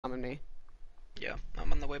me. Yeah,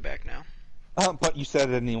 I'm on the way back now. But you said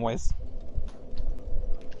it anyways.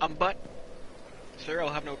 But, sir, I'll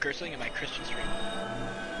have no cursing in my Christian stream.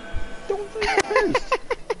 Don't say curse.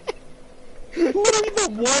 Literally the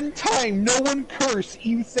one time no one curse,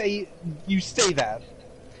 you say that.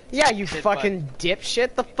 Yeah, you fucking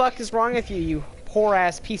dipshit. The fuck is wrong with you, you poor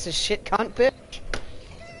ass piece of shit cunt bitch?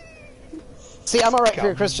 See, I'm alright for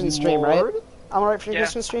your Christian stream, right? I'm alright for your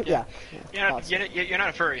Christian stream? Yeah. You're not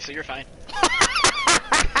a furry, so you're fine.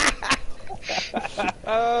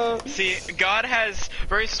 See, God has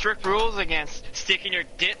very strict rules against sticking your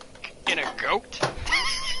dick in a goat.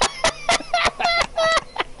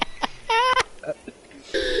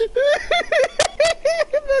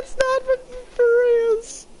 That's not what furry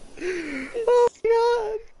is. Oh my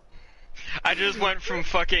god. I just went from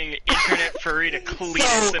fucking internet furry to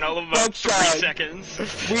Cletus in all of about 3 seconds.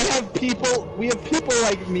 We have people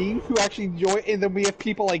like me who actually enjoy it, and then we have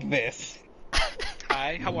people like this.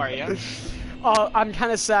 Hi, how are you? I'm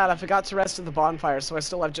kind of sad. I forgot to rest at the bonfire, so I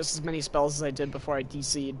still have just as many spells as I did before I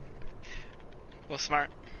DC'd. Well, smart.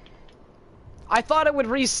 I thought it would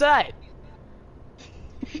reset.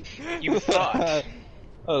 You thought.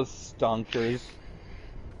 Oh, stonkers.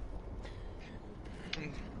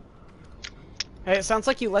 Hey, it sounds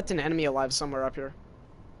like you left an enemy alive somewhere up here.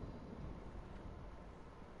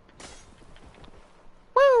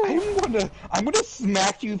 Woo! I'm gonna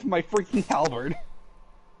smack you with my freaking halberd.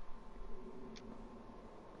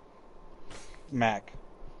 Mac.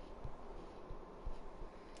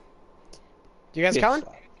 You guys coming?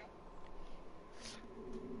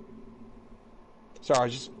 Sorry, I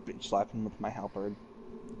was just bitch slapping with my halberd.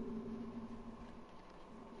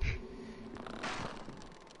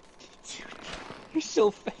 You're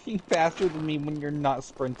still fucking faster than me when you're not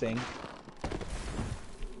sprinting.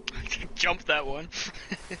 Jump that one.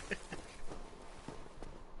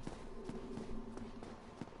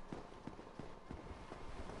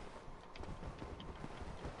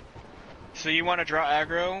 So you want to draw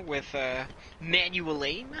aggro with manual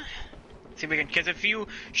aim? See if we can, because if you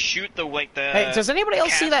shoot the Hey, does anybody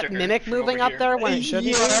else see that mimic moving up there when it should be?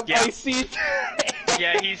 Yeah, I see it.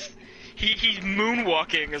 Yeah, he's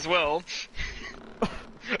moonwalking as well.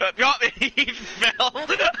 Oh, he fell.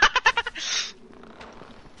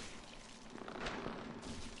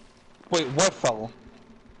 Wait, what fell?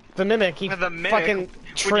 The mimic. The mimic. Fucking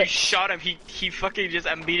when you shot him, he fucking just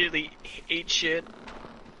immediately ate shit.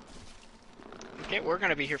 Okay, we're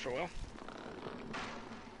gonna be here for a while.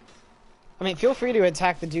 I mean, feel free to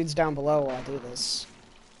attack the dudes down below while I do this.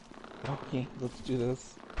 Okay, let's do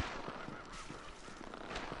this.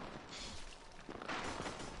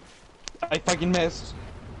 I fucking missed.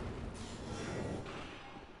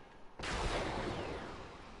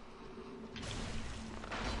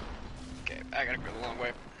 Okay, I gotta go the long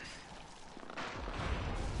way.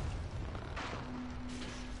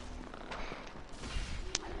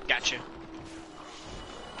 Gotcha.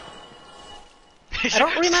 I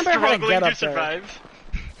don't remember how to get up there. I'm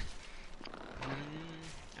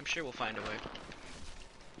sure we'll find a way.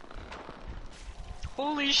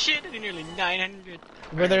 Holy shit, nearly 900.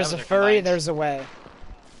 Where there's a furry, there's a way.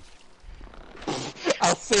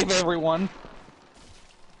 I'll save everyone.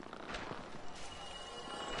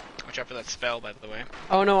 Watch out for that spell, by the way.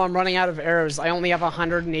 Oh no, I'm running out of arrows. I only have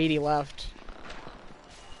 180 left.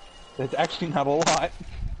 That's actually not a lot.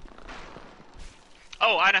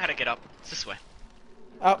 Oh, I know how to get up. It's this way.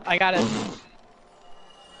 Oh, I got it.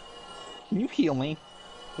 Can you heal me?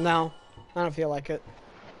 No, I don't feel like it.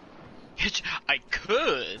 I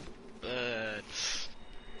could, but...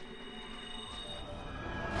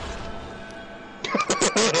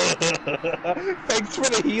 Thanks for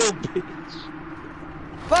the heal, bitch.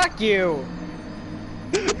 Fuck you!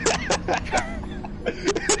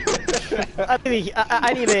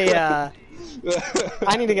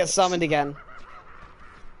 I need to get summoned again.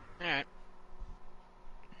 Alright.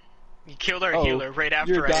 You killed our healer right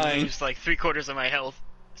after I used like 3/4 of my health.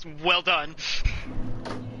 It's well done.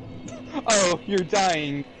 Oh, you're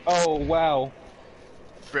dying. Oh, wow.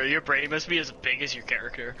 Bro, your brain must be as big as your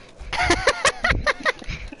character.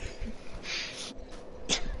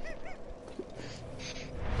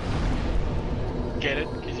 Get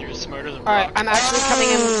it? Because you're smarter than Alright, I'm actually coming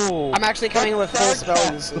in. I'm actually coming in with full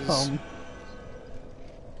spell uses.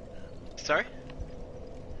 Sorry?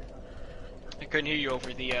 I couldn't hear you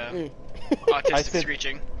over the autistic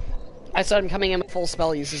screeching. I said I'm coming in with full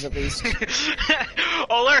spell uses at least.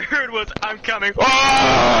 All I heard was, I'm coming.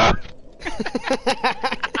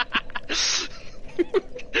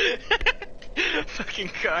 Fucking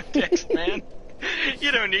context, man.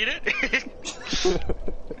 You don't need it.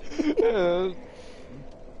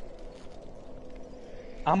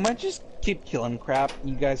 I'm gonna just keep killing crap.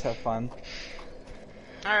 You guys have fun.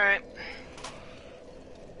 Alright.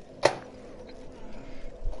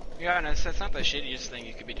 Be honest, that's not the shittiest thing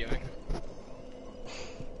you could be doing.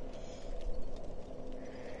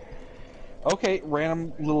 Okay,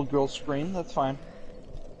 random little girl scream. That's fine.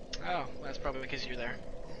 Oh, that's probably because you're there.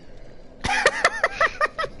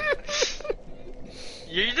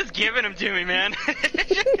 You're just giving them to me, man.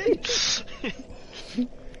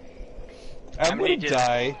 I'm gonna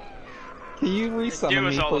die. Can you resummon do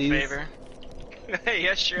us me, all please? a favor. Hey,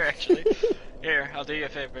 yeah, sure, actually. Here, I'll do you a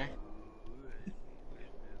favor.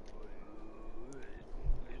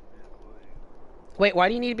 Wait, why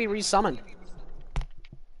do you need to be resummoned?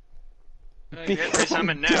 Get Because I'm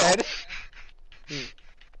resummoned now. dead.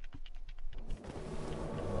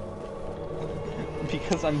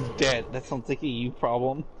 Because I'm dead. That sounds like a you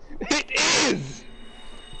problem. It is!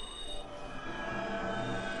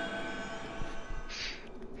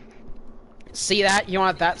 See that? You know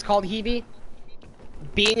what that's called, heevy?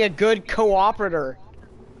 Being a good cooperator.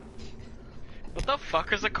 What the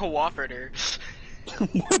fuck is a cooperator?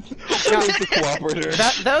 What is the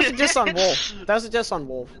cooperator? That was just on Wolf. That was just on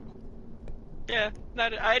Wolf. Yeah,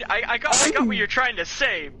 I got what you're trying to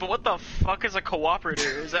say, but what the fuck is a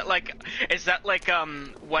cooperator? Is that like is that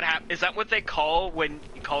what they call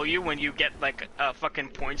you when you get like a fucking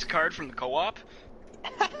points card from the co-op?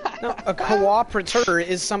 No, a cooperator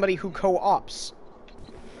is somebody who co-ops.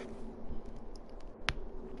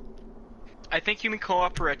 I think you mean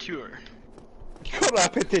cooperateur.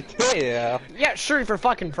 Cooperateur. Yeah, sure, for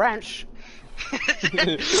fucking French.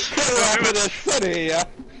 Cooperateur.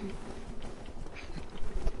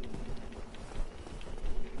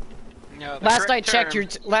 No, the Last I correct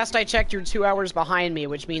checked, you're 2 hours behind me,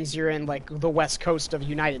 which means you're in like the west coast of the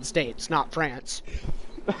United States, not France.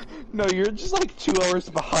 No, you're just like 2 hours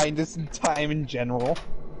behind us in time in general.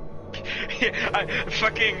 I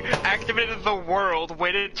fucking activated the world,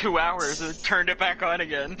 waited 2 hours, and turned it back on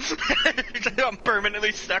again. I'm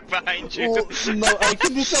permanently stuck behind you. Well, no, I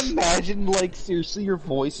can just imagine, like, seriously, your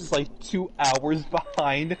voice is like 2 hours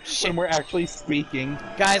behind when we're actually speaking.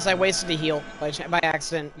 Guys, I wasted a heal by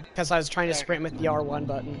accident because I was trying to sprint with the R1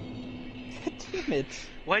 button. Damn it.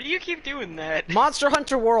 Why do you keep doing that? Monster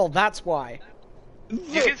Hunter World, that's why.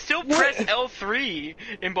 You can still press L3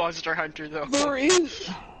 in Monster Hunter, though. There is...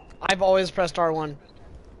 I've always pressed R1.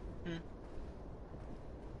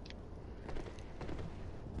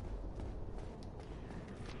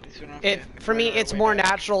 For me, it's more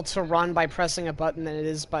natural to run by pressing a button than it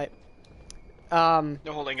is by, No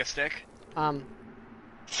holding a stick.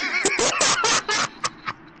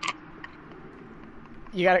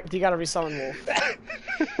 You gotta resummon Wolf.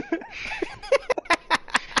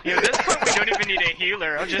 Yeah, at this point we don't even need a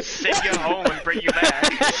healer. I'll just send you home and bring you back.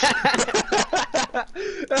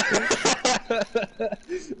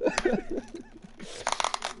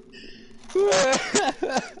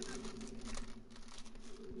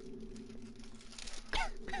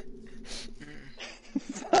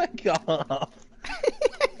 Fuck off.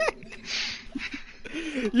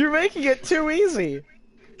 You're making it too easy.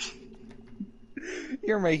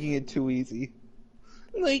 You're making it too easy.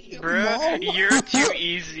 Like, Bruh, Mom. you're too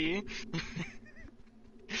easy.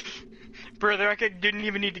 Brother, I didn't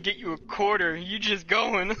even need to get you a quarter. You just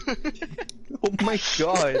going. Oh my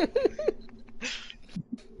god.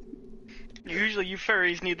 Usually you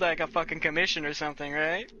furries need like a fucking commission or something,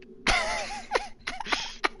 right?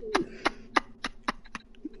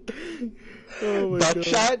 Oh my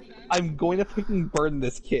Buckshot, I'm going to fucking burn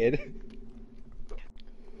this kid.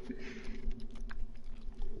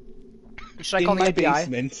 Should I In call my the FBI?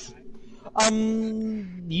 basement.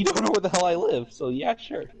 You don't know where the hell I live, so yeah,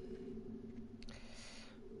 sure.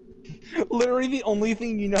 Literally the only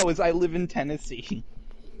thing you know is I live in Tennessee.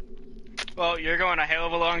 Well, you're going a hell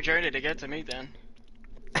of a long journey to get to me then.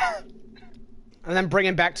 And then bring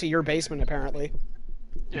him back to your basement, apparently.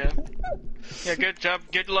 Yeah. Yeah, good job.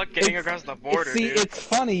 Good luck getting across the border, See, dude. it's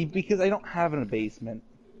funny because I don't have a basement.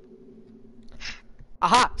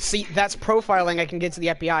 Aha! See, that's profiling I can get to the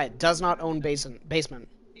FBI. It does not own basement.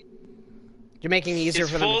 You're making it easier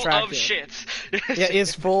It's for them to track full of you. shit. Yeah, it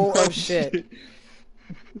is full of shit.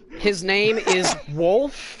 His name is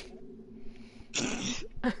Wolf.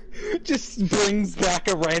 Just brings back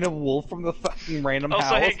a random wolf from the fucking random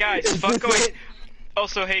Also, house. hey guys, Is fuck this going. it?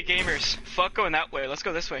 Also, hey gamers, fuck going that way. Let's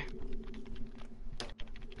go this way.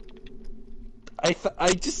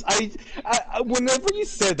 Whenever you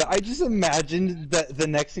said that, I just imagined that the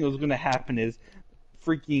next thing that was going to happen is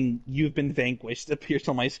freaking "You've been vanquished" appears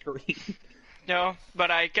on my screen. No, but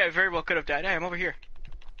I very well could have died. Hey, I'm over here.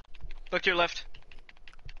 Look to your left.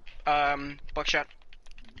 Buckshot.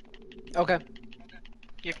 Okay.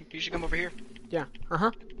 You should come over here. Yeah.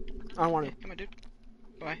 Uh-huh. I don't want to. Come on, dude.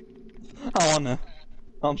 Bye. I wanna.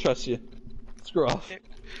 I don't trust you. Screw off. Okay.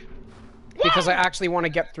 Because I actually want to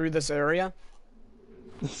get through this area.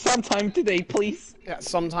 Sometime today, please. Yeah,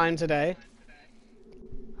 sometime today.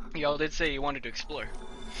 Y'all did say you wanted to explore.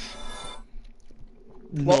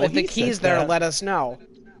 Well, No, if the he key's said there, that. let us know.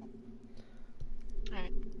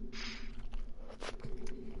 Alright.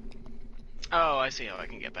 Oh, I see how I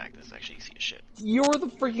can get back. This is actually easy as shit. You're the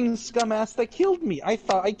freaking scumass that killed me. I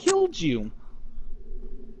thought I killed you.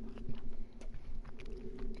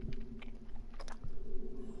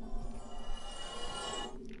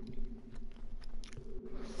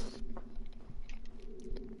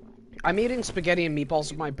 I'm eating spaghetti and meatballs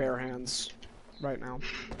with my bare hands right now.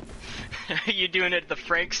 You doing it the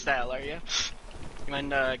Frank style, are you? You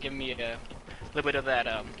mind giving me a little bit of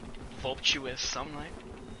that voluptuous sunlight?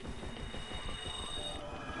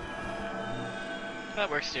 That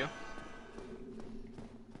works too.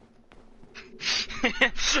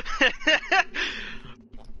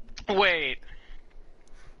 Wait.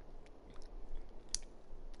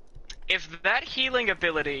 If that healing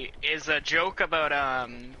ability is a joke about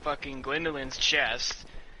fucking Gwendolyn's chest,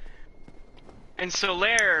 and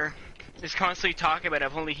Solaire is constantly talking about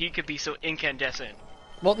if only he could be so incandescent.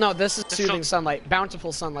 Well, no, this is soothing so- sunlight.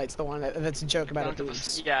 Bountiful sunlight's the one that's a joke about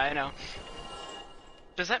it. Yeah, I know.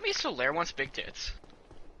 Does that mean Solaire wants big tits?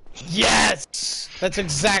 Yes! That's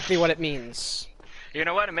exactly what it means. You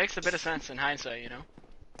know what? It makes a bit of sense in hindsight, you know?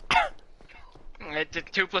 It did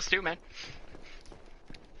 2 + 2, man.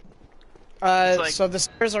 Like... So the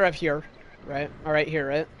stairs are up here, right? All right, here,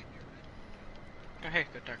 right? Oh, hey,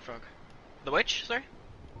 good Dark Frog. The witch, sorry?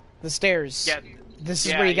 The stairs. Yeah. This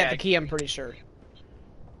is Yeah, where you get yeah. the key, I'm pretty sure.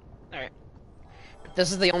 Alright.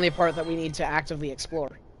 This is the only part that we need to actively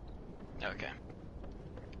explore. Okay.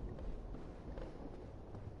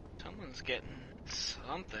 Someone's getting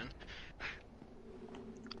something.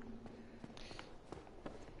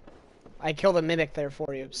 I killed a mimic there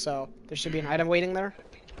for you, so there should be an item waiting there.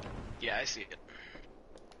 Yeah, I see it.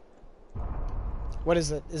 What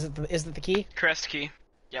is it? Is it the key? Crest key.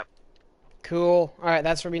 Yep. Cool. All right,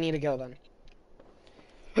 that's where we need to go then.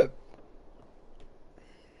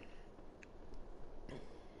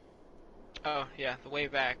 Oh, yeah, the way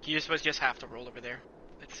back. You just have to roll over there.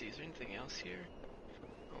 Let's see, is there anything else here?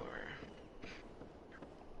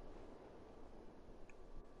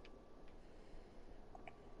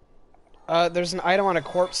 Or... There's an item on a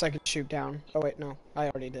corpse I could shoot down. Oh wait, no, I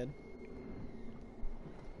already did.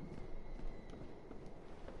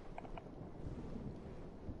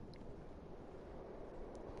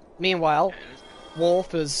 Meanwhile,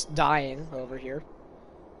 Wolf is dying over here.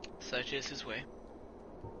 Such is his way.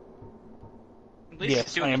 At least he's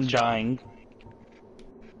Yes, doing I am his job. dying.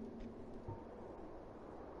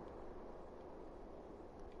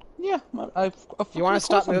 Yeah, You want to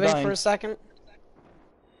stop moving for a second?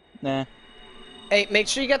 Nah. Hey, make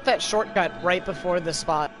sure you get that shortcut right before the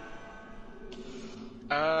spot.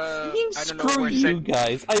 I don't know Screw where you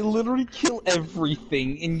guys. I literally kill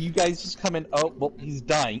everything, and you guys just come in, oh, well, he's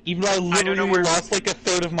dying. Even though I literally know where- lost like a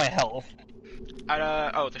third of my health.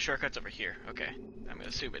 oh, the shortcut's over here. Okay. I'm gonna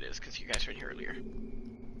assume it is, because you guys were in here earlier.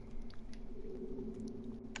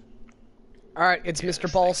 Alright, it's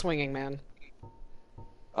Mr. Ball Swinging, man.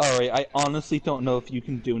 Alright, I honestly don't know if you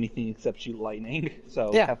can do anything except shoot lightning,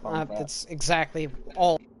 so Yeah, have fun with that. that's exactly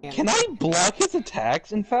all. Can I block his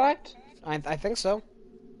attacks, in fact? I think so.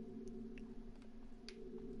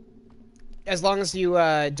 As long as you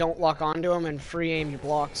don't lock onto him and free aim your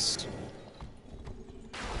blocks.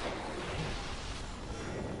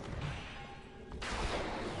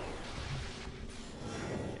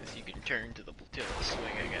 Yes, you can turn to the swing,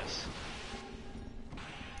 I guess.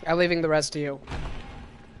 I'm leaving the rest to you.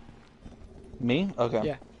 Me? Okay.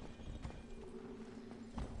 Yeah.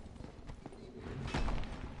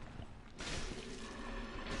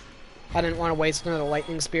 I didn't want to waste another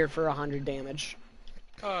lightning spear for 100 damage.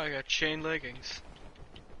 Oh, I got chain leggings.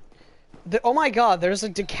 Oh my god, there's a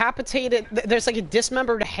decapitated... There's like a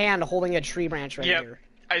dismembered hand holding a tree branch right Yep. here.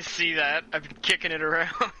 I see that. I've been kicking it around.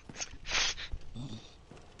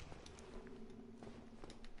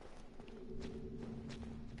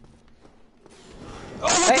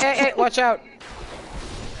 Hey, watch out!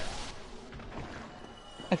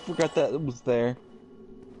 I forgot that it was there.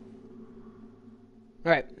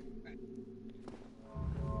 Alright.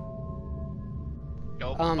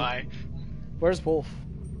 Oh, bye. Where's Wolf?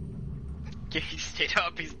 Yeah, he stayed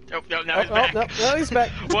up. He's... Oh, no, now Oh, he's back. no, he's back.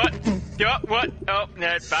 What? What? Oh,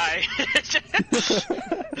 no, bye.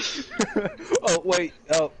 Oh, wait.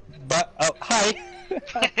 Oh, but, oh, hi.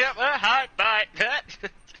 Yep, hot bite.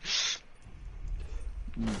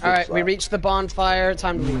 Alright, we reached the bonfire.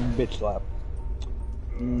 Time to leave. Bitch slap.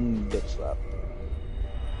 Bitch slap.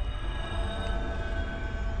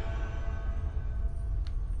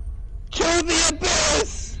 To the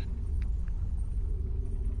abyss!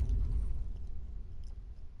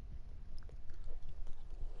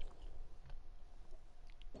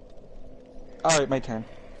 Alright, my turn.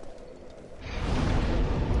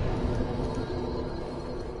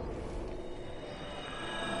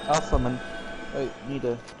 I'll summon. I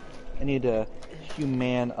need to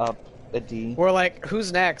human up a D. We're like,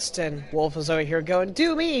 who's next? And Wolf is over here going,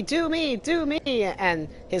 do me, do me, do me. And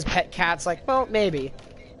his pet cat's like, well, maybe.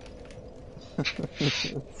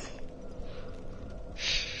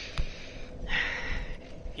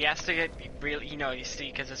 He has to get really, you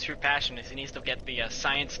see, because his true passion is he needs to get the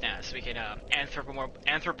science now so we can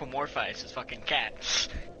anthropomorphize his fucking cat.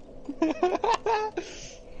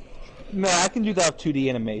 No, I can do that with 2D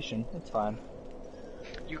animation. It's fine.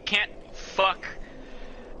 You can't fuck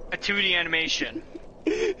a 2D animation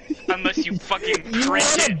unless you fucking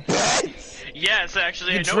print it. Bet? Yes,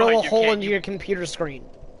 actually, You I know drill how a you hole can't. into your computer screen.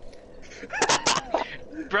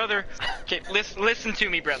 Brother, okay, listen to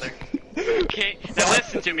me, brother. Okay, now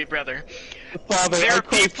listen to me, brother. Father, There I are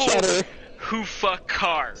crave people cheddar. who fuck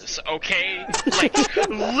cars, okay? Like,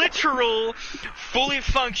 literal, fully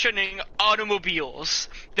functioning automobiles.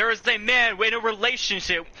 There is a man in a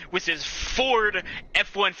relationship with his Ford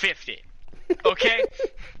F-150, okay?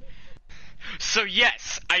 So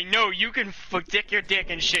yes, I know you can dick your dick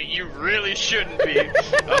and shit, you really shouldn't be.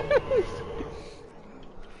 Oh.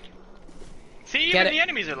 See, even the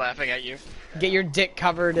enemies are laughing at you. Get your dick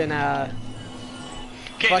covered in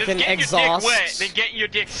Okay, fucking just getting exhaust. your dick wet, then getting your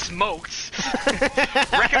dick smoked.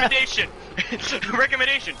 Recommendation.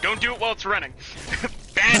 Recommendation, don't do it while it's running.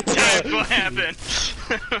 Bad times will happen.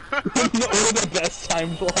 Or the best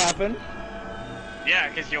times will happen. Yeah,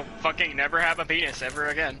 because you'll fucking never have a penis ever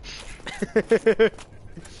again.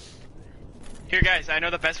 Here, guys, I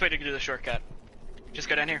know the best way to do the shortcut. Just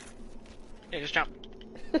go down here. Yeah, just jump.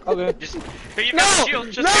 Okay. Just here you go, shield.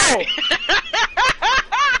 Just no!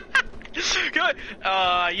 Good.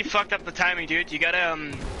 You fucked up the timing, dude. You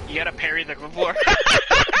gotta parry the floor.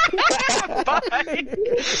 Bye.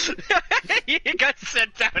 You got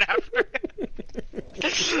sent down after.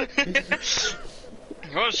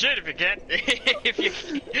 Well, shit. If you can't, if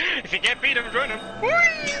you can't beat him, join him.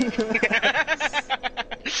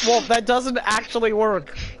 Well, that doesn't actually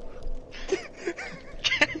work.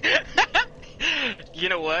 You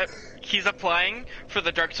know what? He's applying for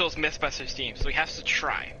the Dark Souls Mythbusters team, so he has to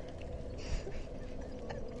try.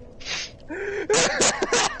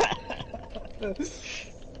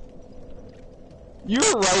 You're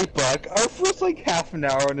right, Buck. Our first like half an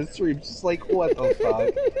hour on the stream, just like what the fuck.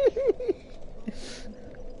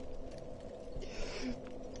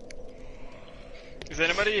 Is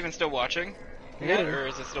anybody even still watching? Yeah. Or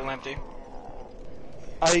is it still empty?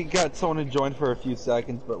 I got someone to join for a few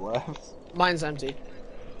seconds, but left. Mine's empty.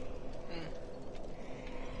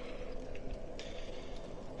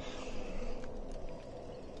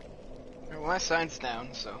 Well, my sign's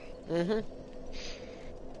down, so. Mm-hmm.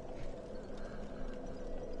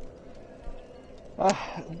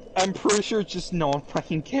 I'm pretty sure just no one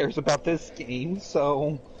fucking cares about this game,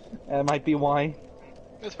 so that might be why.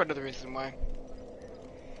 That's part of the reason why.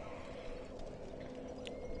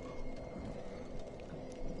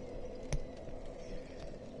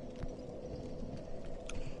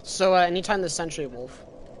 So, anytime the Sentry Wolf.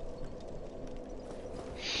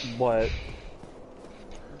 What?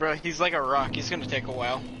 Bro, he's like a rock. He's gonna take a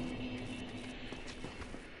while.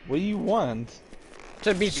 What do you want?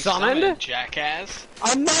 To be summoned? Jackass.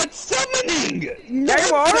 I'm not summoning! No, There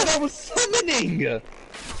you are! I was summoning!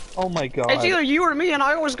 Oh my god. It's either you or me, and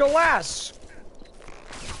I always go last.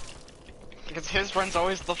 Because his run's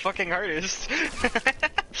always the fucking hardest.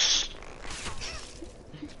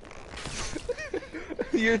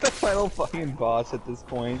 You're the final fucking boss at this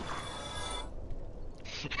point.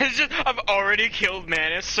 It's just, I've already killed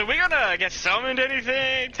Manus, so we gonna get summoned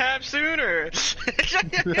anything time soon, or?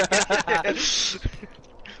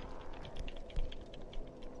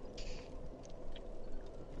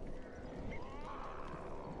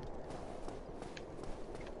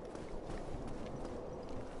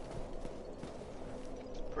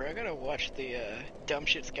 Bro, I gotta watch the Dumb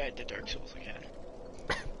Shit's Guide to Dark Souls again.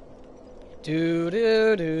 Do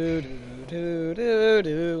do do do do do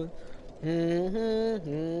do.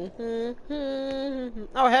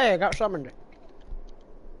 Oh hey, I got summoned.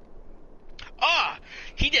 Ah!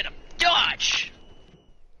 He did a dodge!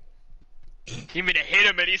 You mean to hit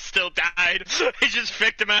him and he still died? He just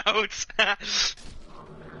picked him out.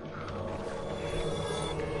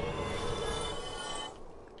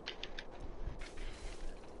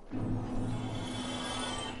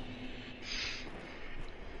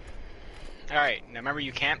 Alright, now remember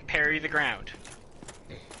you can't parry the ground.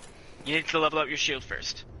 You need to level up your shield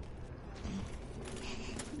first.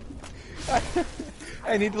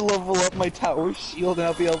 I need to level up my tower shield and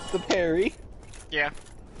I'll be able to parry. Yeah.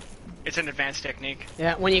 It's an advanced technique.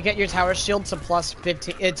 Yeah, when you get your tower shield to plus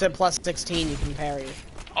 15, it's a plus 16, you can parry.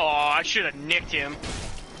 Oh, I should have nicked him.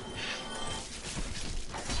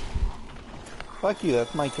 Fuck you,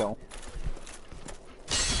 that's my kill.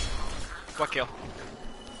 What kill?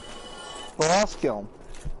 The last kill.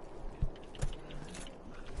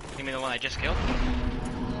 You mean the one I just killed?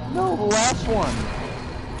 No, the last one.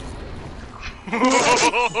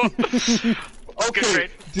 Okay,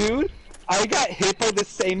 dude, I got hit by the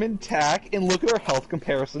same attack, and look at our health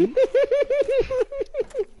comparison.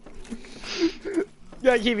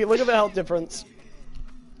 Yeah, Heevy, look at the health difference.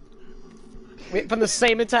 Wait, from the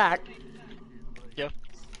same attack. Yep.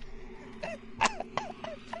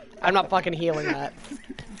 I'm not fucking healing that.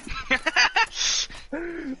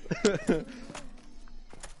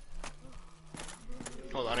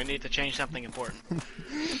 Hold on, I need to change something important.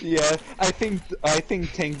 Yeah, I think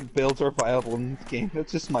tank builds are viable in this game.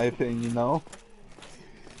 That's just my opinion, you know?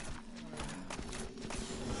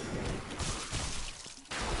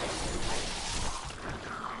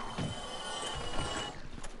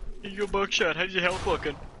 Here you go, Buckshot. How's your health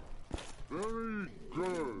looking? Very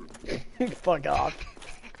good. Fuck off.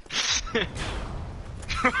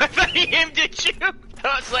 I thought he aimed at you!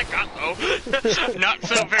 I was like, uh-oh. Not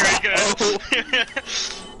so very good.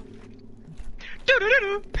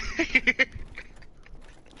 Do-do-do-do.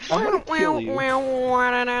 I'm gonna kill you.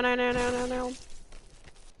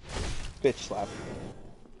 Bitch slap.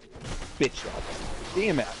 Bitch slap.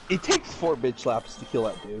 Damn it. It takes 4 bitch slaps to kill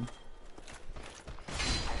that dude.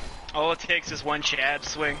 All it takes is one Chad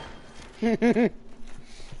swing.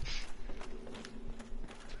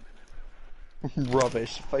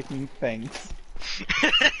 Rubbish. Fucking thanks.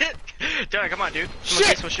 Dude, come on, dude. Some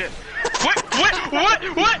peaceful shit. What?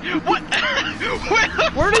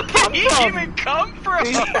 Where'd it come He from? even come from?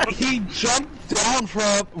 He jumped down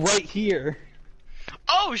from right here.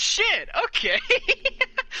 Oh shit! Okay.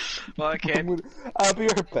 Well, okay. I'll be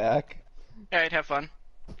right back. Alright, have fun.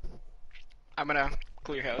 I'm gonna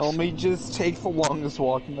clear house. Let me just take the longest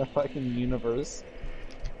walk in the fucking universe.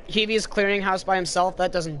 Heevy's clearing house by himself,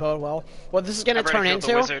 that doesn't bode well. What this is gonna I've already turn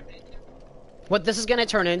killed the into... wizard. What this is gonna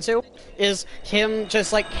turn into is him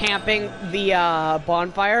just like camping the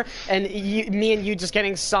bonfire, and me and you just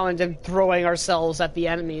getting summoned and throwing ourselves at the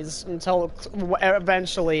enemies until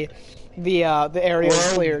eventually the area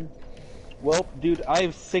is cleared. Well, dude, I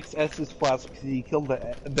have 6 S's flats because he killed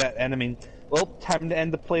that enemy. Well, time to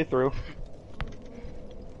end the playthrough.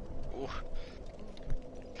 Ooh.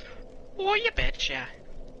 Oh, you betcha.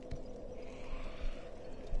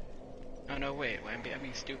 Oh no, wait, I'm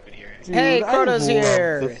being stupid here. Dude, Hey, I Crota's love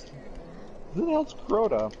here! this. Who the hell's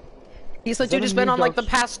Crota? He's the Is that dude who's a been new on like the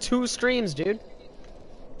Dark- past 2 streams, dude.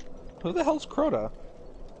 Who the hell's Crota?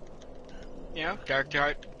 You know, Dark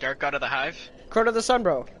God of the Hive. Crota the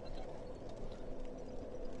Sunbro.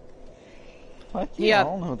 Fuck Yeah. I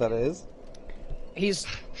don't know who that is. He's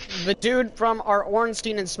the dude from our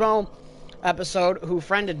Ornstein and Smo episode who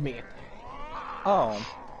friended me. Oh.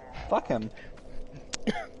 Fuck him.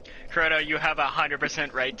 Crota, you have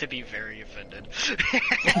 100% right to be very offended.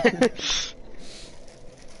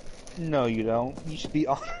 No, you don't. You should be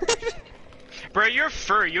honored. Bro, you're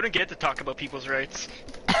fur. You don't get to talk about people's rights.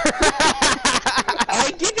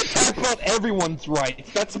 I get to talk about everyone's rights.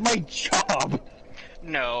 That's my job.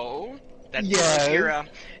 No. That's Yes. you're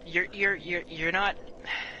not.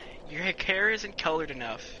 Your hair isn't colored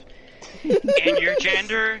enough. And your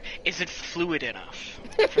gender isn't fluid enough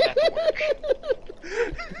for that to work.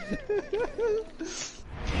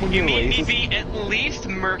 You need me to be at least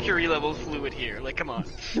mercury level fluid here. Like, come on.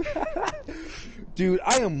 Dude,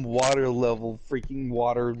 I am water level, freaking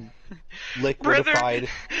water liquidified.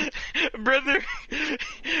 Brother,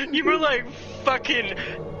 you were like fucking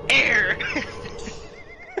air.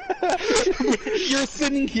 You're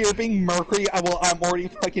sitting here being mercury. I'm already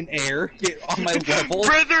fucking air. Get on my level.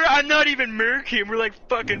 Brother, I'm not even mercury. We're like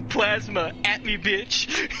fucking plasma. At me, bitch.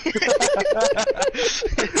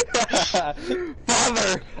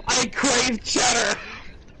 Father, I crave cheddar.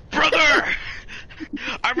 Brother,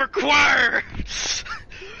 I require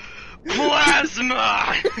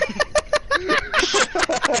plasma.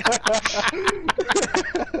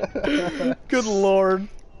 Good lord.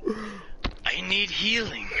 I need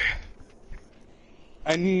healing.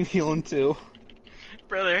 I need healing too.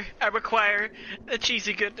 Brother, I require a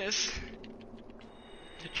cheesy goodness.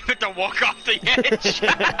 You have to walk off the edge.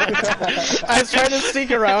 I was trying to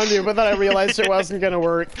sneak around you, but then I realized it wasn't gonna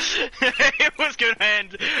work. It was gonna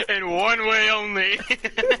end in one way only.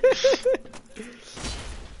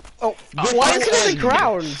 Oh, why is it in the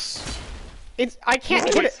ground? I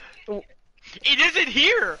can't hit it. It isn't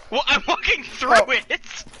here! Well, I'm walking through it!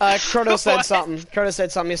 Croto said What? something. Croto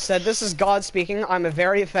said something. He said, "This is God speaking. I'm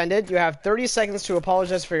very offended. You have 30 seconds to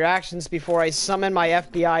apologize for your actions before I summon my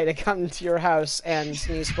FBI to come to your house." And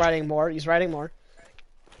he's writing more. He's writing more.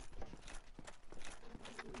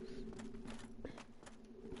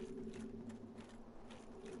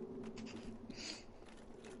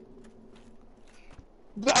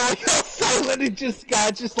 I like how silent it just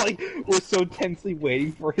got, just like, was so tensely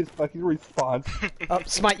waiting for his fucking response. Oh,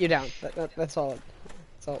 smite you down. That's all.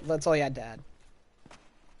 That's all you had to add.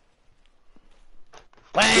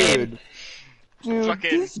 Dude,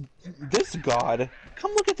 Fucking- this god.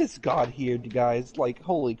 Come look at this god here, you guys. Like,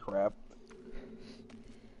 holy crap.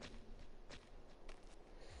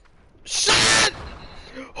 Shit!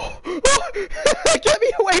 Get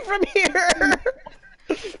me away from here!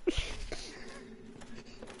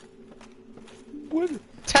 What?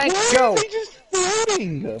 Tank, Why go! are they just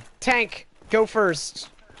floating? Tank, go first.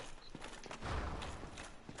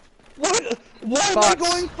 What? Why am I Fox.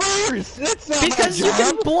 going first? That's not Because my you job.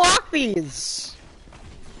 can block these!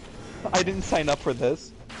 I didn't sign up for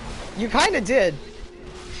this. You kinda did.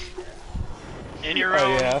 In your Oh,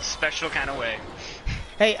 own yeah. special kind of way.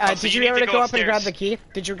 Hey, Oh, so did you you need ever to go go up and grab upstairs. the key?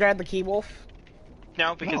 Did you grab the key, Wolf?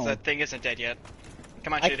 No, because No. that thing isn't dead yet.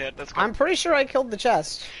 Come on, I- shithead, let's go. I'm pretty sure I killed the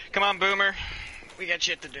chest. Come on, Boomer. We got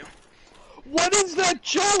shit to do. What is that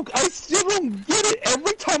joke? I still don't get it.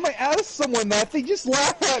 Every time I ask someone that, they just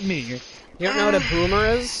laugh at me. You don't know what a boomer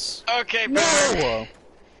is? Okay, Boomer. No.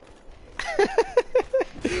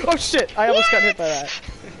 Oh shit, I almost got hit by that.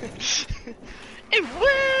 It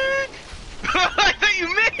worked! I thought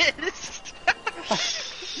you missed!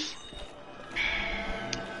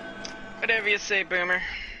 Whatever you say, Boomer.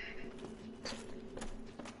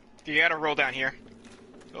 You gotta roll down here.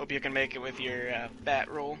 Hope you can make it with your bat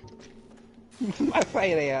roll. My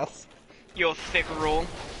fat ass. Your thick roll.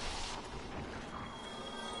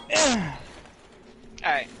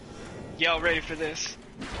 Alright. Y'all ready for this?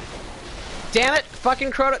 Damn it,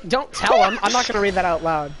 fucking Croto. Don't tell him. I'm not gonna read that out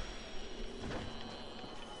loud.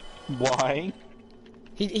 Why?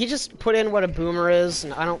 He just put in what a boomer is,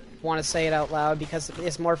 and I don't want to say it out loud because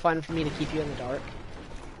it's more fun for me to keep you in the dark.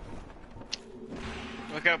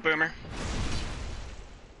 Look out, Boomer.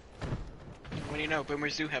 What do you know?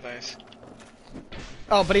 Boomers do have eyes.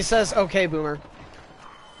 Oh, but he says, "Okay, boomer."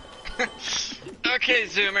 Okay,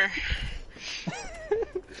 Zoomer.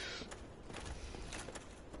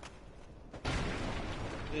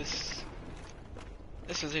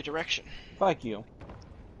 This is a direction. Fuck you.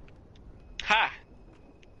 Ha!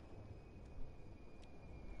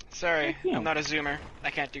 Sorry, Thank you. I'm not a Zoomer. I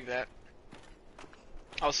can't do that.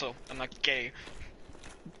 Also, I'm not gay.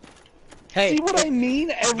 Hey, See what I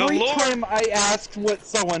mean? Every Lord- time I ask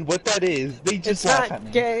someone what that is, they just it's laugh at not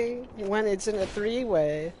me. gay when it's in a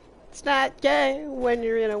three-way. It's not gay when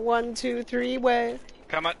you're in a 1, 2, 3-way.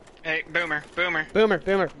 Come on. Hey, Boomer. Boomer. Boomer,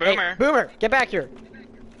 boomer, Hey, Boomer. boomer, get back here.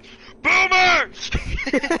 Boomer!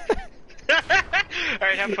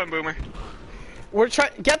 Alright, have fun, Boomer. We're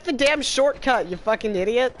trying. Get the damn shortcut, you fucking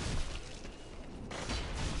idiot.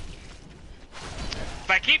 If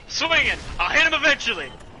I keep swinging, I'll hit him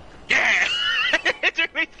eventually. Yeah! It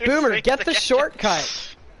took me 3 Boomer, swings get to the catch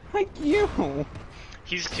shortcut. Like you. him.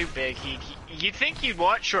 He's too big. You'd think he'd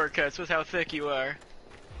want shortcuts with how thick you are.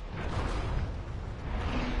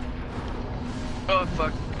 Oh,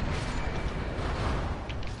 fuck.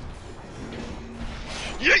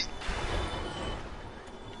 Yay!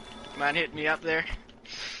 Come on, hit me up there.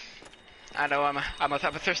 I know I'm a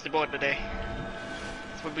thirsty boy today.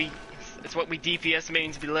 It's what we DPS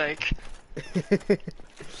mains be like.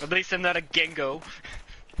 At least I'm not a Gengo.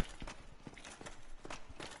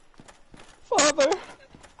 Father,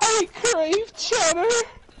 I crave cheddar.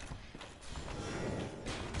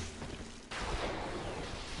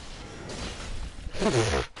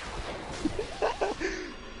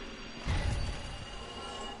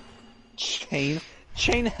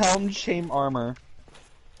 Chain helm, chain armor.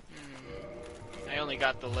 I only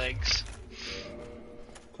got the legs.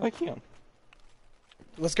 Fuck you.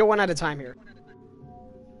 Let's go one at a time here.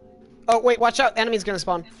 Oh wait, watch out! Enemy's gonna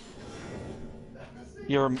spawn.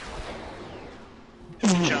 You're.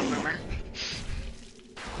 Good job, Boomer.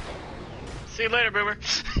 See you later, Boomer.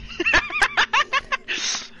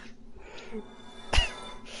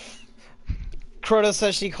 Crota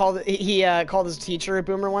says he called his teacher a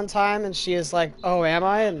boomer one time, and she is like, "Oh, am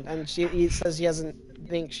I?" And he says he doesn't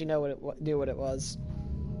think she knew what it was. Do what it was.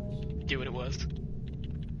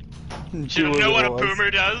 Do Should have known what a was.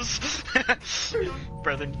 boomer does.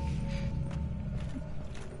 Brethren.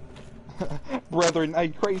 Brethren, I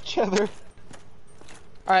great cheddar.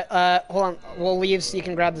 All right, hold on. We'll leave so you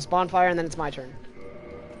can grab this bonfire, and then it's my turn.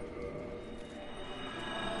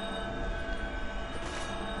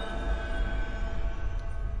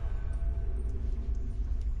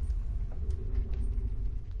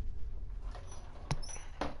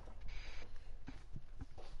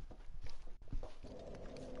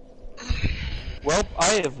 Well, I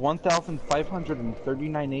have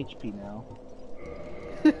 1,539 HP now.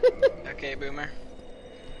 Okay, boomer.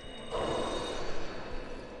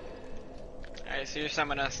 Alright, so you're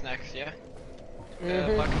summon us next, yeah?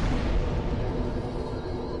 Fuck.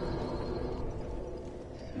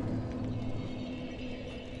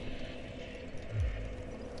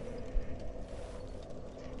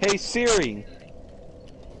 Hey Siri.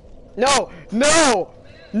 No! No!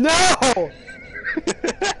 No!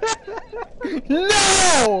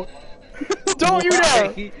 No! Don't you dare!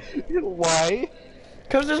 Why?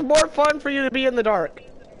 Because there's more fun for you to be in the dark.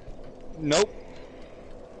 Nope.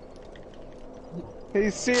 Hey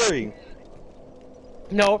Siri.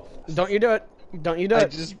 No, don't you do it. Don't you do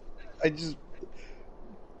it. I just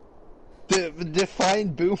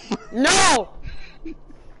define boomer. No!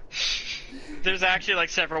 There's actually like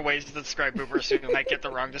several ways to describe boomers who might get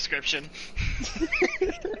the wrong description.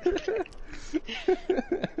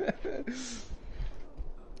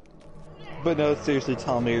 But no, seriously,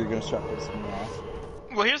 tell me you're gonna start pissing me off.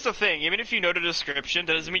 Well, here's the thing. Even if you know the description,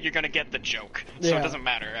 that doesn't mean you're gonna get the joke. So Yeah. it doesn't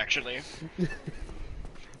matter, actually.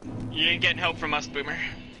 You ain't getting help from us, boomer.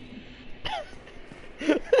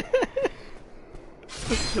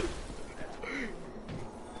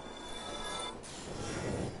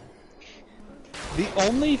 The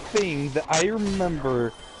only thing that I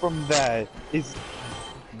remember from that is...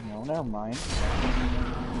 No, never mind.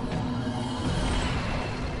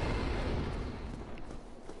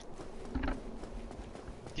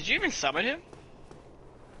 Did you even summon him?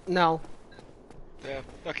 No. Yeah.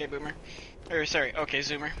 Okay, boomer. Or sorry, okay,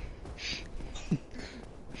 zoomer.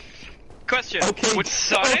 Question: Okay, would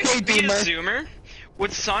Sonic okay, be boomer. a zoomer?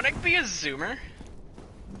 Would Sonic be a zoomer?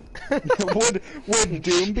 would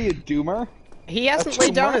Doom be a doomer? He hasn't A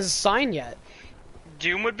laid down tumor? his sign yet.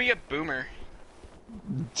 Doom would be a boomer.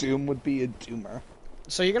 Doom would be a doomer.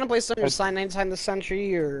 So you're gonna place on your sign anytime this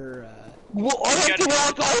century, or Well, I have to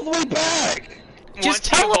walk all the way back! just Once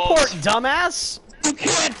he teleport, evolves- dumbass? You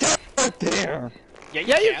can't teleport there!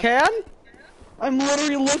 Yeah, you can. I'm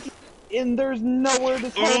literally looking and there's nowhere to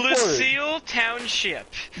teleport. Ulusil Township.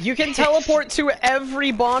 You can teleport to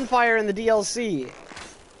every bonfire in the DLC.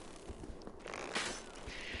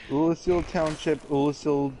 Ulusil Township.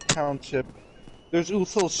 There's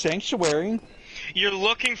Ulusil Sanctuary. You're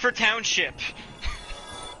looking for Township.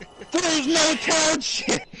 There's no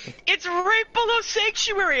township! It's right below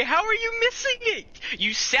Sanctuary. How are you missing it?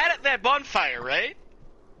 You sat at that bonfire, right?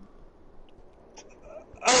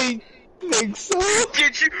 I think so.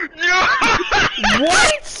 Did you? No.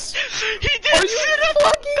 What? He did Are you sit at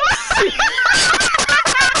fucking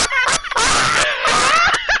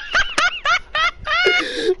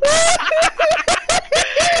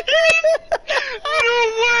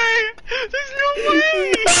No way! There's no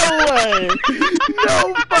way! No way!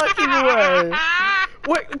 No fucking way!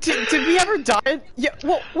 Wait, did we ever die? Yeah.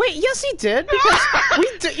 Well, wait. Yes, he did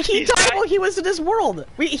because he He's died died. while he was in his world.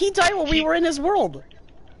 He died while we were in his world.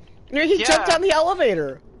 You know, he Yeah. jumped on the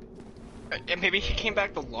elevator. And maybe he came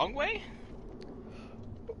back the long way?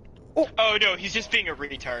 Oh. Oh no, he's just being a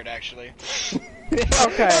retard, actually.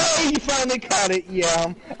 Okay. Oh, you finally caught it.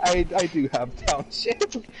 Yeah, I do have township.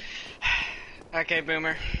 Okay,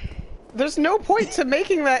 boomer. There's no point to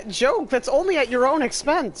making that joke. That's only at your own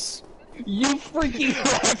expense. You freaking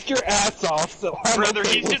laughed your ass off, so I'm Brother,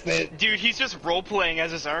 okay he's with just it. dude, he's just role playing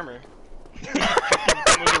as his armor.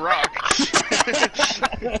 With a rock.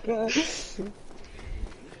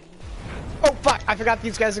 Oh fuck! I forgot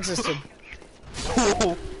these guys existed.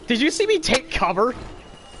 Did you see me take cover?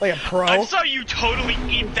 Like a pro? I saw you totally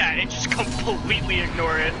eat that and just completely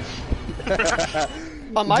ignore it.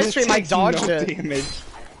 On my This stream, I takes dodged no it. damage.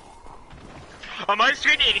 On my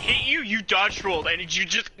screen, it hit you, you dodge rolled, and you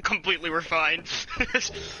just completely were fine.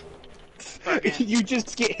 Fucking- You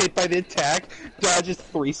just get hit by the attack, dodges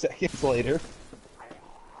 3 seconds later.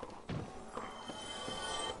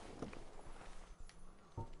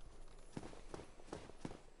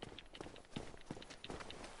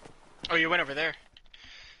 Oh, you went over there.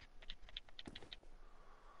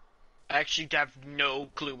 I actually have no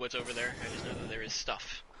clue what's over there. I just know that there is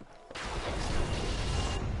stuff.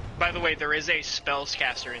 By the way, there is a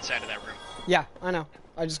spellcaster inside of that room. Yeah, I know.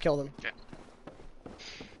 I just killed him. Yeah.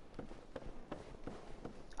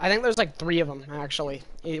 I think there's like 3 of them, actually,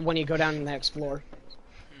 when you go down to the next floor.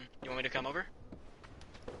 You want me to come over?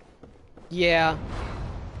 Yeah.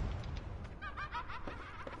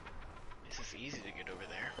 This is easy to get over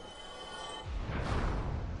there.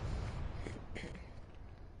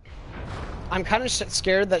 I'm kind of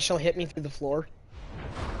scared that she'll hit me through the floor.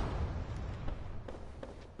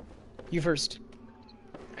 You first.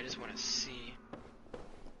 I just want to see.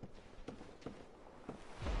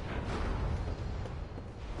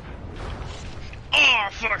 Oh,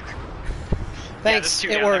 fuck! Thanks,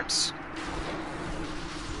 Yeah, it works.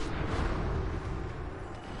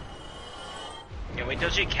 Yeah, wait till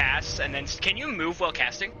she casts, and then can you move while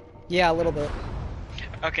casting? Yeah, a little bit.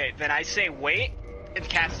 Okay, then I say wait and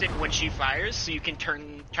cast it when she fires, so you can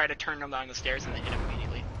try to turn them down the stairs and then hit him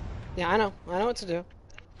immediately. Yeah, I know what to do.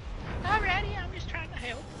 Alrighty, I'm just trying to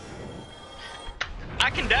help. I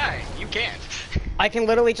can die. You can't. I can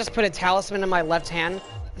literally just put a talisman in my left hand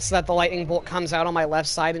so that the lightning bolt comes out on my left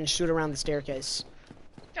side and shoot around the staircase.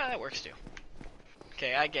 Yeah, that works too.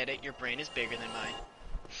 Okay, I get it. Your brain is bigger than mine.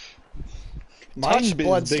 Mine's Touch bigger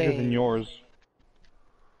bloodstain. than yours.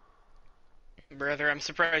 Brother, I'm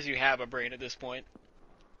surprised you have a brain at this point.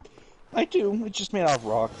 I do. It's just made out of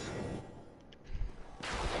rocks.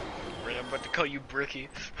 I'm about to call you Bricky.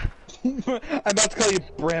 I'm about to call you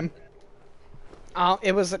Brim. Oh,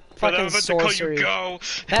 it was a But fucking I'm about to call sorcery. you Go.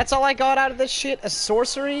 That's all I got out of this shit? A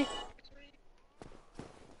sorcery?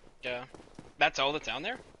 Yeah. That's all that's down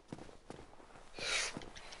there?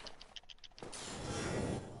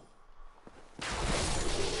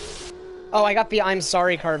 Oh, I got the I'm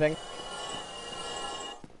sorry carving.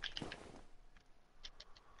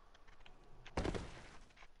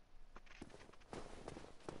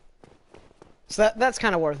 So that's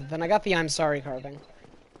kind of worth it then. I got the I'm sorry carving.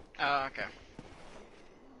 Oh, okay.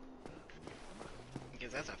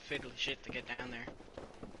 Because that's a fiddly shit to get down there.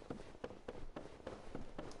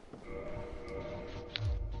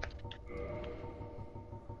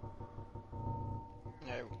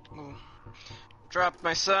 I will drop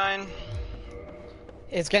my sign.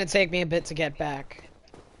 It's gonna take me a bit to get back.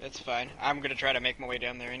 That's fine. I'm gonna try to make my way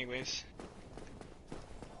down there anyways.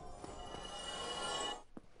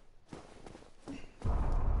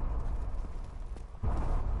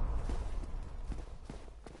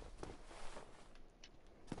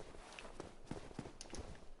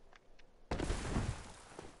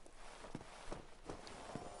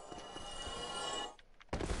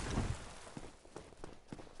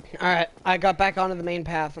 Alright, I got back onto the main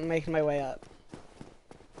path. I'm making my way up.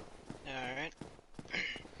 Alright. But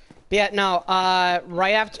yeah, no,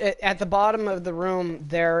 right after, at the bottom of the room,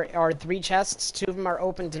 there are 3 chests. 2 of them are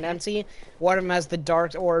open and empty. One of them has the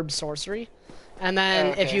Dark Orb Sorcery. And then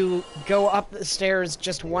if Okay. you go up the stairs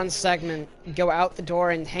just one segment, go out the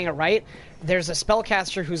door and hang a right, there's a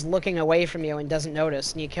spellcaster who's looking away from you and doesn't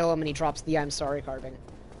notice, and you kill him and he drops the I'm sorry carving.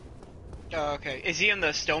 Oh, okay. Is he in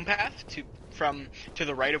the stone path to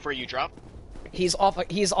the right of where you drop? He's off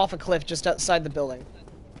a cliff just outside the building.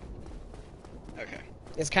 Okay.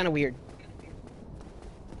 It's kind of weird.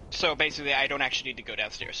 So basically, I don't actually need to go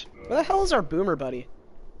downstairs. Where the hell is our boomer buddy?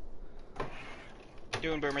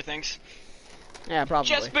 Doing boomer things. Yeah, probably.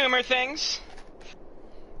 Just boomer things.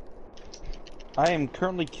 I am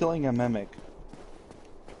currently killing a mimic.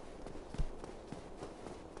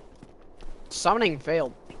 Summoning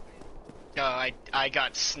failed. I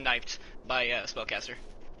got sniped by a spellcaster.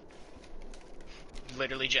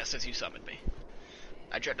 Literally just as you summoned me.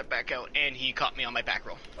 I tried to back out, and he caught me on my back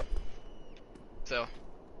roll. So,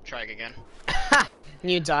 trying again. Ha!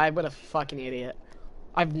 You died? What a fucking idiot.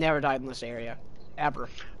 I've never died in this area. Ever.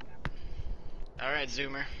 Alright,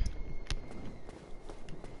 Zoomer.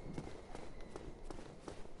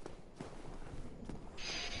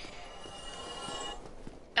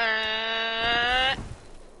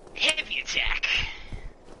 Heavy attack.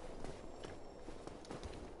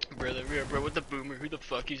 Brother, yeah, bro, with the boomer, who the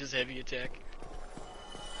fuck uses heavy attack?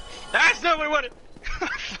 That's not what I wanted!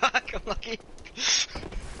 Fuck, I'm lucky.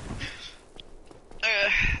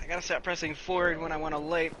 I gotta stop pressing forward when I want a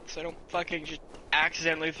light, so I don't fucking just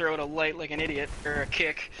accidentally throw out a light like an idiot, or a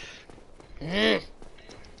kick.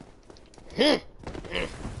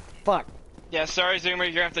 Fuck. Yeah, sorry, Zoomer,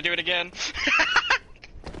 you're gonna have to do it again.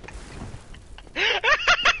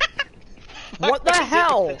 What the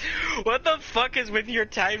hell? What the fuck is with your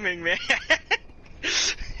timing, man?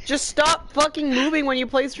 Just stop fucking moving when you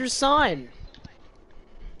place your sign.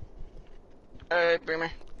 Alright,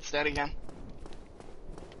 Boomer. It's dead again.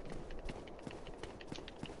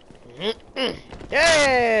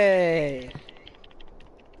 Yay!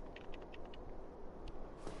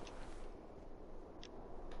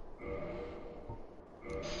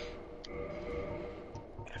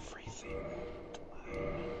 Everything.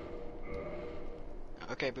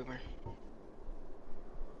 Okay, Boomer.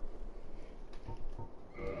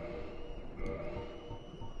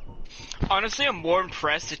 Honestly, I'm more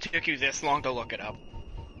impressed it took you this long to look it up.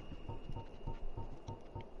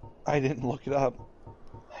 I didn't look it up.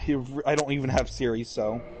 I don't even have Siri,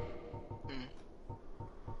 so. Hmm.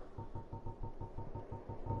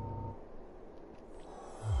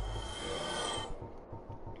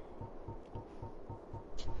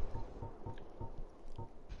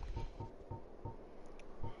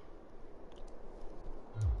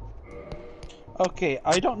 Okay,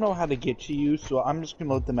 I don't know how to get to you, so I'm just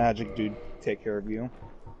gonna let the magic dude take care of you.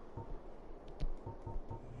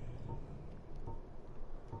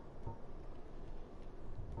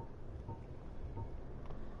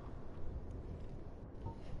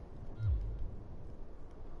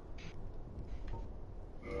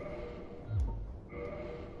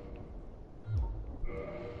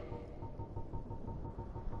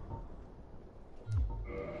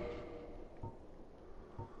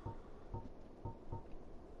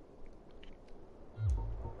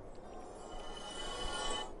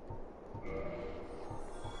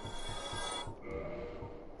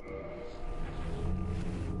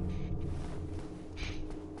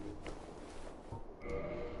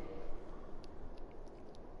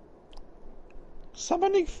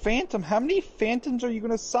 Summoning Phantom? How many Phantoms are you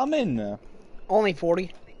gonna summon? Only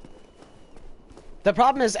 40. The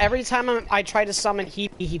problem is every time I try to summon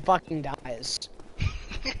heevy, he fucking dies.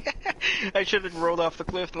 I should have rolled off the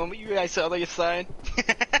cliff the moment you guys saw the sign.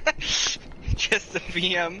 Just the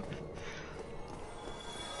VM.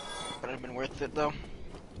 Would have been worth it though.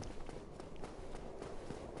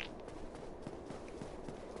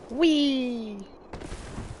 Whee!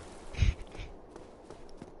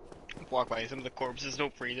 Walk by some of the corpses, no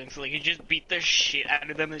breathing, so like you just beat the shit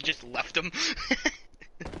out of them and just left them.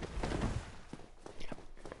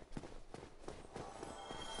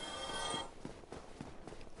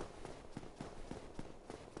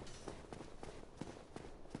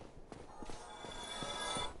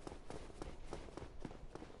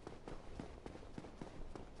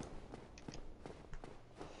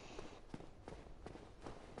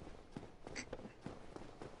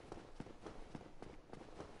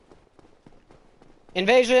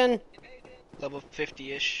 Invasion! Level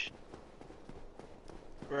 50-ish.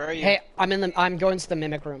 Where are you? Hey, I'm going to the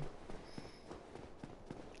mimic room.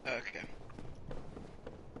 Okay.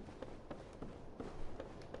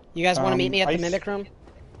 You guys want to meet me at the I mimic room?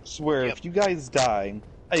 Swear, Yep. if you guys die,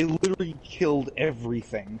 I literally killed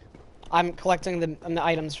everything. I'm collecting the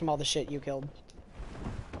items from all the shit you killed.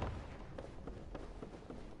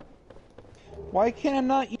 Why can I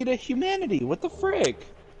not eat a humanity? What the frick?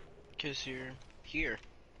 Because you're here.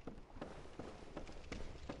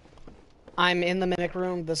 I'm in the mimic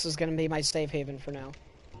room. This is gonna be my safe haven for now.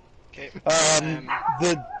 Okay.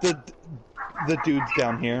 The dude's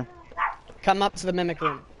down here. Come up to the mimic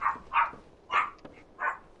room.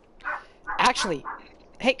 Actually,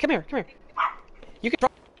 hey, come here, come here. You can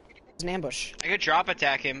drop an ambush. I could drop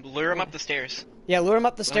attack him, lure him up the stairs. Yeah, lure him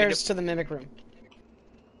up the Let me stairs to the mimic room.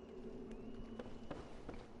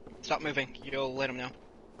 Stop moving. You'll let him know.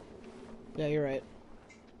 Yeah, you're right.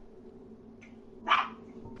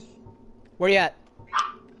 Where you at?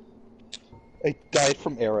 I died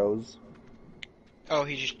from arrows. Oh,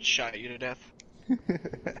 he just shot you to death.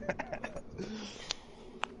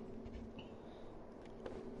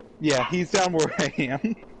 Yeah, he's down where I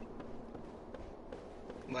am.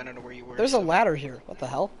 I don't know where you were. There's a so- ladder here. What the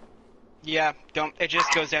hell? Yeah, don't. It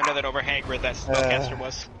just goes down to that overhang where that spellcaster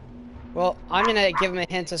was. Well, I'm gonna give him a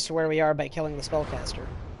hint as to where we are by killing the spellcaster.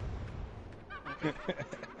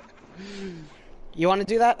 You want to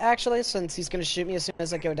do that, actually, since he's gonna shoot me as soon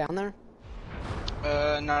as I go down there?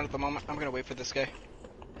 Not at the moment. I'm gonna wait for this guy.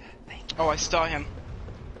 Oh, I saw him.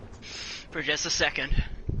 For just a second.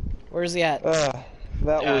 Where is he at? That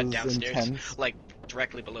was Downstairs. intense. Like,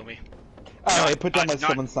 directly below me. Alright, put down my not-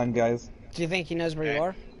 summon sign, guys. Do you think he knows where you Okay.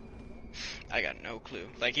 are? I got no clue.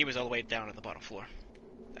 Like, he was all the way down at the bottom floor.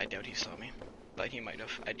 I doubt he saw me. But he might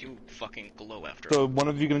have. I do fucking glow after him. So, one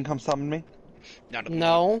of you gonna come summon me? Not at the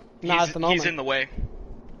No, moment. not at the moment. He's in the way.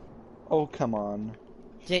 Oh, come on.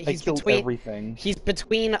 Yeah, I he's killed between. everything. He's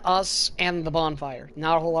between us and the bonfire.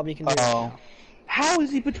 Not a whole lot we can do. Right Oh. now. How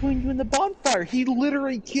is he between you and the bonfire? He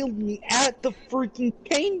literally killed me at the freaking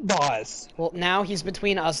cane boss! Well, now he's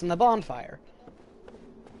between us and the bonfire.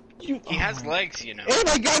 He has legs, you know. And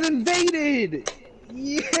I got invaded!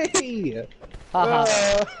 Yay! Haha.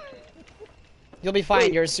 Uh, You'll be fine.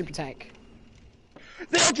 wait. You're a super tank.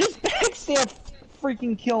 they'll just backstab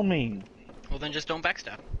freaking kill me. Well, then just don't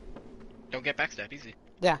backstab. Don't get backstab, easy.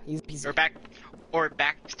 Yeah, he's Or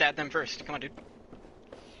backstab them first. Come on, dude.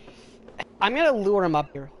 I'm gonna lure him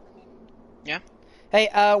up here. Yeah? Hey,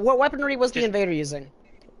 what weaponry was the Just- invader using?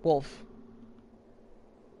 Wolf.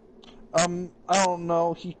 I don't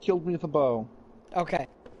know. He killed me with a bow. Okay.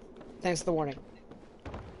 Thanks for the warning.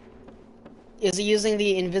 Is he using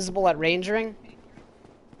the invisible at range ring?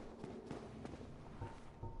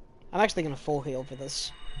 I'm actually gonna full heal for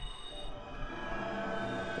this.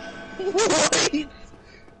 What?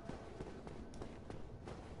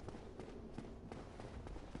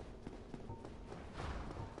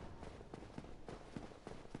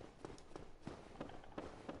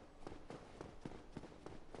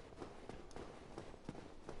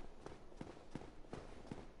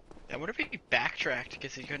 Yeah, what if he backtracked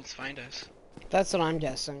because he couldn't find us? That's what I'm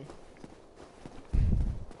guessing.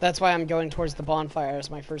 That's why I'm going towards the bonfire as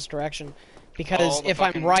my first direction. Because the if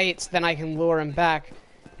I'm right, then I can lure him back.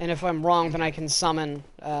 And if I'm wrong, then I can summon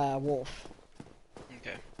Wolf.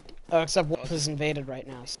 Okay. Except Wolf is invaded right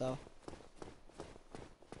now, so...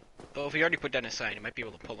 Well, if he already put down his sign, he might be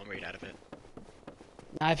able to pull him right out of it.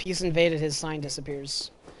 Now, if he's invaded, his sign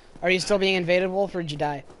disappears. Are you still being invaded, Wolf, or did you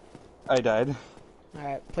die? I died.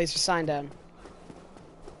 Alright, place your sign down.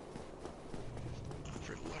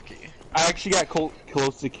 For lucky. I actually got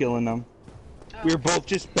close to killing them. We were both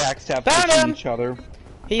just backstab Found pushing him! each other.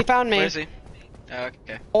 He found me. Where is he? Oh,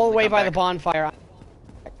 okay. All the way Come by the back. bonfire.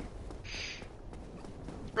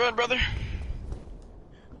 Run, brother!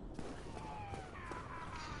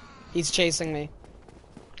 He's chasing me.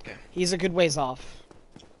 Okay. He's a good ways off.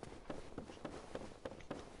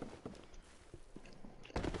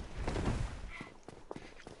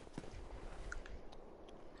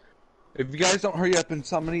 If you guys don't hurry up and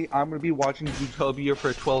summon me, I'm gonna be watching Zootopia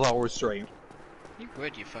for 12 hours straight. You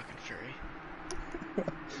would, you fucking furry.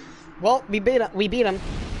 Well, we beat him.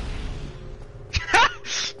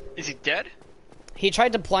 Is he dead? He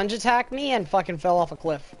tried to plunge attack me and fucking fell off a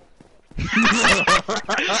cliff.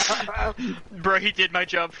 Bro, he did my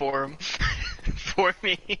job for him. For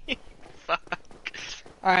me. Fuck.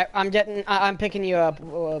 Alright, I'm picking you up,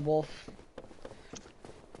 Wolf.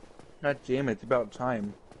 God damn it, it's about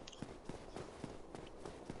time.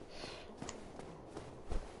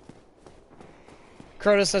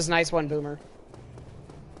 Crotos says, nice one, Boomer.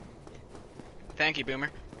 Thank you, Boomer.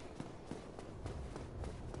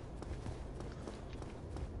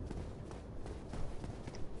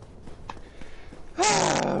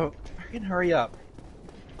 Fucking hurry up.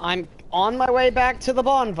 I'm on my way back to the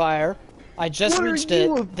bonfire. I just What are reached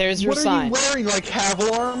you- it. There's your What sign. are you wearing, like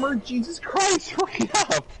Havel armor? Jesus Christ, hurry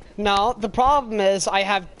up! No, the problem is I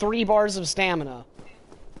have 3 bars of stamina.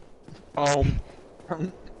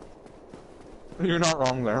 You're not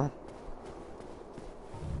wrong there.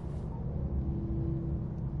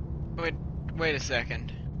 Wait a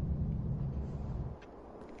second.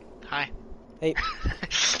 Hi. Hey.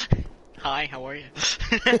 Hi, how are you?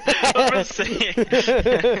 I was gonna say.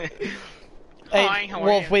 Hey, Hi, how are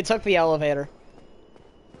Wolf, you? we took the elevator.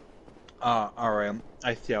 Alright.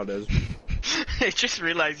 I see how it is. I just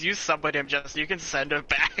realized you summoned him just so you can send him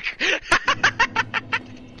back.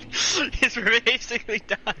 He's basically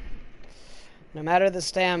done. No matter the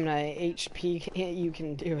stamina, HP, you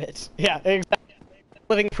can do it. Yeah, exactly.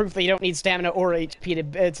 Living proof that you don't need stamina or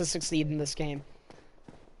HP to succeed in this game.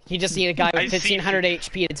 You just need a guy with 1500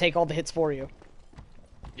 HP to take all the hits for you.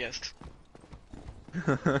 Yes.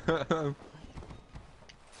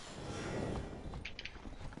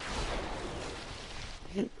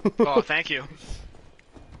 Oh, thank you.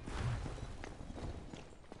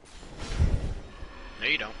 No,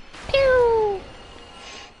 you don't.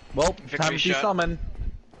 Well, Victory time to shot. summon.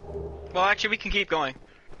 Well, actually, we can keep going.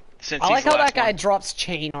 Since I he's like the how last that guy one. drops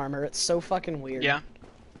chain armor. It's so fucking weird. Yeah.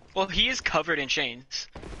 Well, he is covered in chains,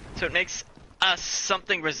 so it makes us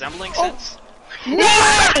something resembling Oh. sense. No! No!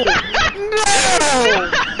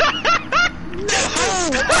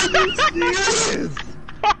 Are you serious?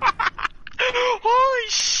 Holy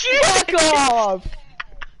shit! Fuck off!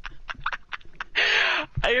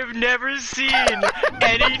 I have never seen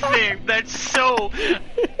anything that's so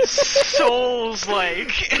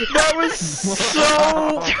Souls-like. That was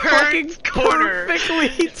so fucking Turned corner.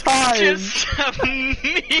 perfectly timed. Just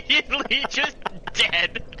immediately just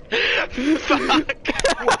dead. Fuck.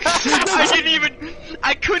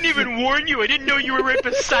 I couldn't even warn you. I didn't know you were right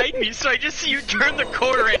beside me, so I just see you turn the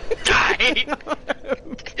corner and die.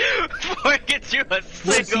 before it gets you a Was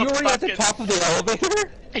he single already at the fucking... top of the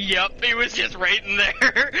elevator? Yep, he was just right in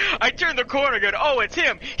there. I turned the corner, go, oh, it's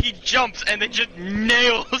him. He jumps and then just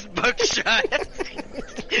nails Buckshot.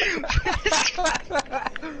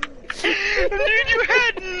 Dude, you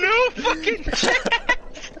had no fucking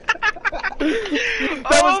chance.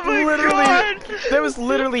 There was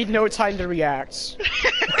literally no time to react.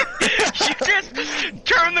 You just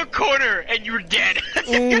turned the corner and you were dead.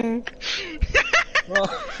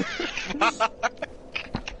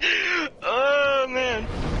 Oh man.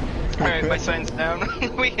 Alright, my sign's down.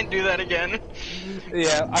 We can do that again.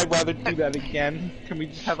 Yeah, I'd rather do that again. Can we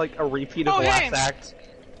just have like a repeat of Oh, the hey. last act?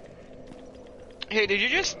 Hey, did you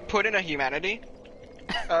just put in a humanity?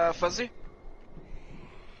 Fuzzy?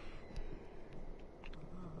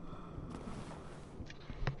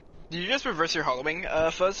 Did you just reverse your hollowing,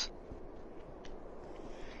 Fuzz?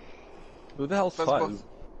 Who the hell's Fuzzball. Fuzz?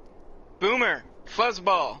 Boomer!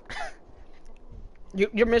 Fuzzball!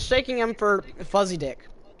 You're mistaking him for Fuzzy Dick.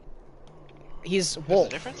 He's What's Wolf.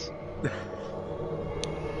 the difference?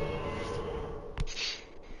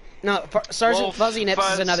 No, Sergeant Wolf, Fuzzy Nips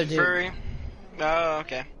Fuzz, is another dude. Furry. Oh,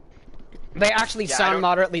 okay. They actually Yeah, I sound don't-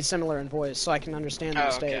 moderately similar in voice, so I can understand the Oh,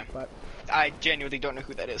 mistake. okay. But I genuinely don't know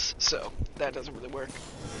who that is, so that doesn't really work.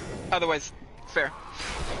 Otherwise, fair.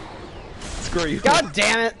 Screw you. God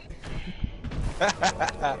damn it!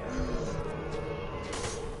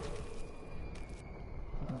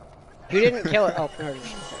 Who didn't kill it? Oh, there it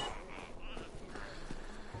is.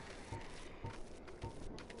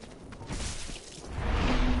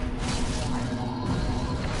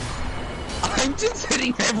 I'm just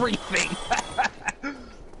hitting everything.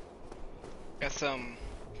 Got some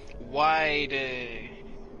wide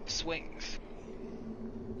swings.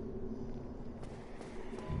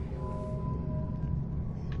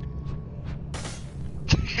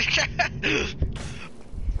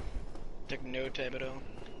 Took no time at all.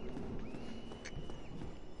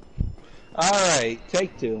 Alright,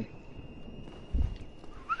 take two.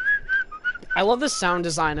 I love the sound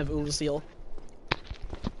design of Ulysses. Oh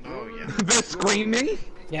yeah. The screaming?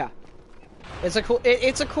 Yeah, it's a cool.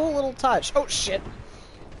 It's a cool little touch. Oh shit!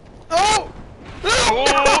 Oh!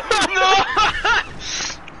 Oh no!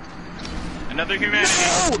 Another humanity.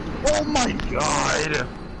 Oh! Oh my god!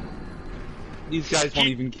 These guys won't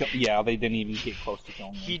even kill. Yeah, they didn't even get close to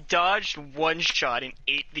killing He me. dodged one shot and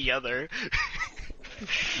ate the other.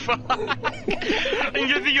 Fuck. And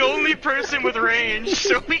you're the only person with range,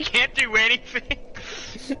 so we can't do anything.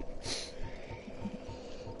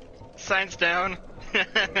 Signs down.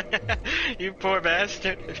 You poor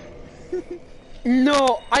bastard.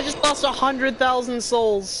 No, I just lost 100,000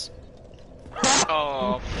 souls.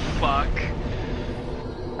 Oh, fuck.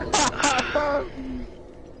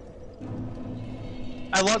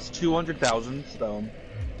 I lost 200,000, so.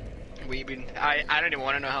 I don't even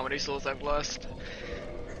want to know how many souls I've lost.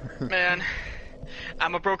 Man,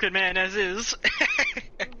 I'm a broken man as is.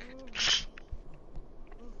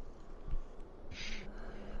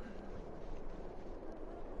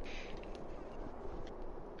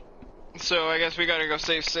 So I guess we gotta go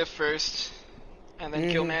save Sif first, and then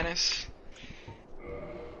kill Manus.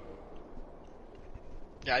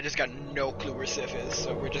 Yeah, I just got no clue where Sif is,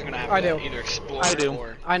 so we're just gonna have I to do. either explore I do.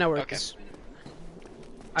 or... I know where Okay. it is.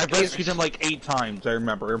 I've rescued him like 8 times, I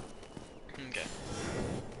remember. Okay.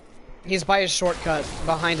 He's by a shortcut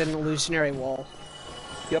behind an illusionary wall.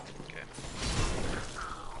 Yep. Okay.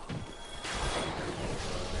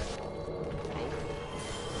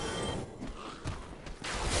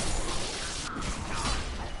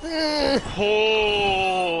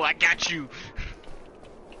 Oh, I got you.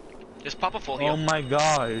 Just pop a full heal. Oh my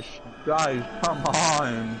gosh. Guys, come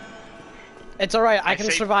on. It's all right. I can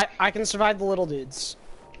saved- survive. I can survive the little dudes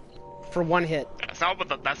for one hit. That's not what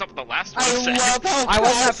the last one I said. love how I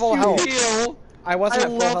wasn't at fast full you health. heal. I wasn't I at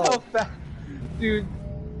full love how health. fast. Dude.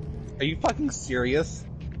 Are you fucking serious?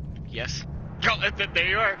 Yes. Yo, there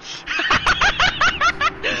you are.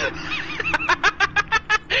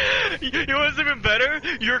 You know what's even better?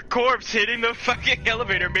 Your corpse hitting the fucking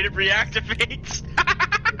elevator made it reactivate.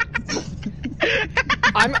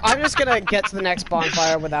 I'm just gonna get to the next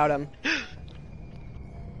bonfire without him.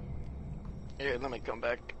 Here, let me come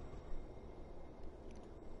back.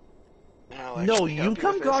 I'll No, actually you help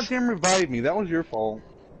come with this. goddamn revive me. That was your fault.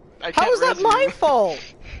 I How can't is that res my you. fault?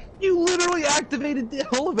 You literally activated the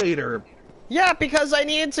elevator. Yeah, because I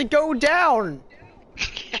needed to go down.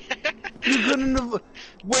 You couldn't have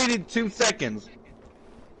waited 2 seconds.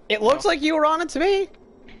 It looks like you were on it to me.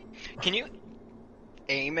 Can you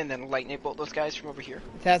aim and then lightning bolt those guys from over here?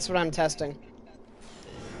 That's what I'm testing.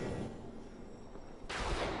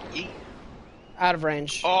 Yeet. Out of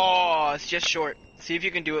range. Oh, it's just short. See if you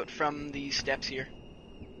can do it from these steps here.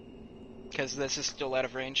 Because this is still out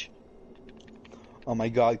of range. Oh my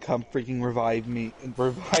god, come freaking revive me.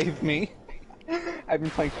 Revive me. I've been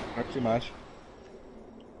playing too much.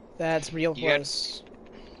 That's real You got- close.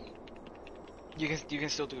 You can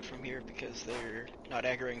still do it from here because they're not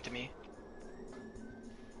aggroing to me.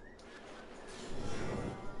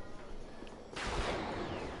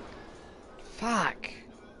 Fuck.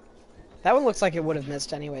 That one looks like it would have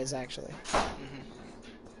missed anyways, actually.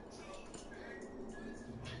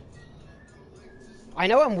 I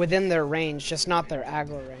know I'm within their range, just not their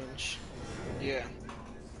aggro range. Yeah.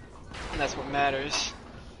 And that's what matters.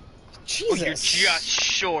 Jesus. Oh, you're just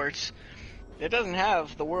short. It doesn't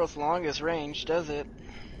have the world's longest range, does it?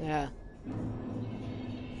 Yeah.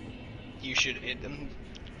 You should hit them.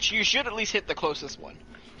 You should at least hit the closest one.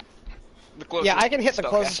 The closest. Yeah, I can hit the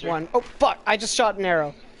closest spellcaster. one. Oh, fuck. I just shot an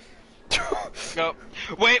arrow. No.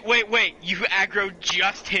 Wait. You aggroed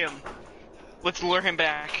just him. Let's lure him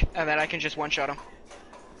back, and then I can just one-shot him.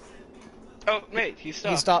 Oh, wait, he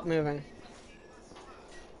stopped. He stopped moving.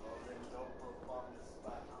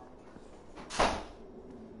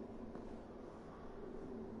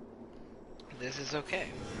 This is okay.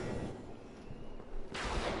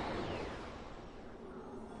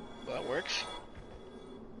 Well, that works.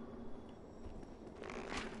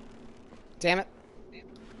 Damn it.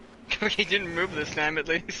 He didn't move this time, at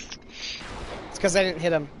least. It's because I didn't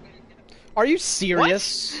hit him. Are you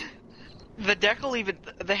serious? The decal even,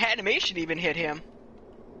 the animation even hit him.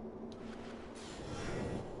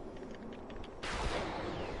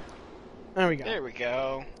 There we go. There we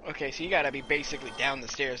go. Okay, so you gotta be basically down the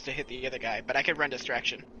stairs to hit the other guy, but I can run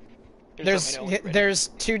distraction. Just let me know when you're ready. There's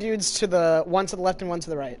two dudes to the one to the left and one to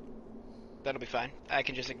the right. That'll be fine. I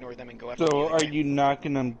can just ignore them and go after the So, other are guy. you not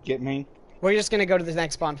gonna get me? We're just gonna go to the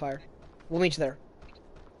next bonfire. We'll meet you there.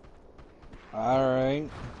 Alright.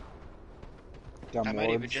 I might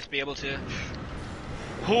even just be able to...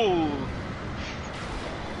 Ooh.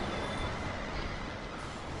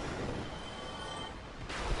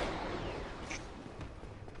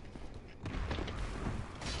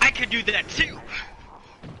 I could do that too!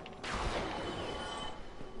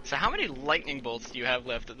 So how many lightning bolts do you have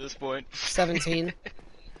left at this point? 17.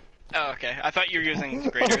 Oh, okay. I thought you were using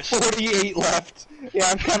graders. 48 left. Yeah,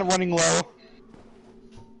 I'm kind of running low.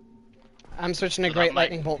 I'm switching to So that Great might-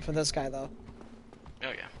 Lightning Bolt for this guy, though. Oh,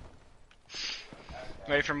 yeah.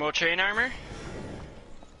 Ready for more chain armor?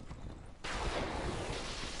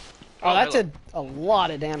 Oh, that hello. did a lot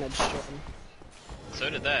of damage to him. So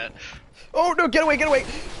did that. Oh, no, get away, get away!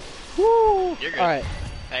 Woo! You're good. Alright.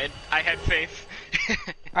 I had faith.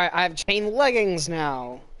 Alright, I have chain leggings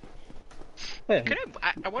now. Could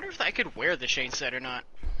I wonder if I could wear the chain set or not.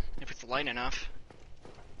 If it's light enough.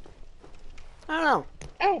 I don't know.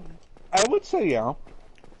 Oh, I would say yeah.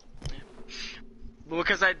 Well,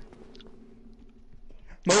 because I...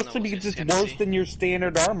 Mostly we'll because just it's gotta worse see. than your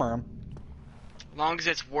standard armor. long as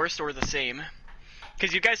it's worse or the same.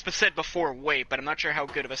 Because you guys said before weight, but I'm not sure how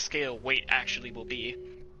good of a scale weight actually will be.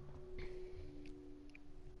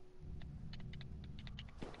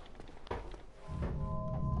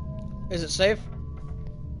 Is it safe?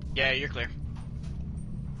 Yeah, you're clear.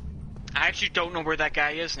 I actually don't know where that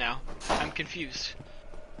guy is now. I'm confused.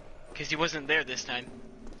 Because he wasn't there this time.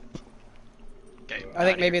 Okay, I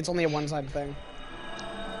think maybe it's only a one-time thing.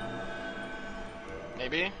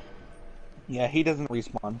 Maybe? Yeah, he doesn't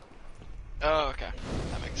respawn. Oh, okay.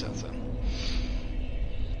 That makes sense then.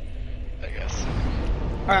 I guess.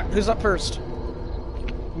 Alright, who's up first?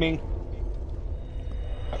 Me.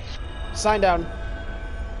 Sign down.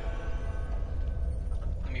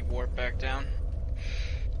 Let me warp back down.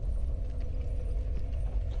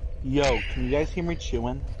 Yo, can you guys hear me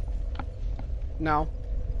chewing? No.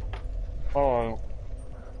 Oh,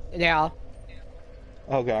 Yeah.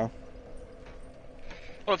 okay.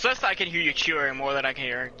 Well, it's less that I can hear you chewing, more that I can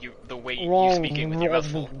hear you the way you speaking with your mouth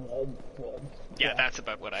full. Yeah, that's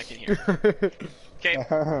about what I can hear. Okay,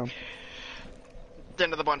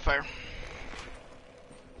 end of the bonfire.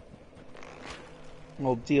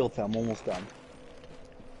 Well, deal with them. Almost done.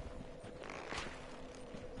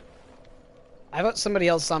 I vote somebody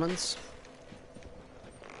else summons.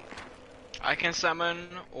 I can summon,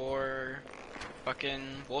 or fucking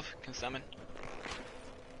Wolf can summon.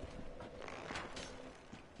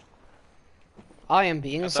 I am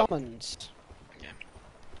being That's up. summoned. Yeah.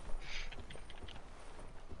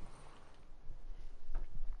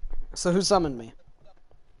 So who summoned me?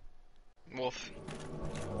 Wolf.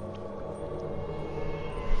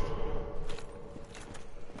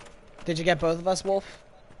 Did you get both of us, Wolf?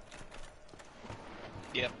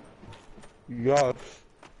 Yep. Yes.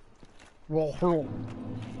 Well, hmm.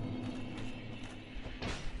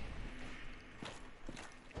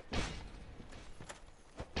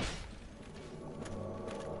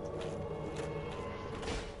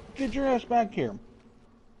 Get your ass back here.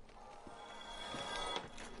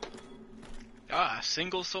 Ah,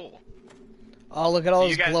 single soul. Oh, look at all So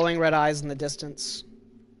you those guys- glowing red eyes in the distance.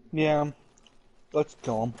 Yeah. Let's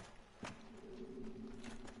kill him.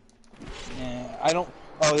 Yeah, I don't...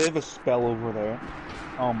 Oh, they have a spell over there.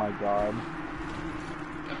 Oh my god.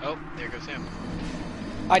 Oh, there goes him.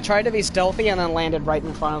 I tried to be stealthy and then landed right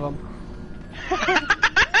in front of him.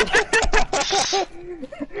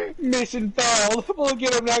 Mission failed. We'll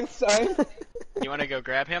get him next time. You wanna go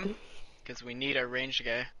grab him? Because we need a ranged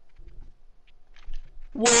guy.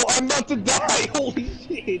 Well, I'm about to die. Holy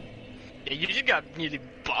shit. Yeah, you just got nearly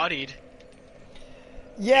bodied.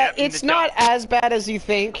 Yeah, Yep, in it's the not dark. as bad as you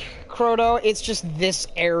think, Croto. It's just this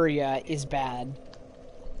area is bad.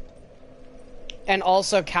 And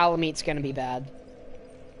also, Calamete's gonna be bad.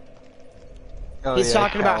 Oh, He's yeah,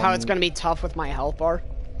 talking about how it's Callum. gonna be tough with my health bar.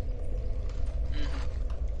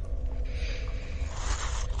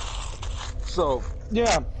 So,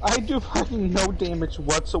 yeah, I do fucking no damage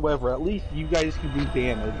whatsoever. At least you guys can do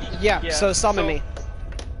damage. Yeah, Yeah, so summon so- me.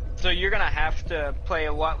 So you're gonna have to play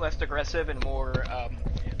a lot less aggressive and more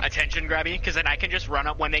attention grabby, because then I can just run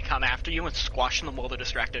up when they come after you and squash them while they're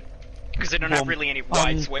distracted. Because they don't have Well, really any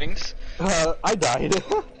wide swings. I died.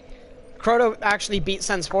 Croto actually beat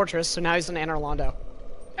Sen's Fortress, so now he's in Anor Londo.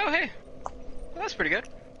 Oh hey, well, that's pretty good.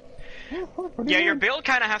 Yeah, your build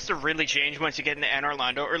kind of has to really change once you get into Anor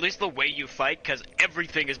Londo, or at least the way you fight, because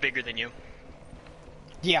everything is bigger than you.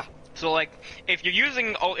 Yeah. So like, if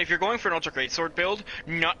you're going for an Ultra Greatsword build,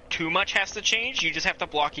 not too much has to change. You just have to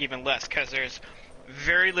block even less, because there's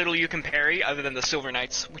very little you can parry other than the Silver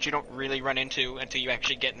Knights, which you don't really run into until you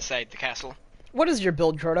actually get inside the castle. What is your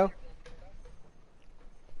build, Croto?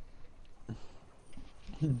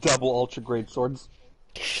 Double ultra great swords.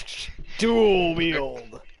 Dual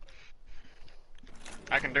wield.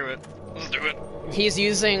 I can do it. Let's do it. He's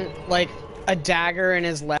using, like, a dagger in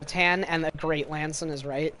his left hand and a great lance in his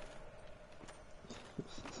right.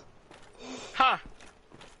 Huh.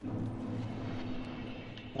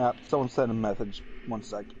 Someone sent a message. 1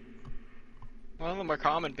 sec. One of the more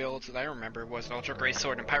common builds that I remember was an Ultra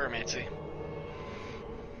Greatsword and Pyromancy.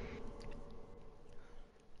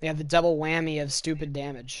 They have the double whammy of stupid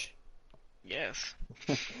damage. Yes.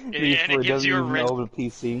 Need and for it gives doesn't you a even red. own a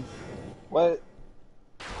PC. What?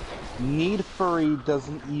 Need Furry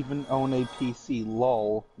doesn't even own a PC.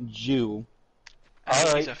 Lol. Jew. I think he's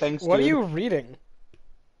Alright, a- thanks, What are dude. you reading?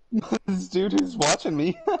 This dude who's watching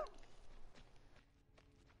me.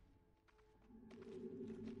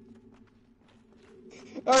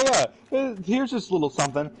 Oh yeah, here's this little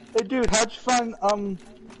something. Hey dude, how'd you find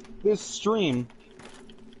this stream?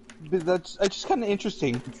 That's it's just kind of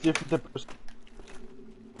interesting. It's different than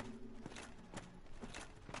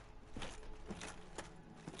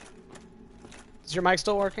Is your mic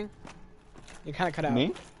still working? You kind of cut out.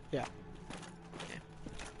 me. Yeah.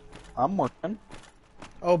 I'm working.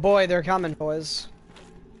 Oh boy, they're coming, boys.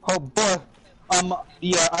 Oh boy.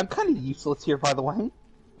 Yeah, I'm kind of useless here, by the way.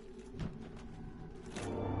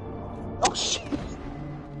 Oh shit.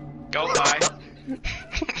 Go by.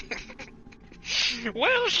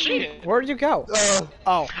 Well, shit. Where'd you go?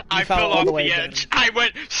 Oh, you I fell fell all off the the way down. edge. I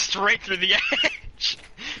went straight through the edge.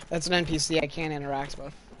 That's an NPC I can't interact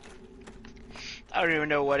with. I don't even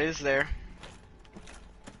know what is there.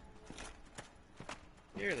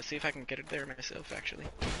 Here, let's see if I can get it there myself, actually.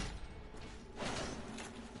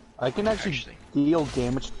 I can actually deal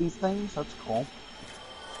damage to these things. That's cool.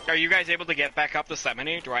 Are you guys able to get back up the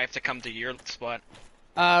summoning, or do I have to come to your spot?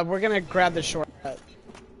 We're gonna grab the shortcut.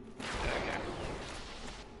 Okay.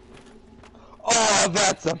 Oh,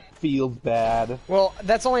 that's a feels bad. Well,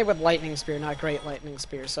 that's only with Lightning Spear, not Great Lightning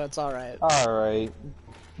Spear, so it's alright. Alright.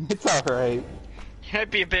 It's alright.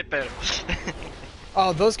 That'd be a bit better.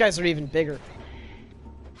 Oh, those guys are even bigger.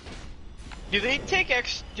 Do they take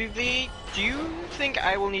do you think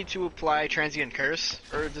I will need to apply Transient Curse?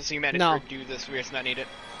 Or does Humanity No. do this where it's not needed?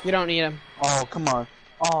 You don't need them. Oh, come on.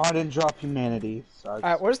 Oh, I didn't drop humanity. Sucks.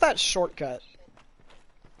 Alright, where's that shortcut?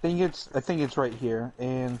 I think it's right here,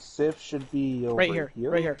 and Sif should be over Right here.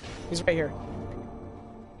 Right here. He's right here.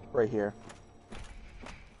 Right here.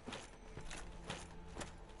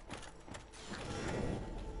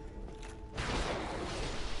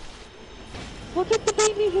 Look at the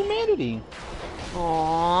baby humanity.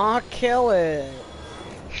 Aww, kill it.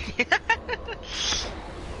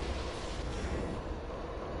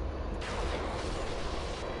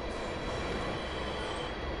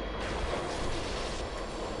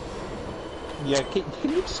 Yeah, can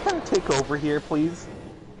you just kind of take over here, please?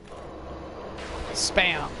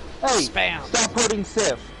 Spam. Hey, Spam. stop hurting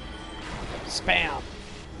Sif. Spam.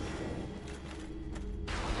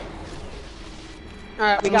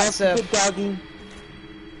 Alright, we got Sif. Good doggy.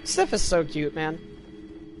 Sif is so cute, man.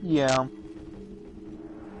 Yeah.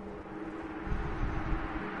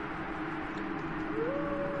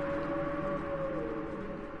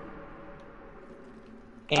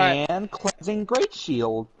 And cleansing great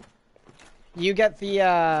shield. You get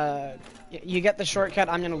the shortcut.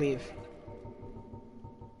 I'm gonna leave.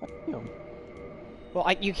 Yeah.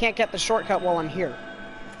 Well, you can't get the shortcut while I'm here.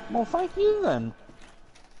 Well, thank you then.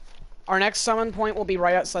 Our next summon point will be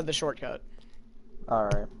right outside the shortcut.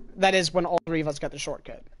 Alright. That is when all three of us get the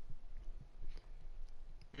shortcut.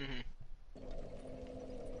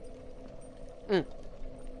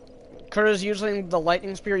 Kura's using the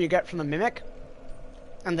lightning spear you get from the mimic,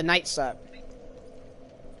 and the night set.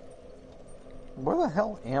 Where the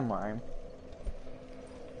hell am I?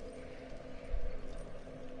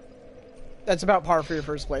 That's about par for your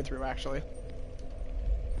first playthrough, actually.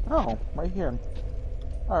 Oh, right here.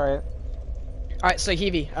 Alright. Alright, so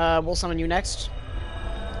Heevy, we'll summon you next.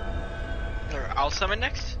 Or I'll summon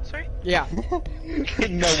next? Sorry? Yeah.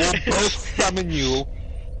 No, we'll both summon you.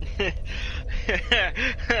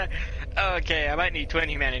 Okay, I might need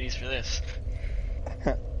 20 humanities for this.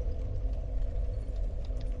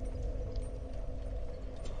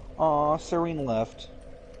 Aw, Serene left.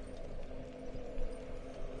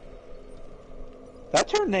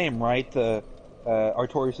 That's her name, right? The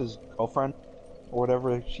Artorias' girlfriend, or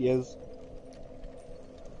whatever she is.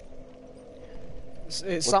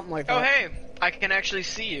 It's something like that. Oh hey, I can actually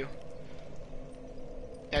see you.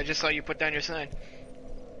 I just saw you put down your sign.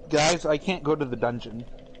 Guys, I can't go to the dungeon.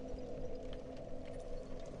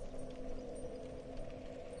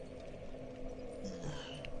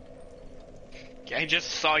 I just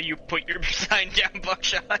saw you put your sign down,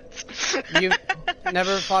 Buckshot. You've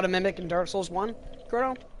never fought a mimic in Dark Souls 1,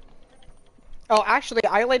 Grotto? Oh, actually,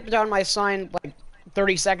 I laid down my sign like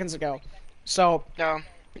 30 seconds ago. So, No,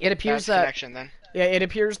 it appears that's that... connection then. Yeah, it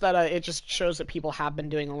appears that it just shows that people have been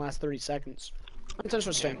doing the last 30 seconds. That's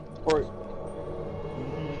interesting. Or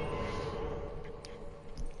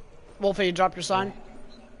Wolfie, you dropped your sign?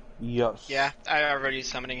 yes. Yeah, I already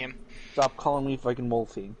summoning him. Stop calling me fucking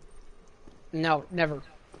Wolfie. No, never.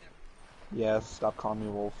 Yes, stop calling me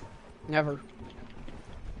Wolf. Never.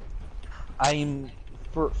 I'm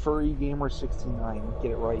Furry Gamer 69.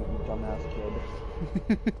 Get it right, you dumbass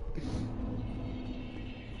kid.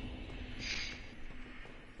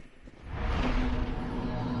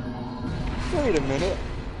 Wait a minute.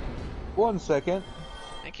 1 second.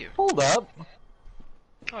 Thank you. Hold up.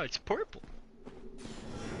 Oh, it's purple.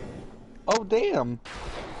 Oh damn.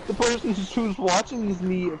 The person who's watching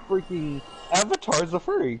me freaking avatar's a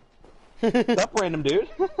furry. Up, random dude.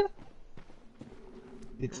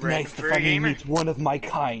 It's Random nice to furry finally gamer? meet one of my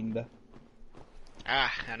kind.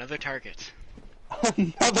 Ah, another target.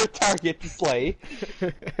 Another target to slay.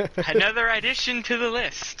 Another addition to the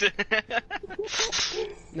list.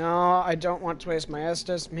 No, I don't want to waste my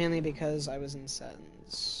Estus, mainly because I was in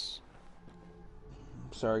sentence.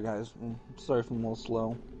 Sorry guys, sorry if I'm a little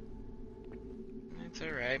slow. It's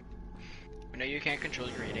alright. I know you can't control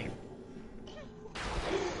your rating.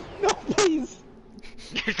 No, please!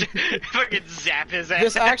 Fucking zap his ass.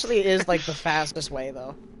 This actually is like the fastest way,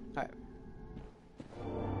 though. Alright.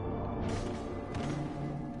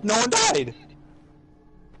 No one died!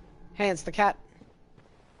 Hey, it's the cat.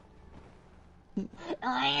 You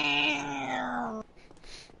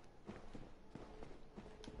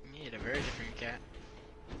need a very different cat.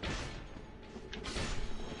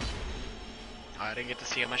 Oh, I didn't get to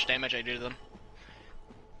see how much damage I do to them.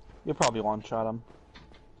 You'll probably one-shot him.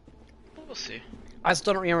 We'll see. I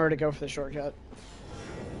still don't remember to go for the shortcut.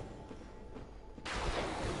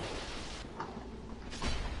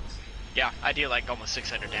 Yeah, I do like almost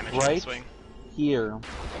 600 damage in Right the swing. here.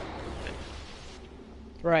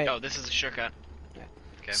 Right. Oh, this is a shortcut. Yeah.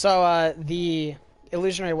 Okay. So, the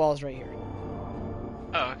illusionary wall is right here.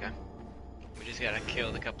 Oh, okay. We just gotta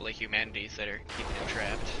kill the couple of humanities that are keeping him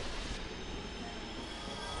trapped.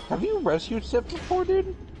 Have you rescued Sip before,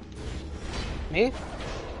 dude? Me?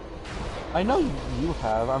 I know you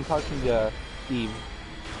have. I'm talking to Steve.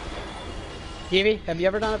 Heevy, have you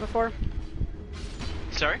ever done it before?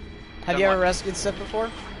 Sorry? Have Done you ever what? rescued Sip before?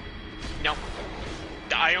 No.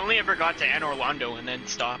 I only ever got to Anne Orlando and then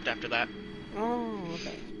stopped after that. Oh,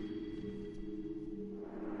 okay.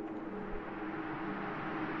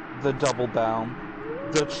 The double bow.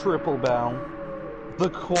 The triple bow. The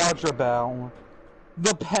quadra bow.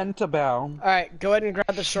 The pentabow. Alright, go ahead and grab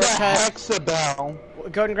the The shortcut.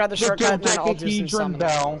 hexabow. Go ahead and grab the The shortcut, and then I'll do some dodecahedron summoning.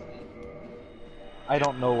 bow. I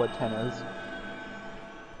don't know what 10 is.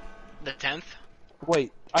 The 10th?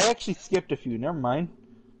 Wait, I actually skipped a few. Never mind.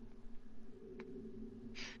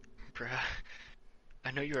 Bruh. I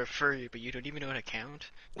know you're a furry, but you don't even know how to count?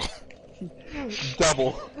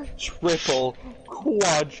 Double, triple,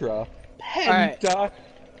 quadra, penta,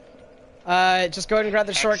 Just go ahead and grab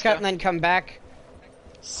the shortcut, and then come back.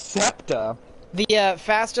 septa. The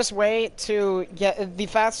fastest way to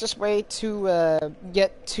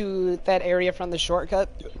get to that area from the shortcut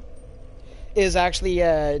is actually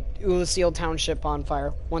Ullasil Township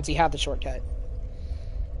bonfire. Once you have the shortcut.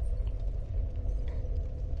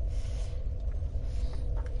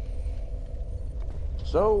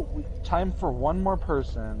 So, time for one more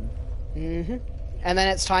person. Mm-hmm. And then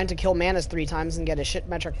it's time to kill Manus 3 times and get a shit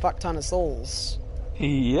metric fuck ton of souls.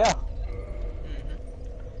 Yeah.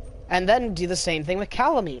 And then do the same thing with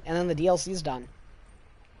Calamite, and then the DLC's done.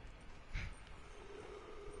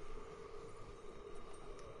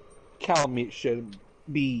 Calamite should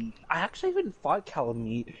be. I actually haven't fought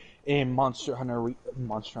Calamite in Monster Hunter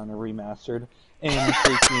Remastered, and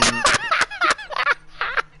freaking.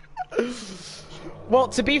 Well,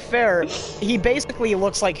 to be fair, he basically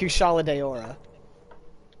looks like Kushala Daora.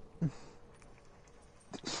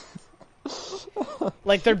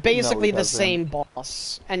 Like, they're basically the same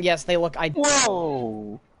boss. And yes, they look identical.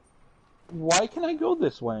 Whoa! Why can I go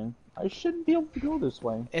this way? I shouldn't be able to go this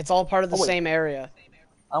way. It's all part of the wait. same area.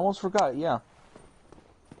 I almost forgot, yeah.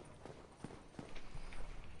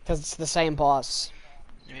 Because it's the same boss.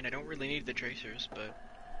 I mean, I don't really need the tracers, but...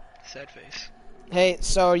 sad face. Hey,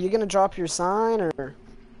 so are you gonna drop your sign, or...?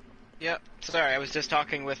 Yep, sorry, I was just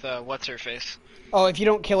talking with, what's-her-face. Oh, if you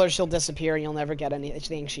don't kill her, she'll disappear and you'll never get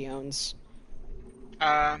anything she owns.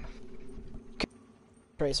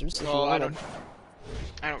 Tracers, if you Well, want them.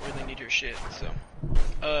 I don't really need your shit, so...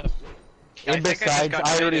 And besides,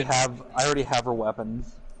 I already invaded. have her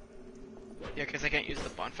weapons. Yeah, because I can't use the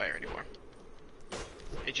bonfire anymore.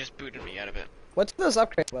 It just booted me out of it. What do those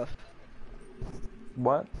upgrade with?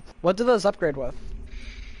 What? What do those upgrade with?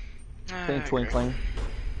 Faint twinkling.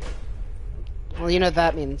 Well, you know what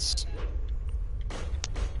that means.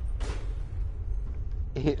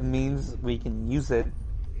 It means we can use it.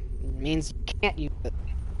 It means you can't use it.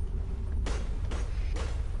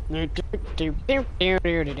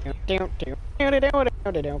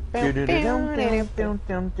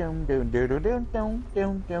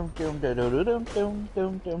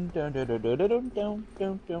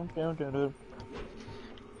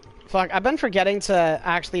 Fuck, I've been forgetting to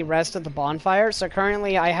actually rest at the bonfire, so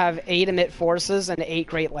currently I have 8 emit forces and 8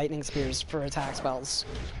 great lightning spears for attack spells.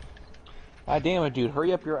 God damn it, dude,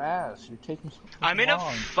 hurry up your ass. You're taking so I'm in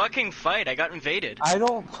long. a fucking fight, I got invaded. I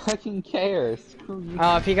don't fucking care. Screw you.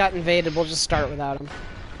 If he got invaded, we'll just start without him.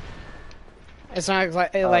 It's not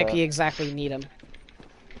like we exactly need him.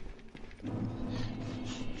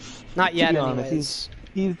 Not yet, To be honest, anyways.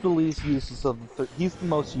 he's the least useless of the he's the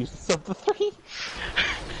most useless of the 3.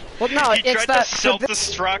 Well, no, He it's tried that to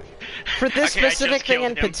self-destruct. for this Okay, I just specific thing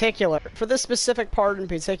in killed him. particular. For this specific part in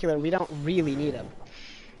particular, we don't really need him.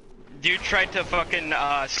 Dude tried to fucking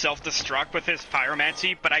self-destruct with his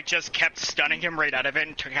pyromancy, but I just kept stunning him right out of it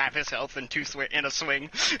and took half his health in a swing.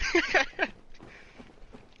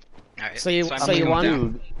 Alright, So you I'm won?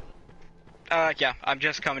 down. Yeah, I'm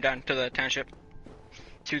just coming down to the township.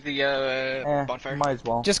 To the bonfire. Might as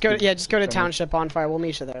well. Just go to Township Bonfire. We'll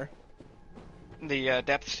meet you there. The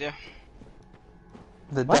depths, yeah.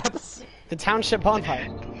 The depths. The Township Bonfire.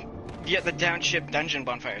 Yeah, the township dungeon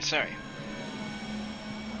bonfire, sorry.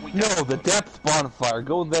 No, the depths bonfire.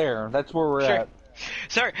 Go there. That's where we're Sure. at.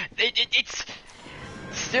 Sorry, it's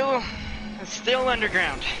still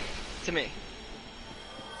underground to me.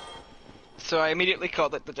 So I immediately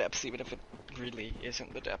called it the depths, even if it really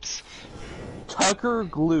isn't the depths. Tucker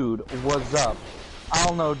Glued, what's up? I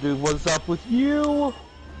don't know, dude. What's up with you?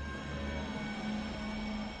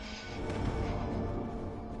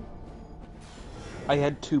 I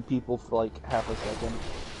had 2 people for like half a second.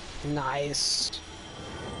 Nice.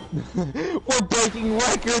 We're breaking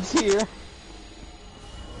records here.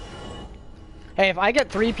 Hey, if I get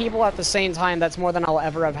 3 people at the same time, that's more than I'll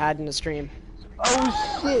ever have had in a stream.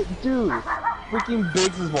 Oh shit, dude. Freaking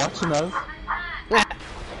Biggs is watching us.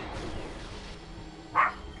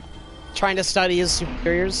 Trying to study his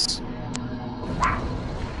superiors.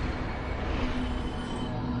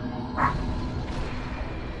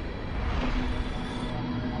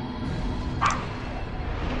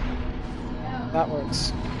 That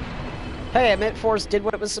works. Hey, Emit Force did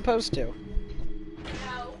what it was supposed to.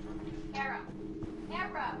 No. Kara. Kara.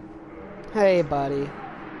 Hey, buddy.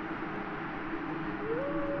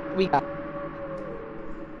 We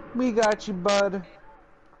got you, bud.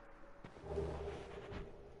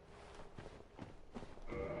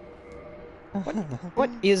 What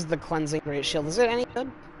is the cleansing great shield? Is it any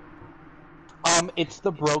good? It's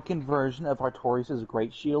the broken version of Artorias'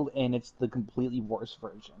 Great Shield, and it's the completely worse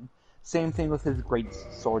version. Same thing with his Great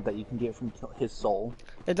Sword that you can get from his soul.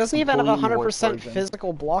 It doesn't even have Completely worse 100% version.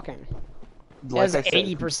 physical blocking. It Like has I said,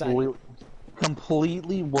 80%.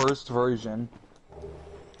 completely worst version.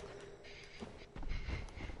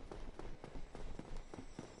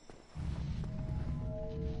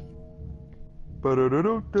 To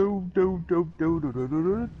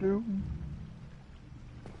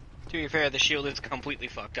be fair, the shield is completely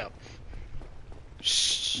fucked up.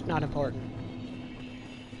 Shh, not important.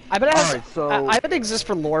 I bet it has. Alright, so... I bet it exists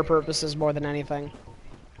for lore purposes more than anything.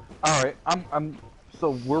 Alright,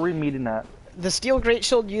 so where are we meeting at? The steel great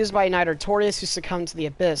shield used by Knight Artorias who succumbed to the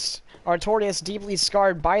Abyss. Artorias, deeply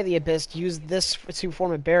scarred by the Abyss, used this to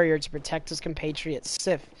form a barrier to protect his compatriot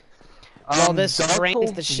Sif. While this Dark drains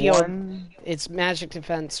Souls the shield, 1... its magic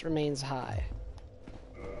defense remains high.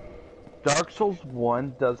 Dark Souls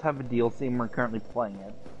 1 does have a DLC and we're currently playing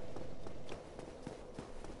it.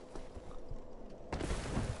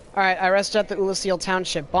 Alright, I rested at the Ulasil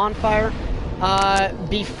Township bonfire.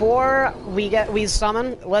 Before we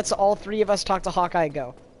summon, let's all three of us talk to Hawkeye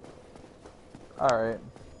Go. Alright.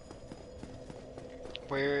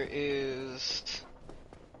 Where is...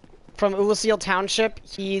 From Ulasil Township,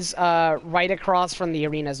 he's right across from the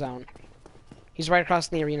arena zone. He's right across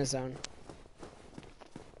from the arena zone.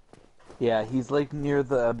 Yeah, he's like near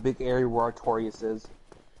the big area where Artorias is.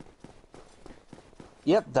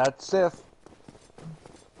 Yep, that's Sif.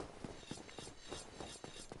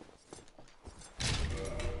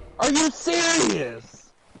 Are you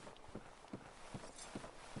serious?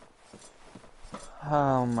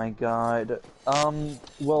 Oh my god.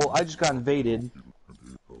 Well, I just got invaded.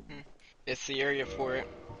 It's the area for it.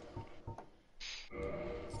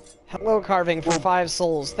 Hello, Carving, for 5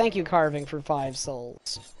 souls. Thank you, Carving, for 5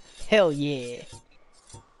 souls. Hell yeah.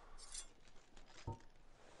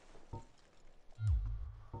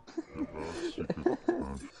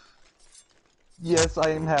 Yes,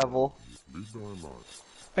 I am Havel.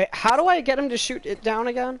 Wait, how do I get him to shoot it down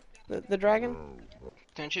again? The dragon?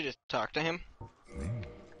 Didn't you just talk to him?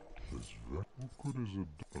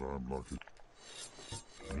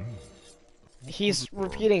 He's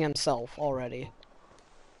repeating himself already.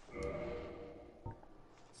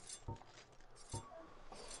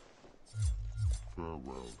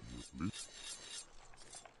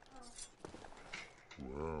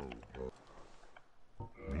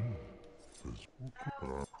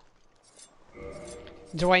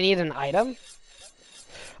 Do I need an item?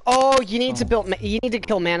 Oh, you need to build. You need to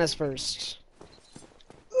kill Manus first.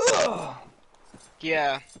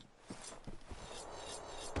 Yeah.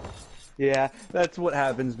 Yeah, that's what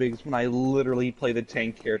happens because when I literally play the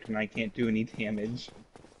tank character and I can't do any damage.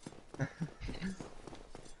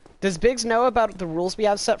 Does Biggs know about the rules we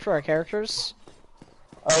have set for our characters?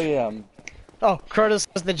 Oh yeah. Oh, Crotus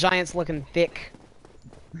says the giant's looking thick.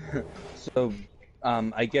 So,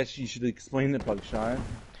 I guess you should explain the Bugshot.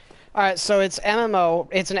 Alright, so it's MMO.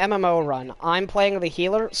 It's an MMO run. I'm playing the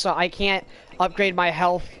healer, so I can't upgrade my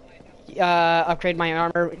health, upgrade my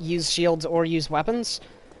armor, use shields, or use weapons.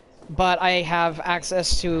 But I have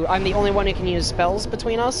access to... I'm the only one who can use spells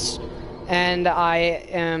between us, and I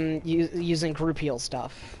am using group heal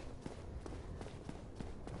stuff.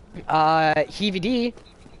 Heevy,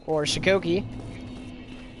 or Shikoki,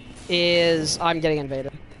 is... I'm getting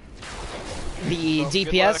invaded. The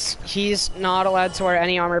DPS, he's not allowed to wear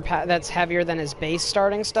any armor that's heavier than his base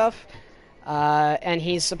starting stuff, and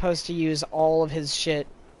he's supposed to use all of his shit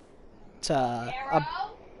to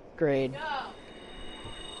upgrade,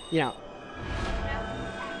 you know,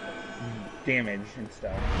 Damage and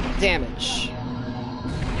stuff. damage.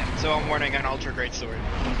 Yeah. So I'm wearing an ultra great sword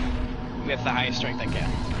with the highest strength I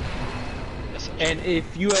can. And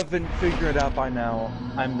if you haven't figured it out by now,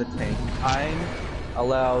 I'm the tank. I'm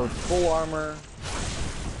allowed full armor.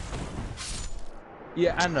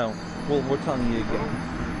 Yeah, I know. Well, we're telling you again.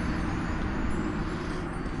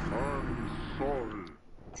 I'm sorry.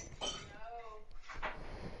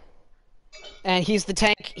 And he's the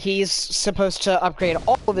tank. He's supposed to upgrade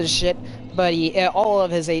all of his shit, but all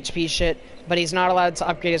of his HP shit, but he's not allowed to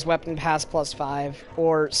upgrade his weapon past +5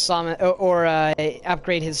 or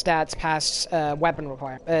upgrade his stats past item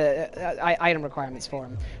requirements for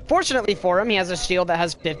him. Fortunately for him, he has a shield that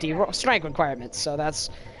has 50 strength requirements, so that's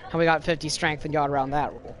how we got 50 strength and got around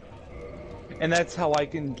that rule. And that's how I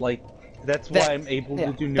can, like, That's why I'm able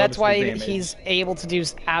to do That's noticeable why damage. he's able to do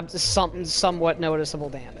something somewhat noticeable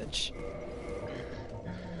damage.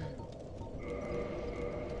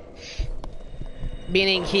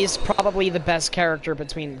 Meaning he's probably the best character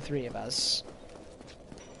between the three of us.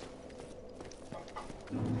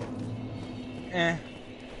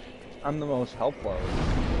 I'm the most helpful.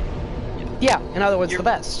 Yeah, in other words, the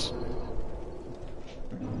best.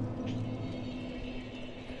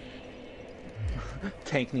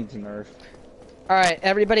 Tank needs a nerf. Alright,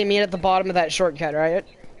 everybody meet at the bottom of that shortcut, right?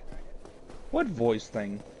 What voice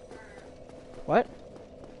thing? What?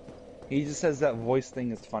 He just says that voice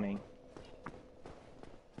thing is funny.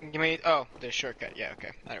 You mean, oh, the shortcut, yeah, okay.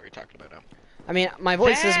 I know what you're talking about now. I mean, my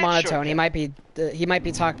voice is That monotone. shortcut. He might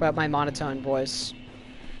be talking about my monotone voice.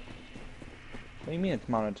 What do you mean it's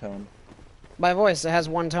monotone? My voice, it has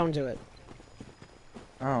one tone to it.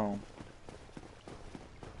 Oh.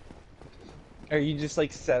 Are you just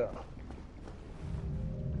like set up?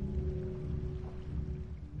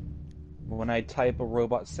 When I type, a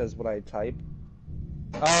robot says what I type?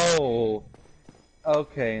 Oh.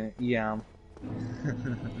 Okay, yeah.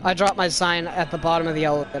 I dropped my sign at the bottom of the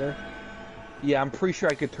elevator. Yeah, I'm pretty sure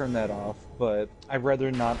I could turn that off, but I'd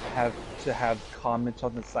rather not have to have comments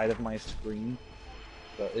on the side of my screen.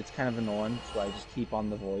 But it's kind of annoying, so I just keep on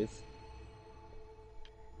the voice.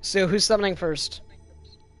 So, who's summoning first?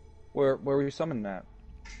 Where were you summoning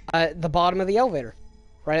at? The bottom of the elevator.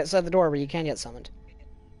 Right outside the door where you can get summoned.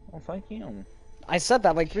 Well, thank you. I said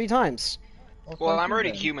that like 3 times. Well, thank I'm you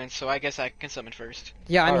already then. human, so I guess I can summon first.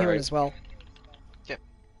 Yeah, I'm human Alright. as well.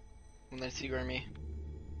 And then you or me.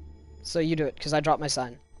 So you do it, because I dropped my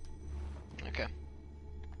sign. Okay.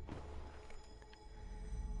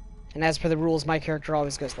 And as per the rules, my character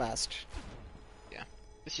always goes last.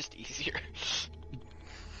 It's just easier.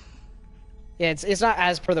 Yeah, it's not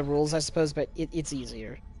as per the rules, I suppose, but it's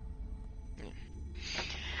easier.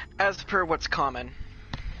 As per what's common.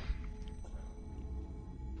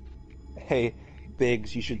 Hey,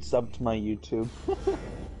 Biggs, you should sub to my YouTube.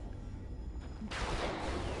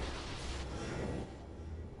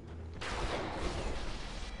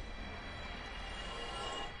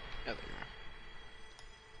 Oh, there you are.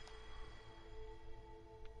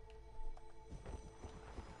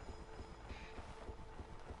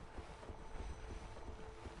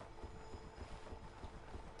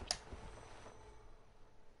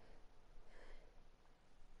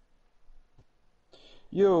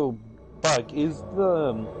 Yo, Bug, is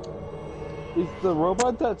the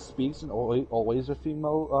robot that speaks always a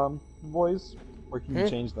female voice, or can you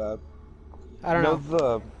change that? I don't know.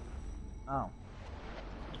 The oh.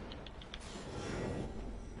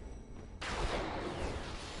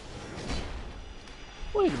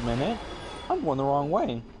 Wait a minute, I'm going the wrong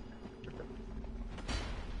way.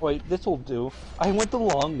 Wait, this'll do. I went the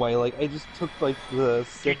long way. Like I just took like the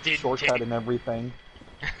sick did shortcut take- and everything.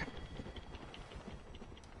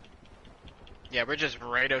 Yeah, we're just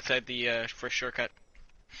right outside the first shortcut.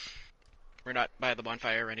 We're not by the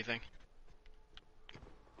bonfire or anything.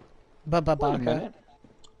 Wait a Baka. minute.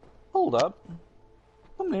 Hold up.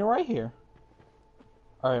 I'm right here.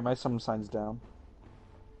 Alright, my summon sign's down.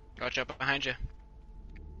 Watch out behind you.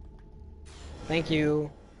 Thank you.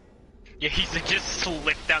 Yeah, he's just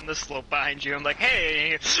slipped down the slope behind you. I'm like,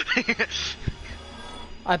 hey!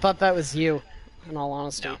 I thought that was you, in all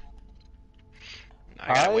honesty. No.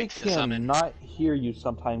 I gotta I wait to summon. cannot hear you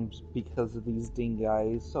sometimes because of these ding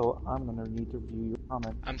guys, so I'm gonna need to review your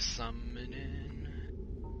comment. I'm summoning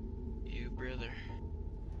you, brother.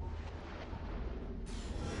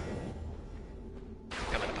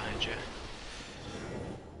 Coming behind you.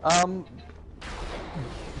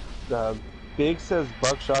 Big says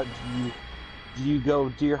Buckshot, do you go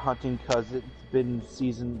deer hunting? Cause it's been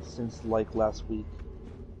seasoned since like last week.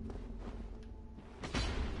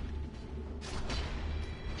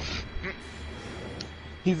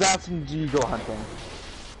 He's asking, do you go hunting?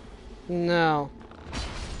 No.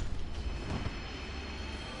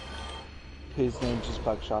 His name's just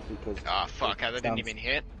Buckshot because. Aw, fuck, I didn't sounds- even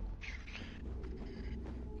hit.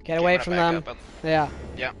 Get away I'm from gonna them. back up. Yeah.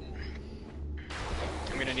 Yeah.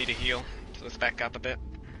 I'm gonna need a heal, so let's back up a bit.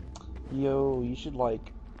 Yo, you should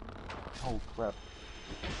like. Oh crap.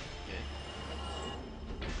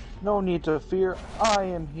 No need to fear, I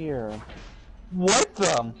am here. What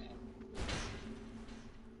the?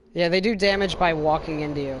 Yeah, they do damage by walking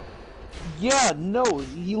into you. Yeah, no,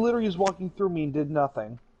 he literally was walking through me and did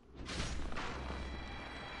nothing.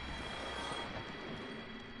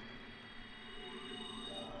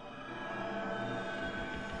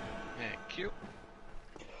 Thank you.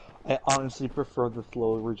 I honestly prefer the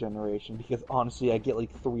slow regeneration because honestly I get like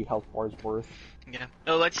 3 health bars worth. Yeah.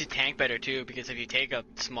 It lets you tank better too, because if you take a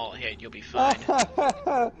small hit, you'll be fine.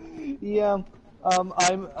 Yeah. I'm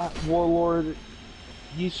Warlord.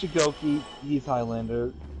 He's Shigoki. He's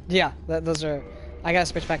Highlander. Yeah, those are. I gotta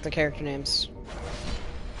switch back the character names.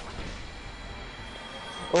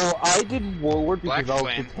 Oh, I did Warlord because Black I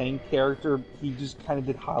was the Flame. tank character. He just kind of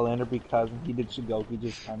did Highlander because, and he did Shigoki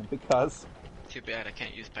just kind of because. Too bad I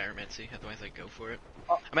can't use Pyromancy, otherwise I'd go for it.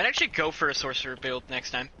 Oh. I might actually go for a sorcerer build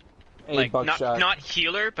next time. Hey, Like, Buckshot. not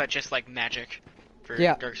healer, but just like magic for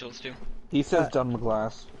Yeah. Dark Souls 2. He says done with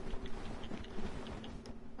glass.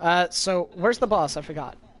 So where's the boss? I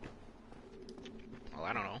forgot. Well,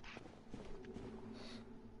 I don't know.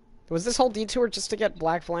 Was this whole detour just to get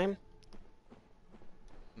Black Flame?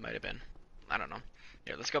 Might have been. I don't know.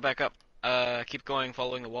 Here, let's go back up. Keep going,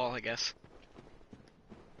 following the wall, I guess.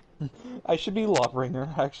 I should be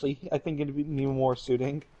Lawbringer, actually. I think it'd be even more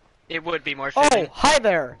suiting. It would be more Oh, fitting. hi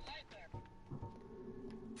there!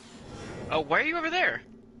 Oh, why are you over there?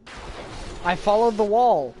 I followed the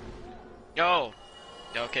wall. Oh.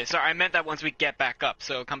 Okay, sorry, I meant that once we get back up,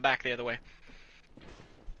 so come back the other way.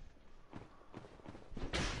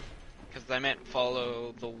 Because I meant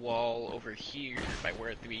follow the wall over here by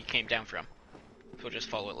where we came down from. So we'll just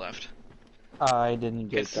follow it left. I didn't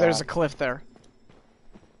get that. There's a cliff there.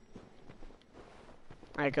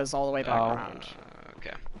 It goes all the way back around.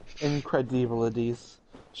 Okay. Incredibilities.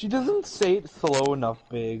 She doesn't say it slow enough,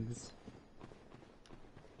 Biggs.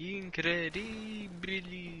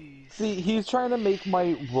 Incredibilis. See, he's trying to make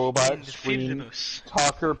my robot screen Infinimus.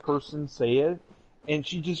 talker person say it, and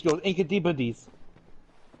she just goes Incredibilities.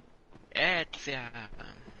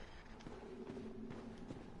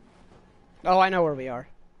 Oh, I know where we are.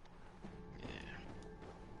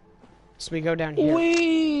 So we go down here.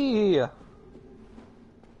 Wee!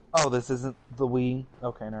 Oh, this isn't the Wii?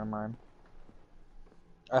 Okay, never mind.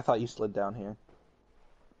 I thought you slid down here.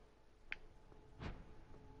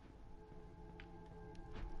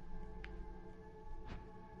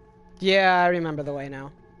 Yeah, I remember the way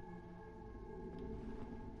now.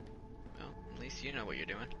 Well, at least you know what you're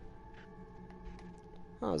doing.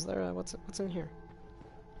 Oh, is there what's in here?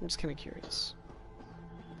 I'm just kind of curious.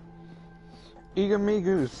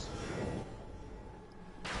 Igamigus.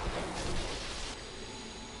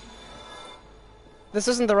 This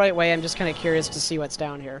isn't the right way. I'm just kind of curious to see what's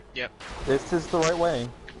down here. Yep. This is the right way.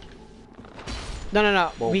 No, no,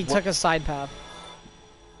 no. Well, we what- took a side path.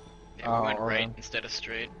 Yeah, we went Oh, right okay. instead of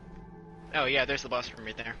straight. Oh yeah, there's the boss room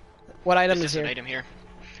right there. What item There's is just an here? item here.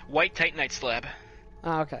 White Titanite slab.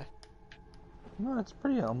 Oh, okay. No, it's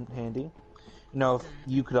pretty handy. You know, if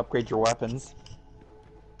you could upgrade your weapons.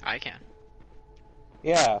 I can.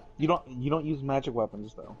 Yeah, you don't use magic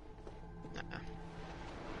weapons though.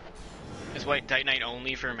 Is White Titanite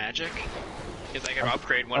only for magic? Because I can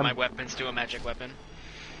upgrade one of my weapons to a magic weapon.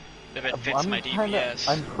 If it fits my DPS.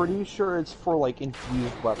 I'm pretty sure it's for like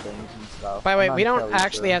infused weapons and stuff. By the way, I'm we not don't entirely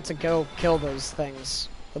actually sure. have to go kill those things.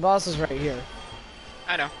 The boss is right here.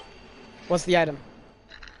 I know. What's the item?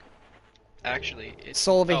 Actually, it's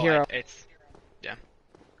Soul of a hero. It's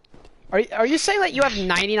Are you saying that you have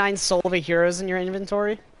 99 soul of a heroes in your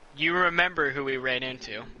inventory? you remember who we ran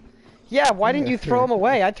into? Yeah, why didn't you throw them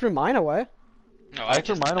away? I threw mine away. No, I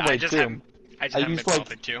threw mine away, too. Haven't, I just I haven't used, been like-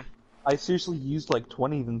 bothered to. I seriously used like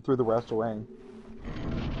 20, then threw the rest away.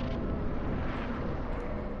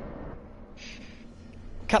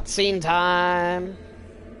 Cutscene time.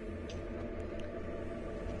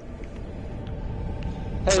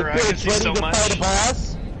 Hey, Bro, I can Biggs, see ready so to much. fight a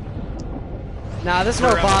boss? Nah, there's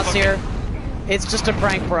no Bro, boss fucking- here. It's just a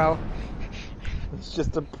prank, bro. It's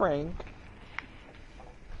just a prank.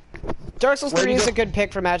 Dark Souls 3 is a good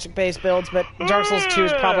pick for magic-based builds, but Dark Souls 2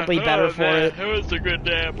 is probably better for it. That was a good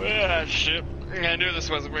damn. Ah, shit. I knew this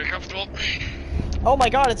wasn't very comfortable. Oh my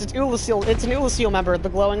god, it's an Ulasil member with the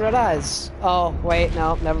glowing red eyes. Oh, wait,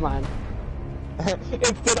 no, never mind.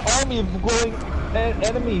 It's an army of glowing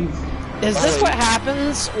enemies. Is Oh, this wait. what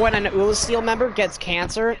happens when an Ulasil member gets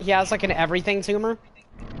cancer? He has like an everything tumor?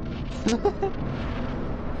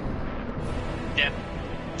 Yeah.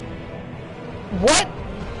 What?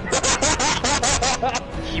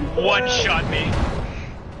 He one-shot me.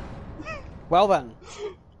 Well then.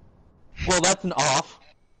 Well, that's an off.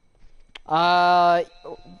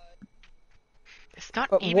 It's not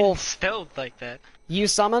But even Wolf- spelled like that. You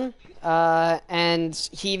summon, and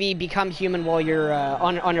heevy become human while you're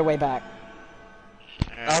on your way back.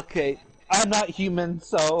 Okay, I'm not human,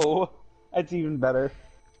 so that's even better.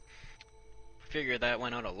 Figured that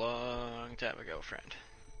went out a long time ago, friend.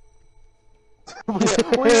 we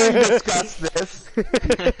already discussed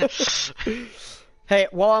this. Hey,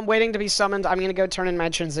 while I'm waiting to be summoned, I'm gonna go turn in my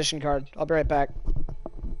transition card. I'll be right back.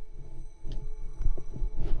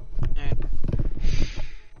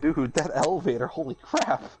 Dude, that elevator, holy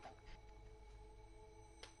crap.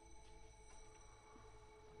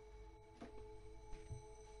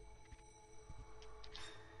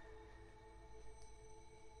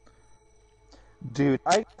 Dude,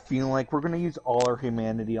 I feel like we're gonna use all our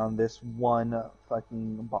humanity on this one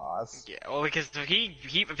fucking boss. Yeah, well, because if he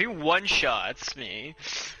one-shots me,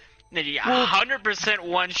 then he 100%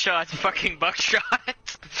 one-shots fucking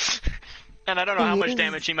Buckshot. And I don't know how much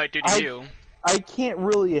damage he might do to you. I can't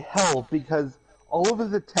really help because all of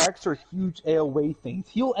his attacks are huge AoE things.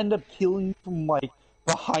 He'll end up killing you from, like,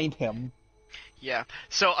 behind him. Yeah,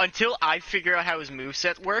 so until I figure out how his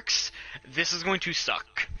moveset works, this is going to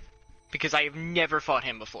suck. Because I have never fought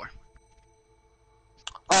him before.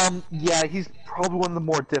 Yeah, he's probably one of the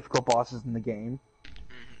more difficult bosses in the game.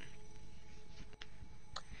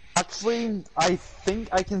 Actually, I think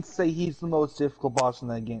I can say he's the most difficult boss in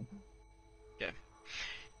that game. Yeah.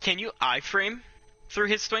 Can you iframe through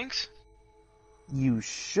his swings? You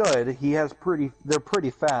should. They're pretty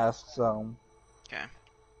fast, so... Okay.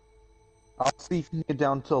 I'll see if you can get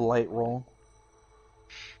down to a light roll.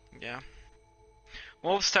 Yeah.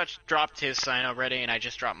 Wolf's Touch dropped his sign already, and I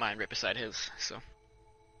just dropped mine right beside his, so...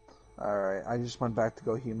 Alright, I just went back to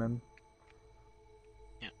go human.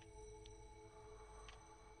 Yeah.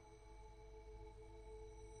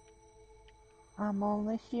 I'm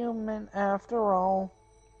only human after all.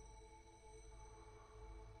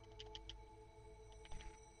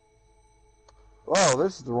 Oh,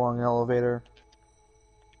 this is the wrong elevator.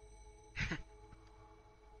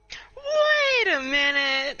 Wait a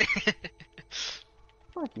minute!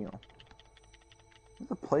 Fuck you.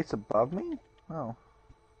 There's a place above me? Oh.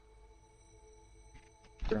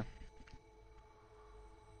 Sure.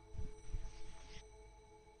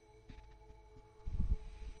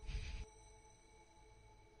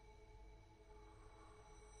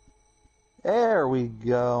 There we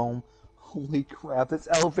go. Holy crap, this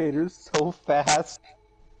elevator is so fast.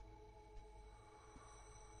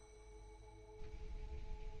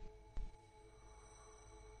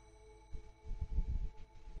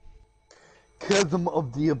 Chasm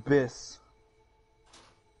of the Abyss.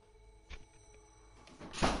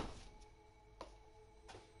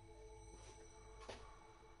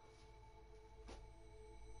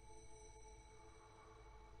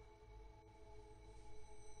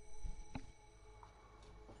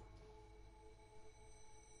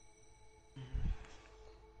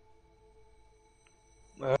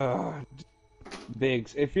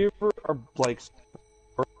 Biggs, if you ever are like,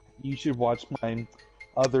 you should watch my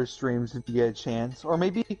other streams if you get a chance, or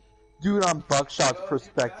maybe do it on Buckshot's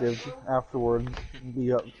perspective afterward.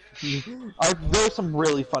 There's some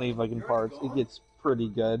really funny fucking parts. It gets pretty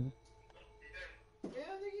good. Yeah, nigga, you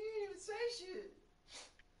didn't even say shit.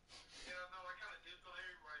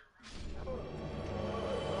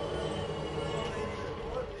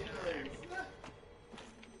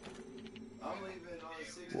 I'm leaving on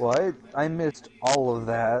 6. What? I missed all of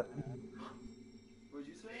that. What'd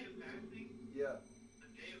you say? Yeah.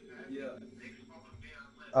 Yeah.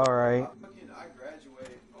 Alright. I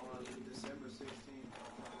graduate on December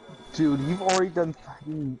 16th. Dude, you've already done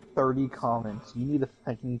fucking 30 comments. You need to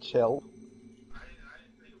fucking chill.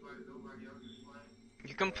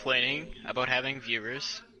 You complaining about having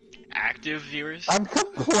viewers? Active viewers? I'm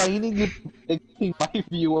complaining if picking my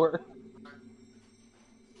viewer.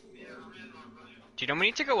 Do you know we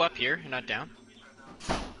need to go up here and not down?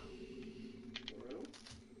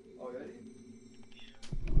 Already?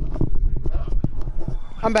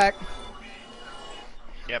 I'm back.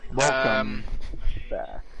 Yep. Welcome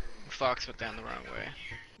back. Fox went down the wrong way.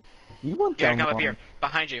 You went Yeah, down come up wrong. here.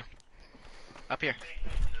 Behind you. Up here.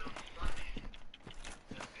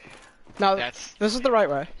 No, That's- this is the right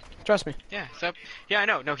way. Trust me. Yeah, so... Yeah, I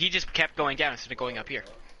know. No, he just kept going down instead of going up here.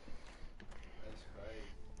 That's crazy.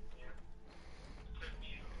 Yeah, then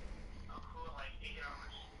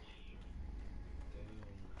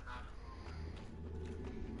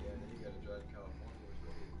you gotta drive to California,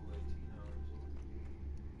 which will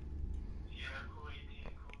be a cool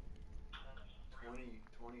 18 hours.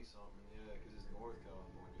 20 something, yeah, because it's North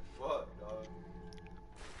California. Fuck, dog.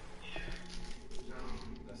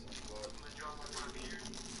 That's some fuck.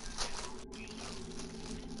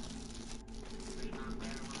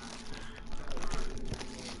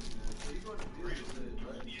 So you going to do this,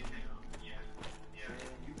 right?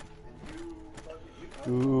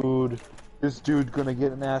 Dude, this dude gonna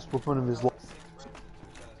get an ass whooping of his life.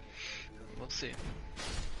 We'll see.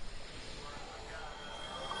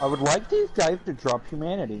 I would like these guys to drop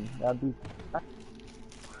humanity. That'd be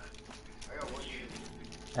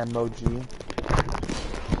emoji.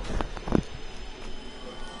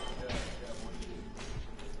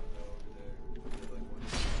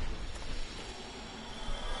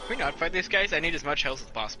 Can we not fight these guys? I need as much health as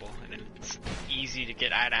possible, and it's easy to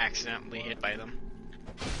get accidentally hit by them.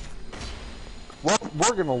 Well,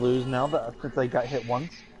 we're gonna lose now that since I got hit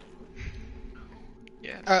once.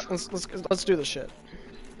 Yes. Alright, let's do this shit.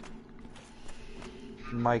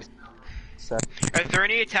 My set. Are there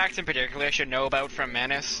any attacks in particular I should know about from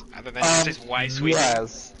Manus, other than just his wide sweep?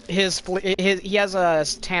 Yes. He has a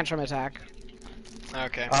tantrum attack.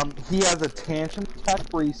 Okay. He has a tantrum attack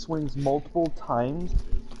where he swings multiple times.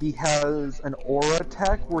 He has an aura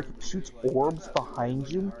attack where he shoots orbs behind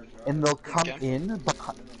you, and they'll come in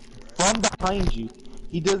from behind you.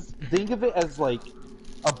 He does, think of it as like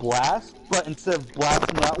a blast, but instead of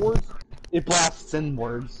blasting outwards, it blasts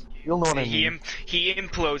inwards. You'll know what I mean. He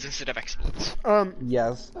implodes instead of explodes.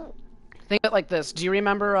 Yes. Think of it like this. Do you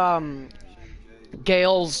remember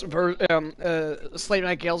Gale's Slave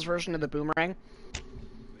Knight Gale's version of the boomerang?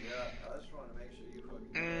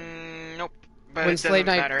 Nope. But When it doesn't Slave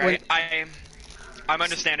Knight- matter. when- I'm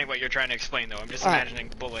understanding what you're trying to explain, though. I'm just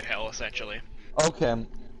imagining bullet hell, essentially. Okay.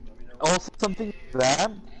 Also, something like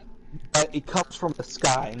that, but it comes from the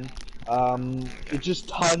sky. It's just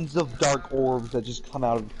tons of dark orbs that just come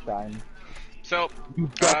out of the sky. So,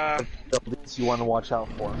 You've got abilities you want to watch out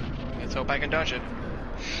for. let's hope I can dodge it.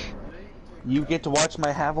 You get to watch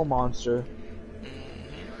my Havel monster.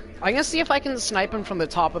 I'm gonna see if I can snipe him from the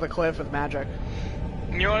top of the cliff with magic.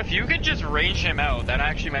 You know what, if you could just range him out, that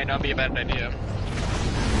actually might not be a bad idea.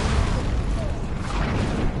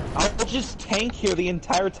 I'll just tank here the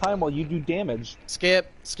entire time while you do damage.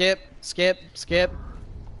 Skip, skip, skip, skip.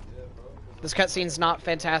 This cutscene's not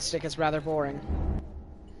fantastic, it's rather boring.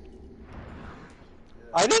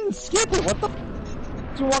 I didn't skip it, what the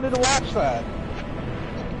f*** you wanted to watch that?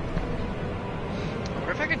 What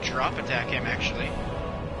if I could drop attack him, actually?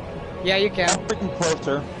 Yeah, you can. I'm freaking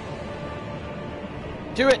closer.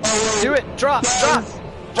 Do it! Do it! Drop! Drop!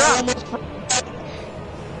 Drop!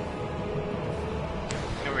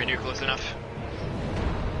 Nowhere near close enough.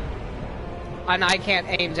 And I can't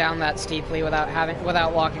aim down that steeply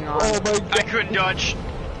without locking on. Oh my god. I couldn't dodge.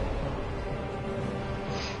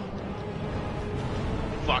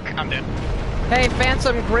 Fuck, I'm dead. Hey,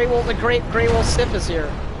 Phantom Greywolf, the great Greywolf Sif is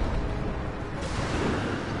here.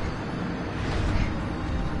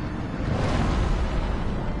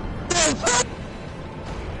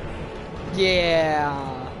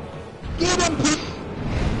 Yeah. Get him!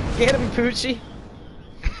 Get him, Poochie.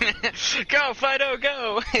 Go, Fido,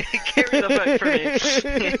 go! Carry the fuck for me.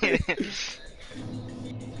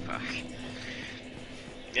 Fuck.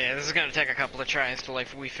 Yeah, this is gonna take a couple of tries till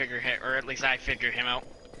we figure him, or at least I figure him out.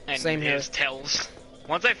 And Same here. his tells.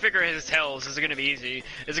 Once I figure his tells, is it gonna be easy?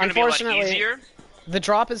 Is it gonna be a lot easier? The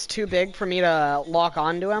drop is too big for me to lock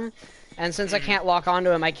onto him, and since I can't lock onto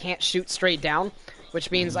him, I can't shoot straight down, which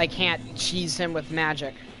means I can't cheese him with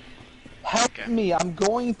magic. Help me, I'm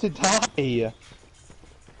going to die.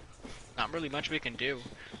 Not really much we can do.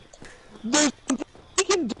 There's something we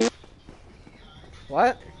can do.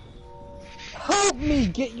 What? Help me,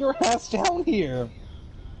 get your ass down here.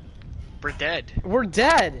 We're dead. We're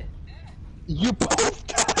dead! You both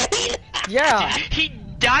died. Yeah! He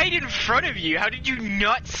died in front of you. How did you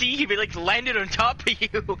not see him? He like landed on top of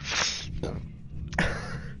you.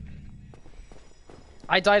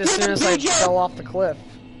 I died as soon as I fell off the cliff.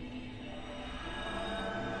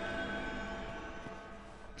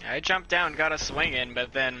 I jumped down, got a swing in,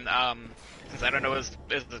 but then, since I don't know his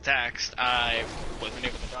attacks, I wasn't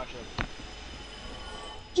able to dodge it.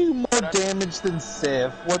 Do more damage than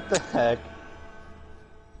Sif. What the heck?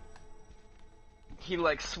 He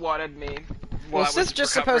like swatted me. Well, this is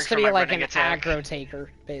just supposed to be like an attack. aggro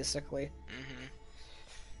taker, basically.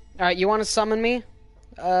 Alright, you want to summon me,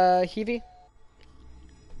 Heevy?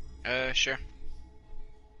 Sure.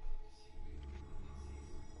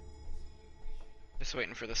 Just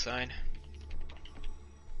waiting for the sign.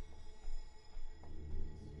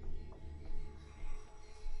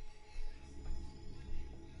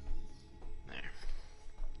 There.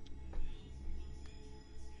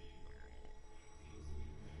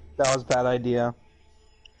 That was a bad idea.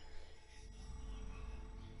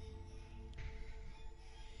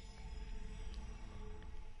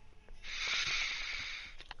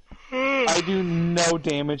 I do no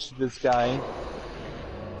damage to this guy.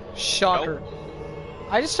 Shocker. Nope.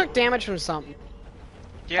 I just took damage from something.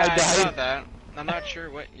 Yeah, I I saw died. that. I'm not sure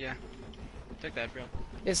what. Yeah, took that, bro.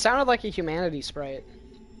 It sounded like a humanity sprite.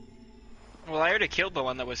 Well, I already killed the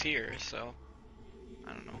one that was here, so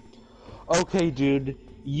I don't know. Okay, dude,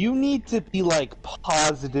 you need to be like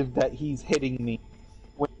positive that he's hitting me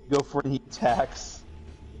when you go for the attacks.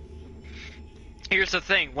 Here's the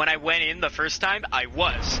thing, when I went in the first time, I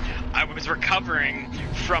was recovering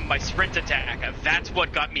from my sprint attack. That's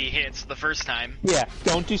what got me hits the first time. Yeah,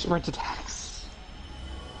 don't do sprint attacks.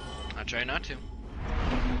 I'll try not to.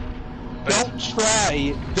 Don't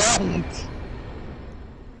try. Don't.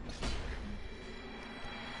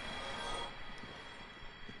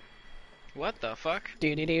 What the fuck?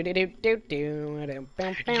 Your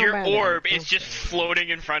Your orb is just floating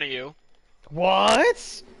in front of you.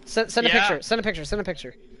 What? Send a Yeah. picture. Send a picture. Send a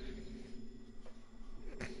picture.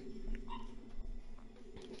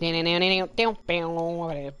 I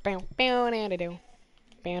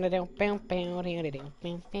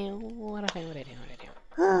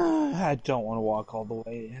don't want to walk all the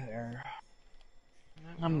way there.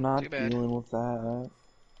 I'm not Too bad. dealing with that.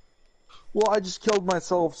 Well, I just killed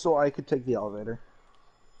myself so I could take the elevator.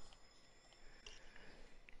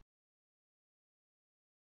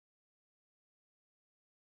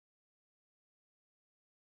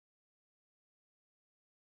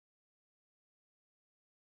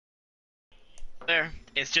 There.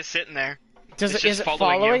 It's just sitting there. Is It's it just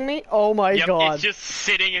following you. me? Oh my Yep, god. it's just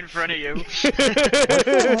sitting in front of you. What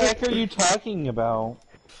the heck are you talking about?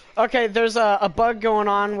 Okay, there's a bug going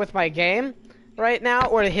on with my game right now,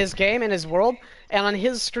 or his game in his world, and on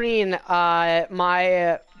his screen, you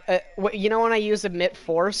know when I use emit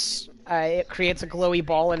force, it creates a glowy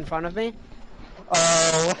ball in front of me,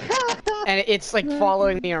 Oh. and it's like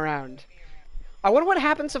following me around. I wonder what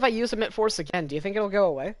happens if I use emit force again. Do you think it'll go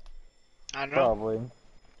away? I don't know. Probably.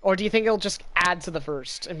 Or do you think it'll just add to the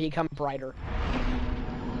first and become brighter?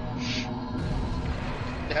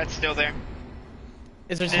 That's still there.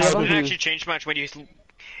 Is there It two of them? didn't actually change much when you.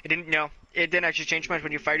 It didn't actually change much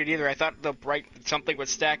when you fired it either. I thought the bright something was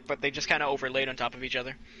stacked, but they just kind of overlaid on top of each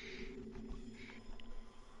other.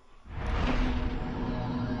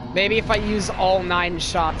 Maybe if I use all 9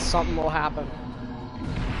 shots, something will happen.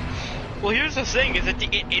 Well, here's the thing: is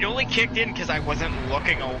it only kicked in because I wasn't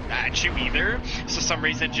looking at you either. So some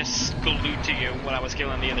reason it just glued to you when I was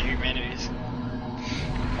killing the other humanities.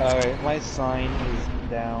 Alright, my sign is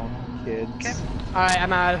down, kids. Okay. Alright,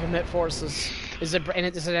 I'm out of emit forces. Is it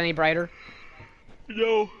any brighter?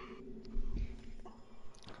 No.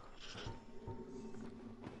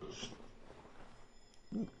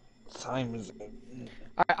 Time is.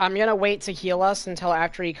 Alright, I'm gonna wait to heal us until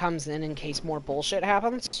after he comes in case more bullshit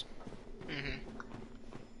happens.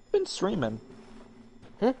 Been streaming.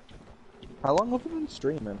 Hmm? How long have you been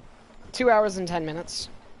streaming? 2 hours and 10 minutes.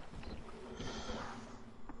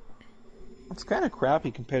 It's kind of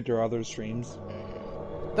crappy compared to our other streams.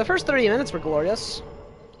 The first 30 minutes were glorious.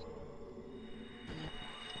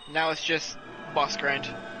 Now it's just boss grind.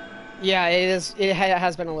 Yeah, it is. It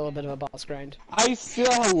has been a little bit of a boss grind. I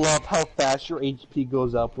still love how fast your HP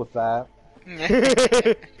goes up with that.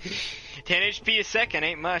 10 HP a second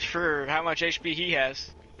ain't much for how much HP he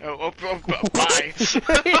has. Bye. He just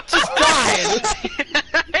died!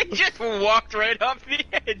 I just walked right off the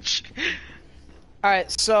edge. Alright,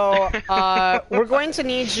 so, we're going to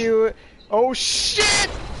need you... Oh, shit!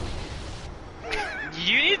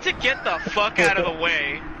 You need to get the fuck out of the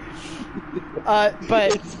way.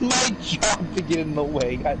 But... It's my job to get in the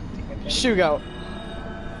way, god damn it. Shugo,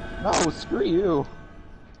 No, screw you.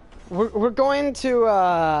 we're going to,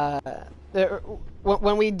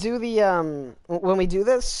 when we do the, when we do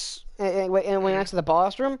this, and we enter the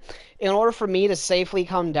boss room, in order for me to safely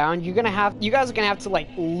come down, you guys are gonna have to, like,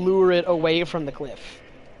 lure it away from the cliff.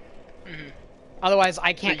 Otherwise,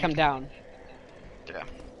 I can't come down. Yeah.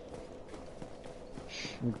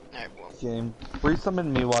 Alright, well. Game.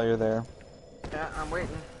 Resummon me while you're there. Yeah, I'm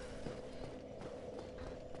waiting.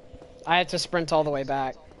 I had to sprint all the way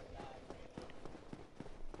back.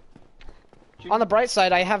 On the bright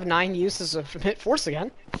side, I have 9 uses of hit force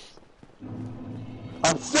again.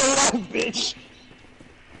 I'm still alive, bitch!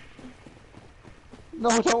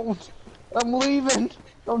 No, don't! I'm leaving!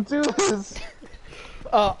 Don't do this!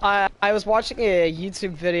 Oh, I was watching a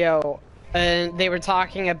YouTube video, and they were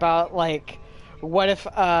talking about, like, what if,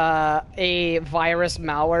 a virus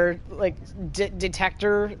malware, like,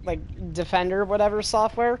 detector, like, defender, whatever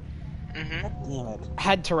software, Damn it.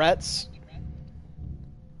 had Tourette's?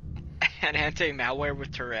 An anti-malware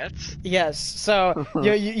with Tourette's? Yes, so,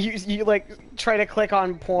 you, like, try to click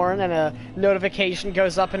on porn, and a notification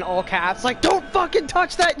goes up in all caps, like, don't fucking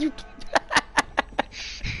touch that, you...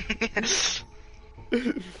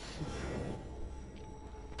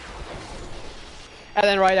 And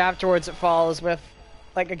then right afterwards it follows with,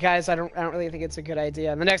 Like, guys, I don't really think it's a good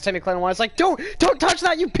idea. And the next time you climb one, it's like, don't touch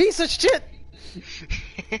that, you piece of shit!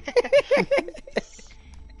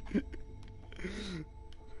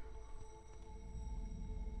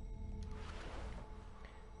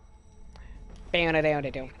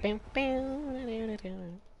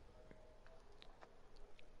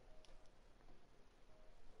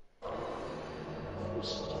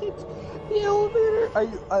 Shit, the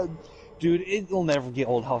elevator. Dude, it'll never get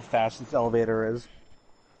old how fast this elevator is.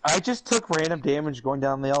 I just took random damage going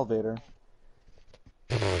down the elevator.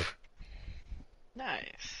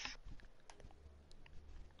 Nice.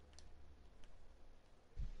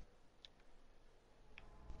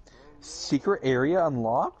 Secret area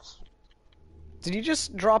unlocked? Did you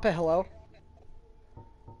just drop a hello?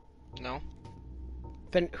 No.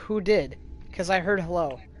 Then who did? Because I heard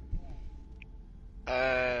hello.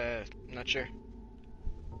 Not sure.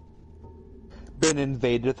 Been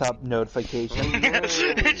invaded without notification.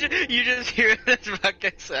 You just hear this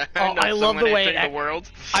fucking sound. Oh, I love the way the world.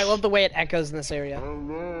 I love the way it echoes in this area.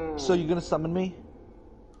 So you gonna summon me?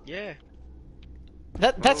 Yeah.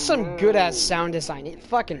 That's some good ass sound design. It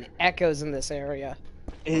fucking echoes in this area.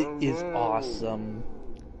 It is awesome.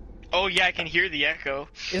 Oh yeah, I can hear the echo.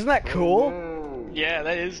 Isn't that cool? Yeah,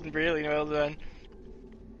 that is really well done.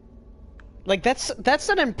 Like, that's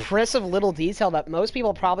an impressive little detail that most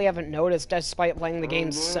people probably haven't noticed despite playing the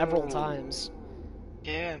game several times.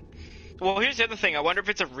 Yeah. Well, here's the other thing. I wonder if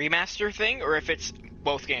it's a remaster thing or if it's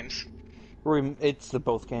both games. It's the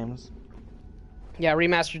both games. Yeah,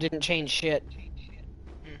 remaster didn't change shit.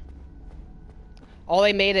 All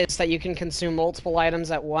they made is that you can consume multiple items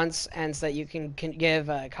at once, and that you can give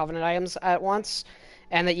Covenant items at once,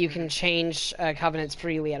 and that you can change Covenants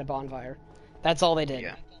freely at a bonfire. That's all they did.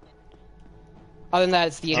 Yeah. Other than that,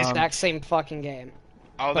 it's the exact same fucking game.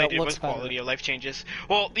 All But they it did looks was better. quality of life changes.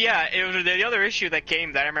 Well, yeah, it was the other issue that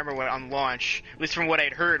came that I remember when on launch, at least from what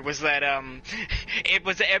I'd heard, was that it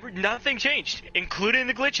was nothing changed, including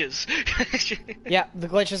the glitches. Yeah, the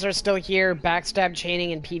glitches are still here. Backstab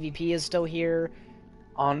chaining and PvP is still here.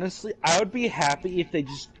 Honestly, I would be happy if they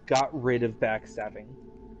just got rid of backstabbing.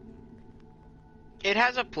 It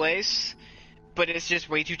has a place, but it's just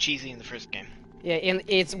way too cheesy in the first game. Yeah, and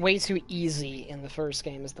it's way too easy in the first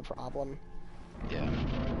game is the problem. Yeah.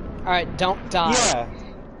 Alright, don't die. Yeah.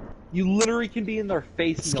 You literally can be in their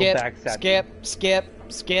face and Skip, they'll backstab skip, you. skip,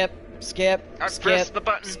 skip, skip, I skip, pressed the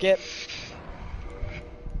button. skip.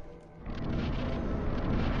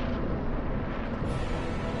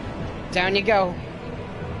 Down you go.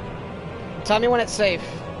 Tell me when it's safe.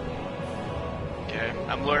 Okay,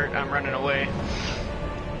 I'm running away.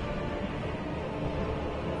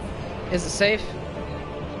 Is it safe?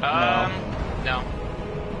 No.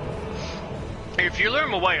 If you lure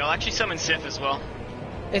him away, I'll actually summon Sif as well.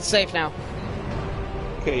 It's safe now.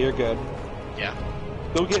 Okay, you're good. Yeah.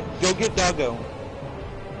 Go get Doggo.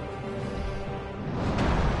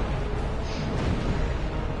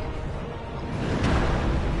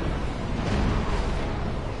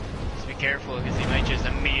 Just be careful, because he might just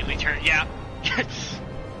immediately turn. Yeah. He's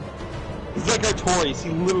like our Tories. He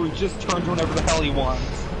literally just turns whenever the hell he wants.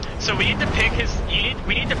 So we need to pick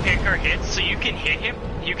we need to pick our hits so you can hit him.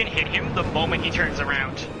 You can hit him the moment he turns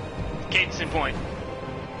around. Case in point.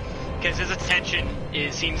 Because his attention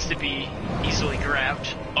seems to be easily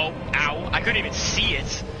grabbed. Oh, ow! I couldn't even see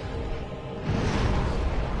it.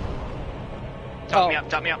 Top me up.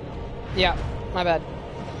 Top me up. Yeah, my bad.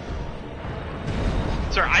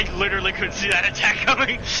 Sorry, I literally couldn't see that attack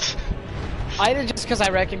coming. I did just because I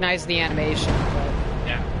recognized the animation, but...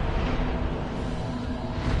 Yeah.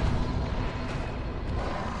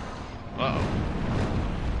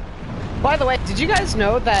 Uh-oh. By the way, did you guys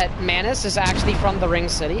know that Manus is actually from the Ring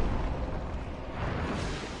City?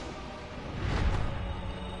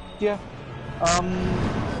 Yeah.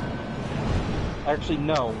 Actually,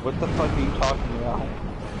 no. What the fuck are you talking about?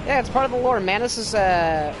 Yeah, it's part of the lore. Manus is,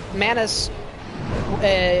 Manus,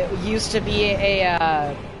 used to be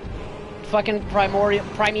a, fucking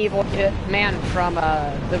primeval man from,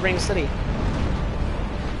 the Ring City.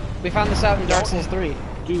 We found this out in Dark Souls 3.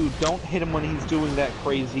 Dude, don't hit him when he's doing that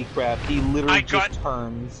crazy crap. He literally just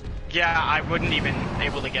turns. Yeah, I wouldn't even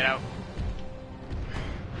able to get out.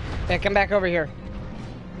 Yeah, come back over here.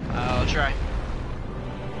 I'll try.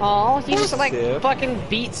 Aw, he just, like, Sif. fucking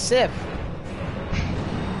beat Sif.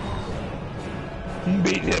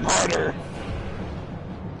 Beat him harder.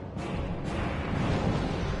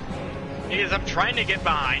 Because I'm trying to get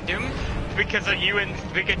behind him because of you and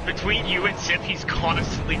because between you and Sif, he's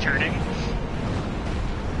constantly turning.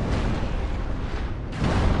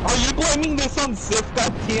 Are you blaming this on Sif,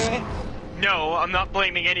 goddammit? No, I'm not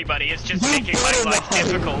blaming anybody. It's just making my life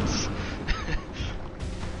difficult.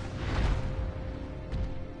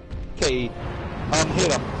 Okay,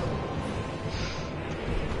 hit him.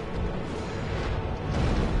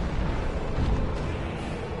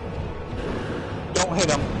 Don't hit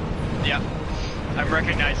him. Yep. I'm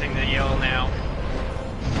recognizing the yell now.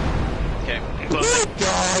 Okay, I'm closing.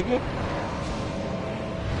 Dog.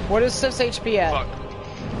 What is Sif's HP at? Fuck.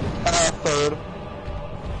 Third.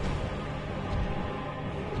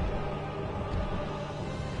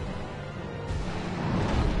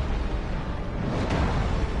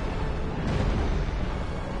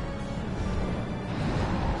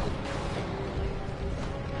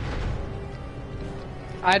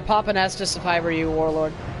 I'd pop an Estus if I were you,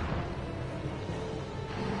 Warlord.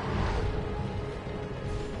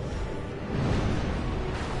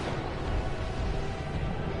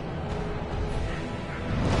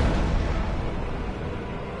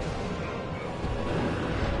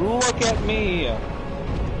 Look at me. Here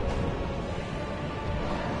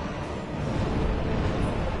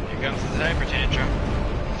comes the diaper tantrum.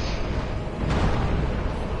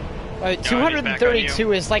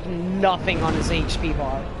 232 is like nothing on his HP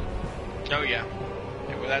bar. Oh yeah.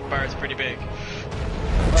 Well, that bar is pretty big.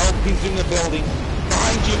 Oh, he's in the building.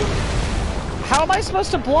 Behind you. How am I supposed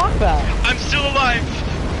to block that? I'm still alive!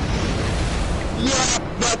 Yeah,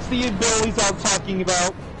 that's the abilities I'm talking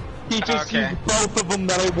about. He just used both of them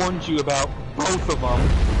that I warned you about. Both of them.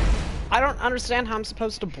 I don't understand how I'm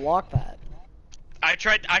supposed to block that. I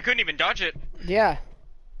tried, I couldn't even dodge it. Yeah.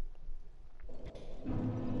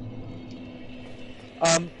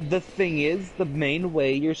 The thing is, the main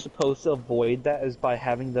way you're supposed to avoid that is by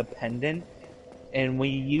having the pendant. And when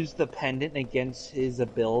you use the pendant against his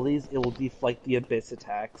abilities, it will deflect the abyss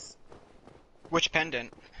attacks. Which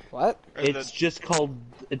pendant? What? It's just called,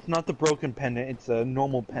 it's not the broken pendant, it's a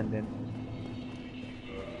normal pendant.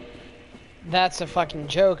 That's a fucking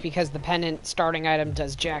joke because the pendant starting item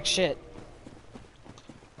does jack shit.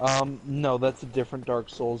 No, that's a different Dark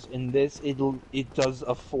Souls. In this, it does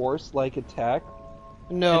a force-like attack.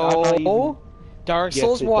 No. Dark Yes,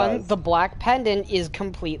 Souls it 1, does. the black pendant is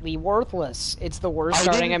completely worthless. It's the worst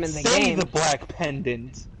starting item in the I didn't game. say the black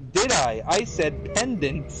pendant, did I? I said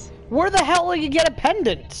pendant. Where the hell will you get a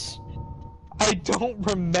pendant? I don't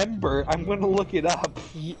remember. I'm gonna look it up.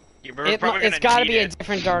 It's gotta be a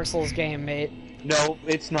different Dark Souls game, mate. No,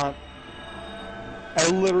 it's not. I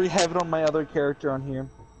literally have it on my other character on here.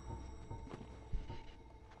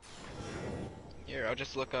 Here, I'll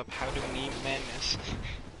just look up how to meme madness.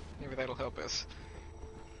 Maybe that'll help us.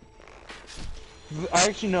 I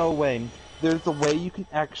actually know a way. There's a way you can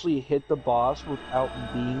actually hit the boss without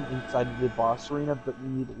being inside of the boss arena, but you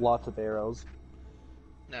need lots of arrows.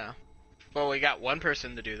 No. Well, we got one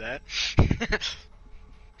person to do that.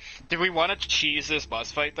 Do we want to cheese this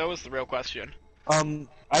boss fight, though, is the real question.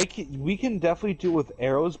 We can definitely do it with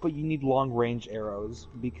arrows, but you need long-range arrows,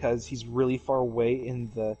 because he's really far away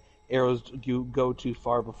and the arrows go too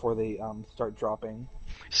far before they, start dropping.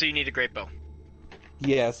 So you need a great bow.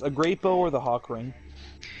 Yes, a great bow or the hawk ring.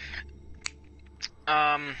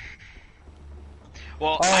 Well,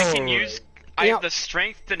 I can use... I have the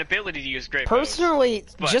strength and ability to use great bows. Personally,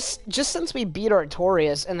 just since we beat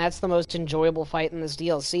Artorias, and that's the most enjoyable fight in this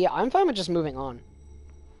DLC, I'm fine with just moving on.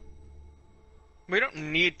 We don't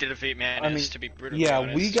need to defeat Manus, to be brutally yeah,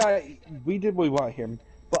 honest. we did what we want here.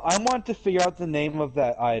 But I want to figure out the name of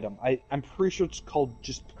that item. I'm pretty sure it's called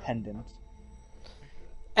just pendant.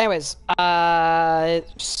 Anyways,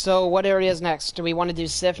 so what area is next? Do we want to do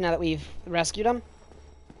Sif now that we've rescued him?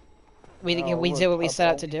 We did what we set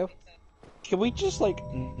out to do? Can we just, like,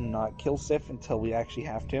 not kill Sif until we actually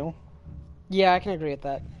have to? Yeah, I can agree with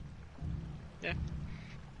that. Yeah.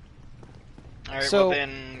 Alright, So, well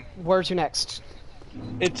then... where to next?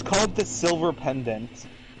 It's called the Silver Pendant.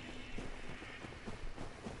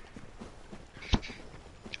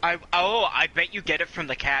 I bet you get it from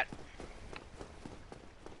the cat.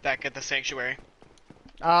 Back at the sanctuary.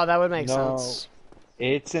 Oh, that would make No, sense.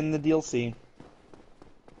 it's in the DLC.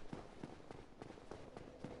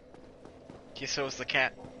 Yeah, so is the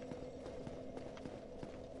cat.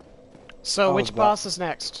 So, Oh, which that- boss is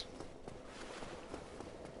next?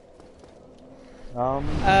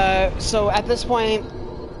 So at this point,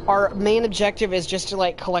 our main objective is just to,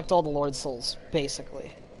 like, collect all the Lord Souls,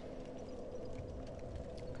 basically.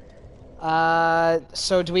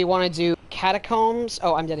 So do we want to do Catacombs?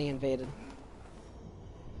 Oh, I'm getting invaded.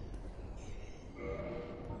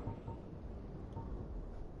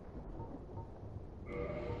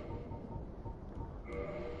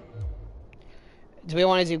 Do we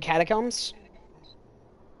want to do Catacombs?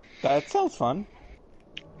 That sounds fun.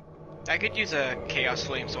 I could use a Chaos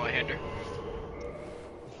Flame Soulhander.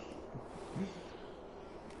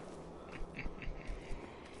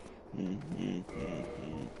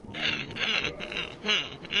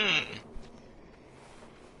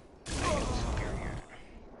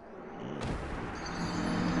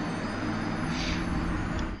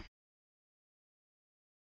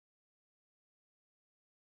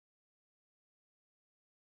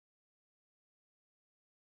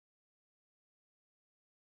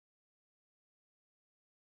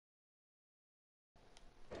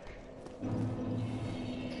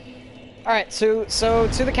 All right, so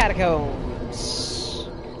to the catacombs.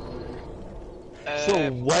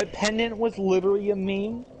 So what pendant was literally a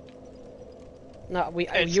meme? No,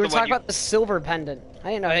 It's you were the one talking about the silver pendant.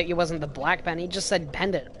 I didn't know that it wasn't the black pendant. You just said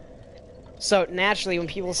pendant. So naturally, when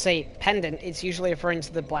people say pendant, it's usually referring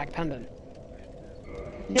to the black pendant.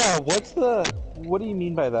 Yeah, what do you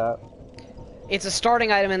mean by that? It's a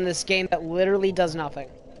starting item in this game that literally does nothing.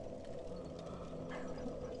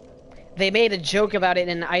 They made a joke about it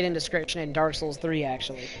in an item description in Dark Souls 3,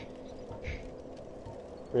 actually.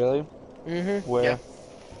 Really? Mm-hmm. Where?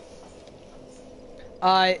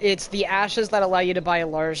 Yeah. It's the ashes that allow you to buy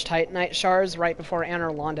large Titanite shards right before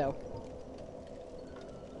Anor Londo.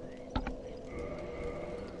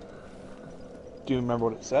 Do you remember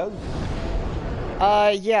what it says?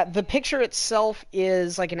 Yeah, the picture itself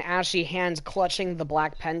is like an ashy hand clutching the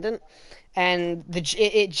black pendant, and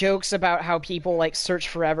it jokes about how people like search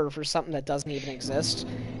forever for something that doesn't even exist,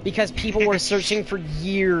 because people were searching for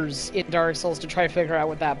years in Dark Souls to try to figure out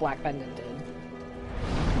what that black pendant did.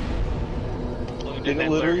 It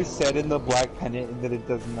literally said in the black pendant that it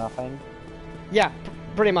does nothing. Yeah,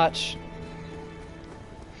 pretty much.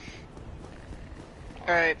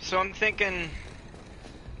 Alright, so I'm thinking...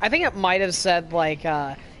 I think it might have said, like,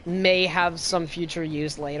 may have some future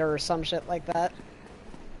use later or some shit like that.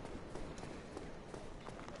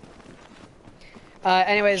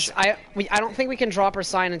 Anyways, I don't think we can drop our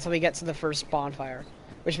sign until we get to the first bonfire.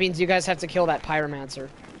 Which means you guys have to kill that pyromancer.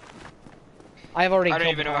 I've already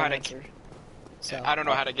killed the pyromancer. So. I don't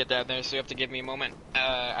know how to get down there, so you have to give me a moment.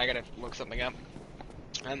 I gotta look something up.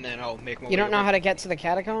 And then I'll make my way You don't know over. how to get to the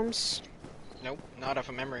catacombs? Nope, not off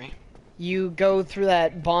of memory. You go through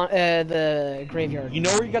that the graveyard. You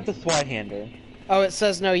know where you got the Swihander? Oh, it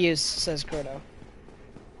says no use, says Croto.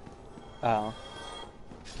 Oh.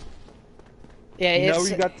 Yeah, You know it's...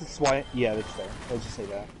 where you got the Swi... Yeah, it's there. Let's just say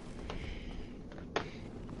that.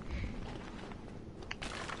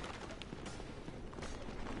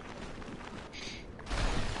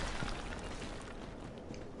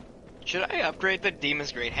 Should I upgrade the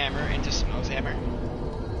Demon's Great Hammer into Smo's Hammer?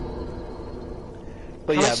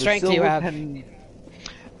 But How yeah, much the strength do you silver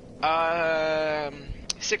have?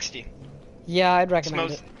 60. Yeah, I'd recommend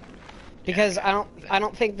Smo's... it. Because I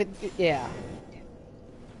don't think that... Yeah.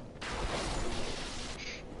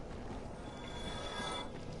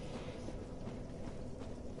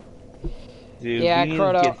 Dude, Yeah, we need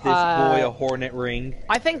Croto, to get this boy a Hornet Ring.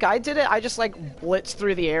 I think I did it. I just, like, blitzed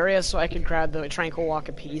through the area so I could grab the Tranquil Walk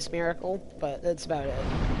of Peace miracle, but that's about it.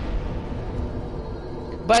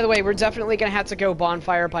 By the way, we're definitely gonna have to go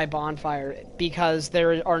bonfire by bonfire, because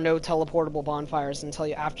there are no teleportable bonfires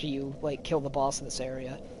until after you, like, kill the boss of this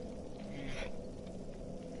area.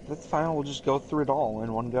 That's fine, we'll just go through it all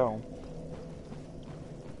in one go.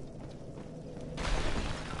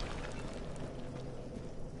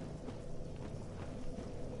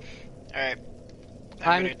 Alright.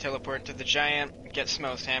 I'm gonna teleport to the giant, get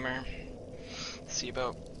Smo's hammer, see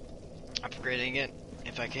about upgrading it,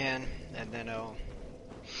 if I can, and then I'll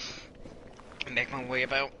make my way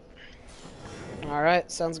about.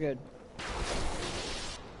 Alright, sounds good.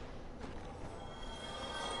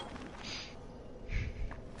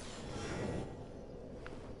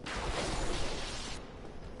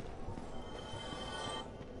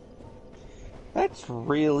 That's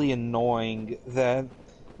really annoying that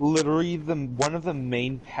literally one of the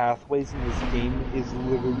main pathways in this game is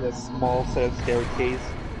literally a small set of staircase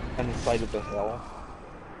on the side of the hill.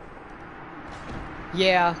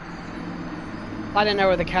 Yeah. I didn't know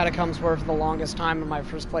where the catacombs were for the longest time in my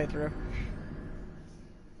first playthrough.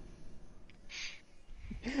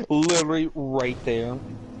 Literally right there.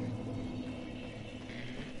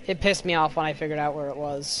 It pissed me off when I figured out where it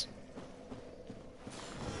was.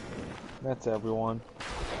 That's everyone.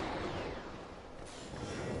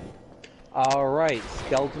 Alright,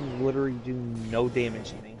 skeletons literally do no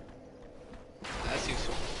damage to me. That's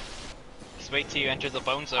useful. Just wait till you enter the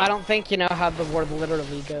bone zone. I don't think you know how the word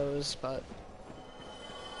literally goes, but...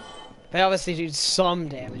 They obviously do some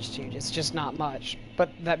damage to you, it's just not much.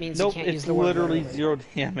 But that means Nope, you can't use it's the word literally zero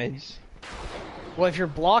damage. Well, if you're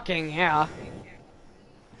blocking, yeah.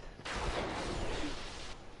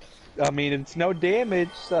 I mean, it's no damage,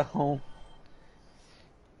 so...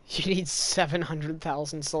 You need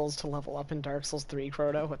 700,000 souls to level up in Dark Souls 3,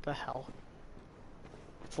 Croto? What the hell?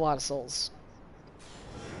 It's a lot of souls.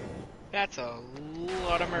 That's a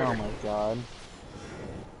lot of murder. Oh my god.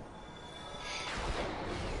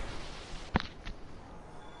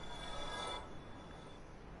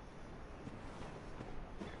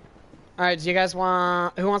 Alright, do you guys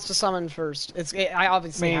want... Who wants to summon first? I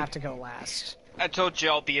obviously have to go last. I told you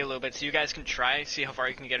I'll be a little bit, so you guys can try, see how far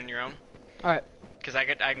you can get on your own. Alright. Because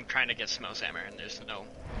I'm trying to get Smoke's Hammer, and there's no...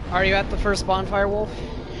 Are you at the first bonfire, Wolf?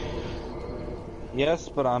 Yes,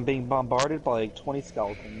 but I'm being bombarded by like 20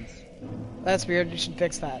 skeletons. That's weird, you should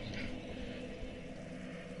fix that.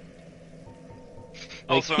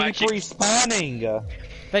 They Also, keep actually, Then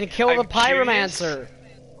respawning! kill the I'm curious. pyromancer!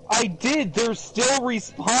 I did! They're still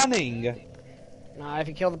respawning! Nah, if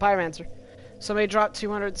you kill the pyromancer. Somebody dropped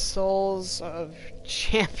 200 souls of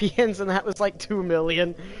champions, and that was like 2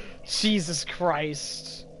 million. Jesus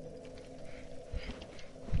Christ.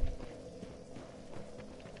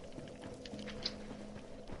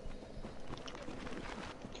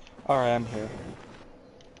 Alright, I'm here.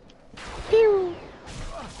 Pew!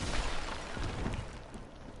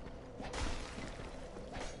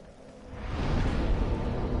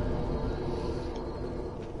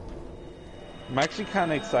 I'm actually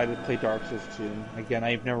kind of excited to play Dark Souls 2. Again,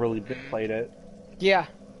 I've never really played it. Yeah,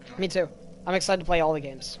 me too. I'm excited to play all the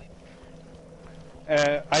games.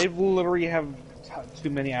 I literally have too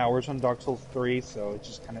many hours on Dark Souls 3, so it's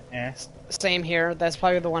just kind of eh. Same here. That's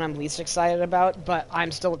probably the one I'm least excited about, but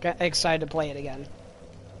I'm still excited to play it again.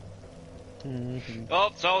 well,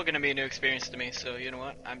 it's all gonna be a new experience to me, so you know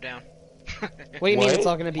what? I'm down. What do you mean What? it's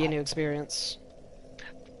all going to be a new experience?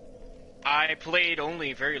 I played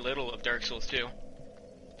only very little of Dark Souls 2.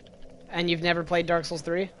 And you've never played Dark Souls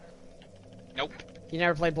 3? Nope. You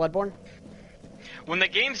never played Bloodborne? When the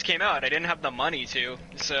games came out, I didn't have the money to,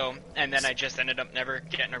 so, and then I just ended up never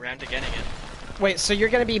getting around to getting it. Wait, so you're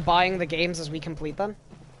going to be buying the games as we complete them?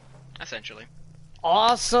 Essentially.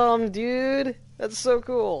 Awesome, dude! That's so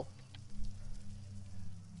cool.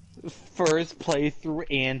 First playthrough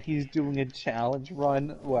and he's doing a challenge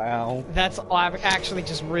run. Wow. That's actually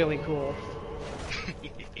just really cool.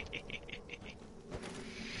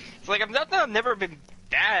 It's like, I've never been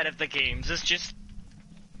bad at the games, it's just...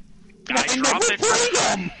 I dropped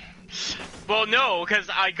it. Well, no, because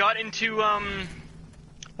I got into,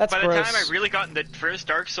 That's by the gross. time I really got into the first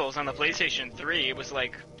Dark Souls on the PlayStation 3, it was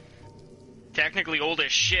like, technically old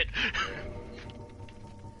as shit.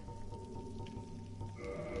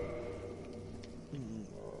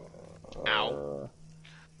 Ow.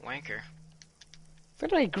 Wanker. Look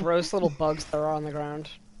at how many gross little bugs there are on the ground.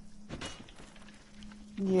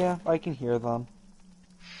 Yeah, I can hear them.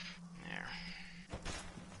 There.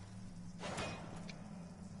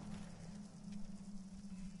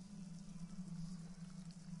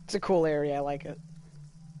 It's a cool area, I like it.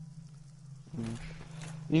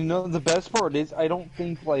 You know, the best part is I don't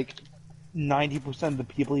think like 90% of the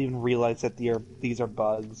people even realize that these are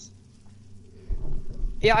bugs.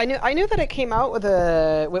 Yeah, I knew that it came out with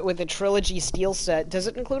a trilogy steel set. Does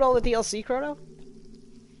it include all the DLC, Croto?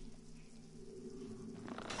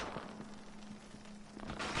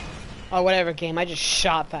 Oh, whatever game. I just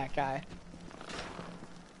shot that guy.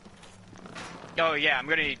 Oh yeah, I'm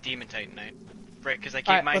gonna need Demon Titanite. Right, because I gave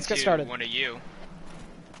Alright, mine let's get to started. one of you.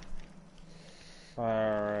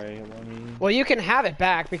 Alright, let me... Well, you can have it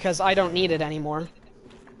back because I don't need it anymore.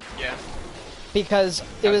 Yeah. Because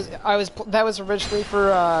that was originally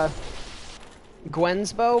for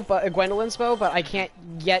Gwendolyn's bow, but I can't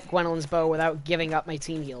get Gwendolyn's bow without giving up my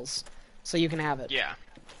team heals. So you can have it. Yeah.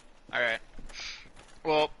 Alright.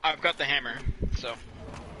 Well, I've got the hammer, so...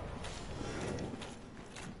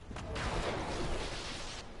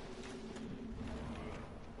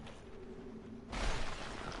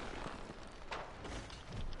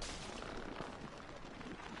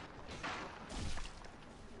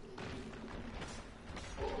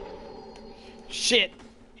 Shit.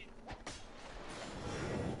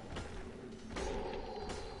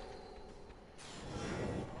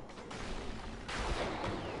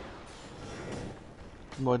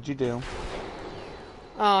 What'd you do?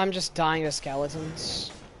 Oh, I'm just dying to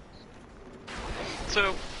skeletons.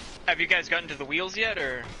 So, have you guys gotten to the wheels yet,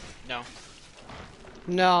 or no?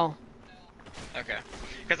 No. Okay.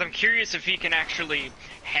 Because I'm curious if he can actually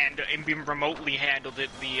handle and be remotely handle the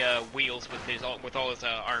wheels with all his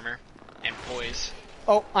armor and poise.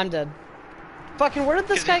 Oh, I'm dead. Fucking, where did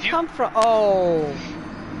this 'Cause guy if you- come from? Oh.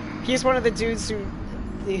 He's one of the dudes who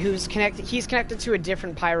who's connected. He's connected to a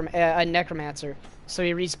different a necromancer. So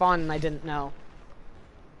he respawned and I didn't know.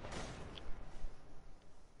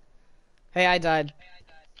 Hey, I died.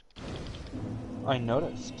 I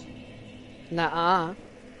noticed. Nuh-uh.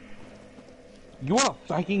 You want a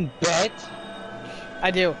fucking bet? I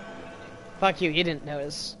do. Fuck you, you didn't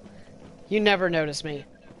notice. You never notice me.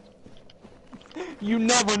 You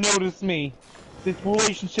never notice me. This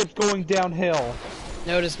relationship's going downhill.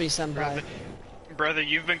 Notice me, senpai. Brother,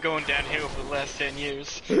 you've been going downhill for the last 10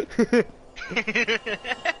 years.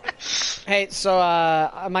 Hey, so,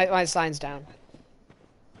 my sign's down.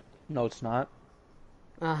 No, it's not.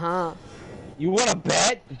 Uh-huh. You want to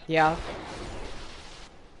bet? Yeah.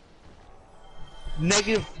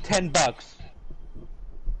 Negative $10.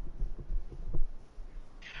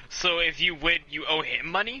 So if you win, you owe him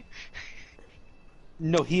money?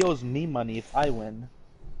 No, he owes me money if I win.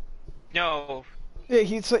 No. Yeah,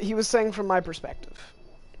 he was saying from my perspective.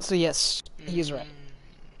 So yes, he's right.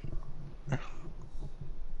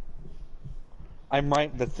 I'm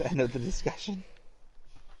right, that's the end of the discussion.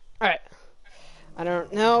 Alright. I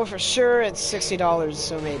don't know for sure, it's $60,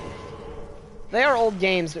 so maybe. They are old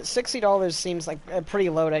games, but $60 seems like a pretty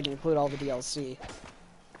low to include all the DLC.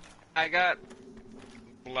 I got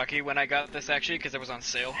lucky when I got this actually because it was on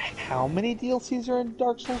sale. How many DLCs are in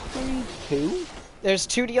Dark Souls 3? 2? There's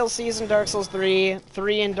 2 DLCs in Dark Souls 3,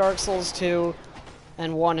 3 in Dark Souls 2,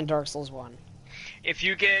 and 1 in Dark Souls 1. If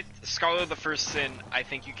you get Scholar of the First Sin, I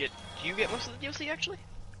think you get... Do you get most of the DLC actually?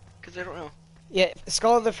 Because I don't know. Yeah,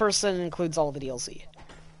 Skull of the First Sin includes all the DLC.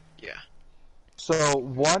 Yeah. So,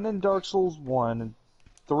 1 in Dark Souls 1,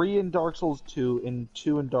 3 in Dark Souls 2, and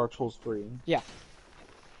 2 in Dark Souls 3. Yeah.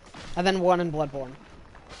 And then 1 in Bloodborne.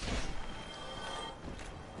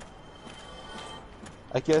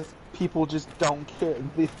 I guess people just don't care.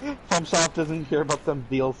 FromSoft doesn't care about them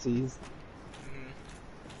DLCs.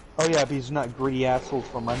 Oh yeah, because they're not greedy assholes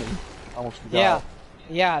for money. Almost forgot. Yeah.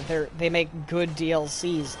 Yeah, they make good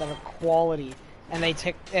DLCs that are quality, and they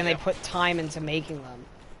put time into making them.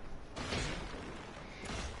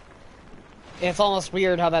 It's almost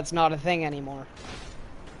weird how that's not a thing anymore.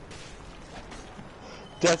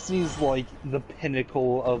 Destiny's like the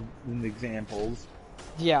pinnacle of examples.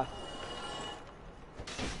 Yeah.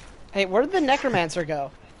 Hey, where did the Necromancer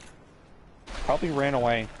go? Probably ran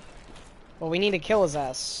away. Well, we need to kill his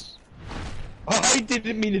ass. Oh, I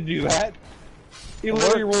didn't mean to do that. He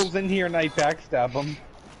literally rolls in here and I backstab him.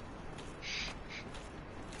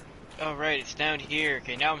 Oh right, it's down here.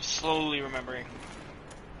 Okay, now I'm slowly remembering.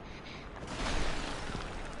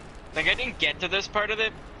 Like I didn't get to this part of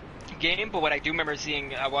the game, but what I do remember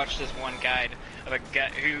seeing, I watched this one guide of a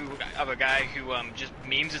guy who just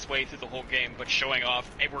memes his way through the whole game, but showing off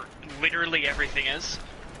where literally everything is.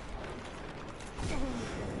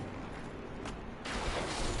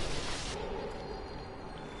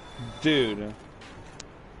 Dude.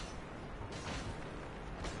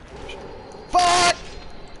 Fuck!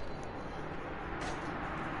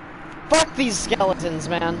 Fuck these skeletons,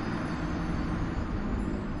 man.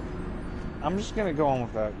 I'm just gonna go on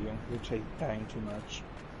without you. You're dying too much.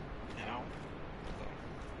 No.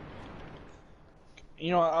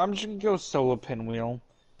 You know, I'm just gonna go solo pinwheel.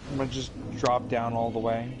 I'm gonna just drop down all the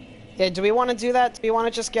way. Yeah, do we want to do that? Do we want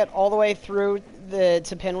to just get all the way through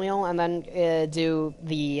to Pinwheel and then do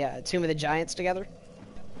the Tomb of the Giants together?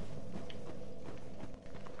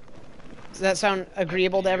 Does that sound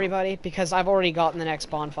agreeable to everybody? Because I've already gotten the next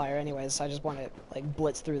bonfire anyways, so I just want to, like,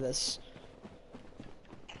 blitz through this.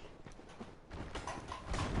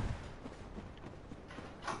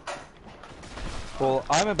 Well,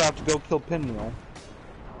 I'm about to go kill Pinwheel.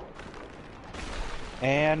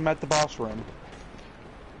 And I'm at the boss room.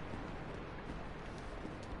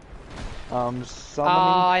 Summoning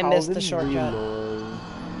I missed the Paladin shortcut. Reload.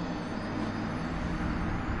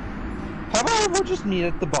 How about we'll just meet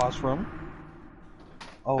at the boss room?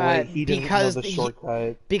 Oh wait, he doesn't know the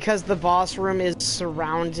shortcut. Because the boss room is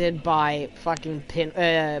surrounded by fucking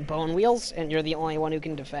bone wheels, and you're the only one who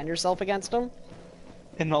can defend yourself against them.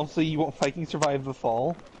 And also, you won't fucking survive the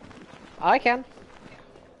fall. I can.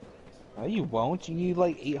 No, you won't. You need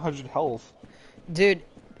like 800 health. Dude,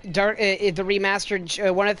 the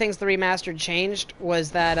remastered. One of the things the remastered changed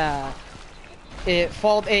was that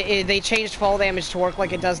they changed fall damage to work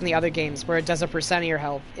like it does in the other games, where it does a percent of your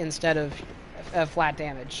health instead of flat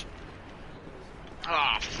damage.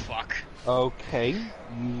 Ah, fuck. Okay,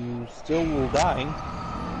 you still will die.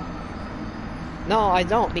 No, I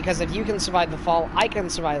don't, because if you can survive the fall, I can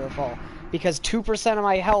survive the fall. Because 2% of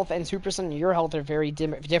my health and 2% of your health are very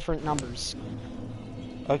different numbers.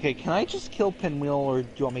 Okay, can I just kill Pinwheel, or do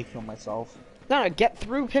you want me to kill myself? No, get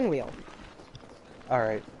through Pinwheel.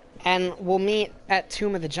 Alright. And we'll meet at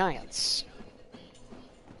Tomb of the Giants.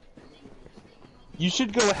 You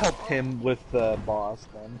should go help him with the boss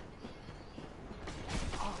then.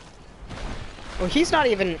 Well, he's not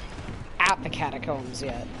even at the catacombs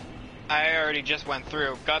yet. I already just went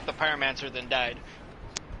through, got the pyromancer, then died.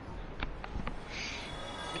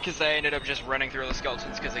 Because I ended up just running through the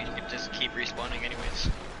skeletons because they could just keep respawning anyways.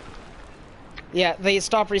 Yeah, they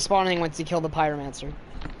stop respawning once you kill the pyromancer.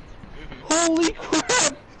 Holy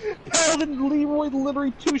crap! Paladin Leroy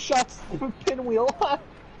literally 2 shots with a pinwheel.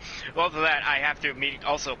 Well, to that, I have to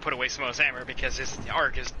also put away Smo's hammer because his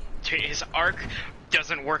arc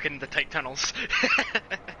doesn't work in the tight tunnels.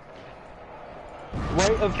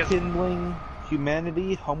 Right of kindling,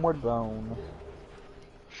 humanity, homeward bone.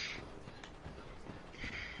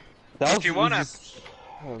 That If you wanna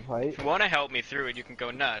help me through it, you can go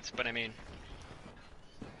nuts. But I mean,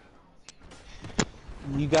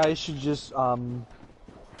 you guys should just help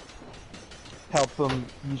them.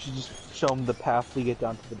 You should just show them the path to get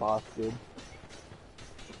down to the boss, dude.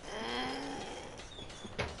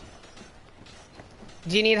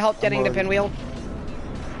 Do you need help getting the pinwheel?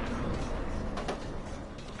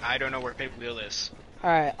 I don't know where Pinwheel is.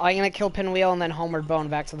 Alright, I'm gonna kill Pinwheel and then Homeward Bone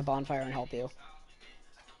back to the bonfire and help you.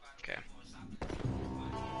 Okay.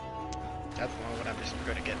 That's the one I'm just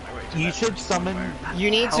going to get my way to. You should summon.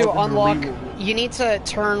 You need to unlock. You need to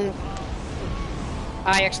turn.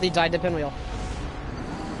 I actually died to Pinwheel.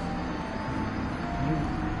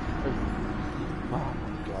 Oh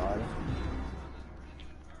my god.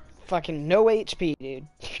 Fucking no HP, dude.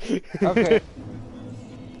 Okay.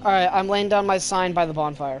 Alright, I'm laying down my sign by the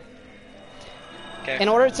bonfire. Okay. In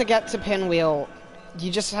order to get to Pinwheel,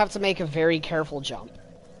 you just have to make a very careful jump.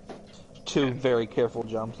 2 very careful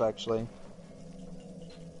jumps, actually.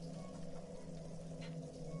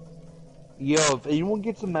 Yo, if anyone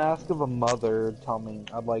gets a mask of a mother, tell me.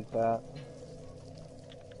 I'd like that.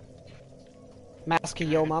 Mask of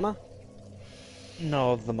Yo Mama?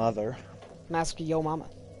 No, of the mother. Mask of Yo Mama.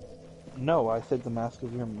 No, I said the mask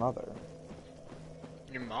of your mother.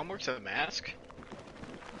 Your mom works at a mask?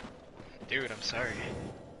 Dude, I'm sorry.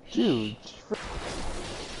 Dude.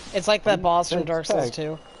 It's like that boss from Dark Souls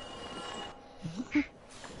Respect. 2.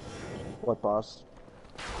 What boss?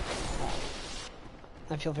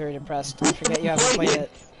 I feel very depressed. I forget you haven't played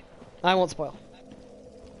it. I won't spoil.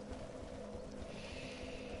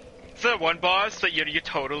 It's that one boss that you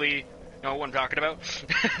totally know what I'm talking about.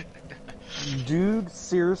 Dude,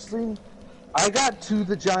 seriously? I got to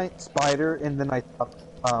the giant spider and then I stopped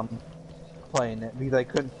playing it because I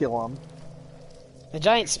couldn't kill him. The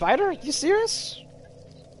giant spider? You serious?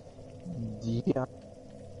 Yeah.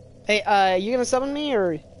 Hey, you gonna summon me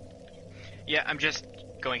or? Yeah, I'm just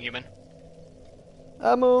going human.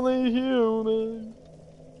 I'm only human.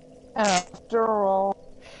 After all.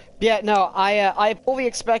 Yeah, no, I fully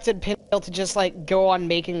expected Pinwheel to just like go on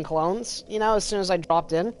making clones, you know, as soon as I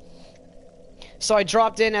dropped in. So I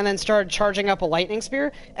dropped in and then started charging up a lightning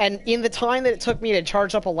spear, and in the time that it took me to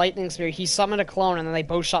charge up a lightning spear, he summoned a clone and then they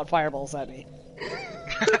both shot fireballs at me.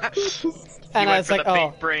 And I was like, oh,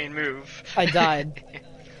 big brain move. I died.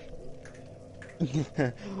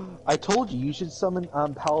 I told you should summon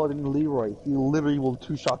Paladin Leroy. He literally will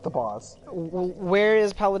 2-shot the boss. Where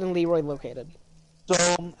is Paladin Leroy located?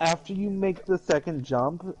 So after you make the second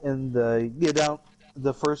jump and get out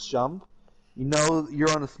the first jump, you know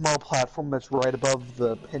you're on a small platform that's right above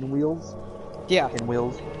the pinwheels. Yeah.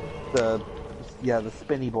 Pinwheels. The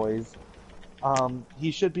spinny boys.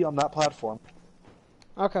 He should be on that platform.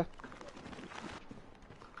 Okay.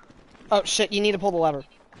 Oh shit, you need to pull the lever.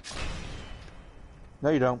 No,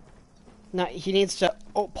 you don't. No, he needs to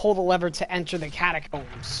pull the lever to enter the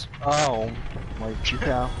catacombs. Oh, like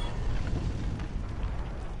yeah.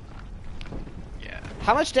 Yeah.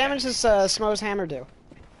 How much damage does Smo's hammer do?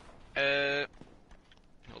 Hold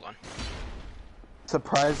on.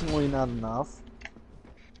 Surprisingly, not enough.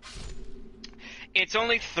 It's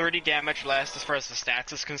only 30 damage less as far as the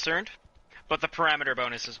stats is concerned, but the parameter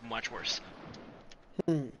bonus is much worse.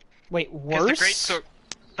 Wait, Because worse?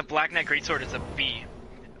 the Black Knight Greatsword is a B.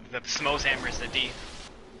 The Smo's hammer is a D.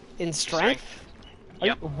 In strength?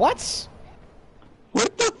 Yep. What?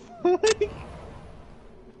 What the fuck?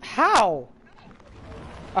 How?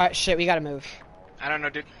 Alright, shit, we gotta move. I don't know,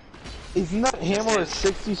 dude. Isn't that hammer a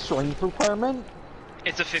 60 strength requirement?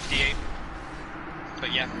 It's a 58.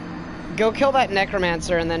 But yeah. Go kill that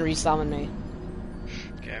necromancer and then resummon me.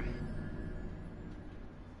 Okay.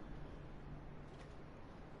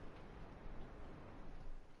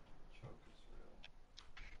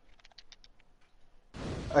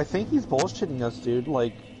 I think he's bullshitting us, dude.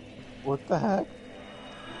 Like, what the heck?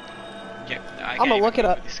 Yeah, I I'm can't gonna even look it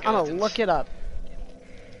move up. with these I'm gonna skeletons. look it up.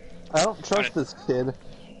 I don't trust this kid.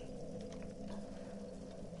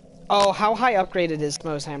 Oh, how high upgraded is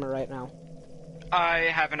Smo's hammer right now? I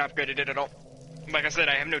haven't upgraded it at all. Like I said,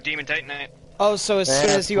 I have no demon titanite. Oh, so as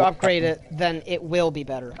soon as you upgrade it, then it will be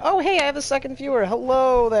better. Oh, hey, I have a second viewer.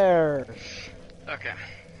 Hello there. Okay.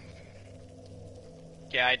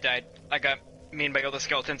 Yeah, I died. I got mean by all the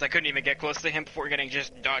skeletons. I couldn't even get close to him before getting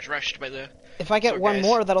just dodge rushed by the. If I get sword one guys.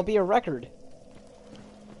 more, that'll be a record.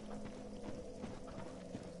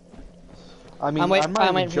 I mean, I'm I'm not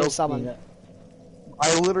even waiting for you to joking. summon.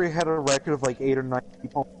 I literally had a record of like 8 or 9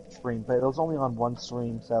 people on the stream, but it was only on one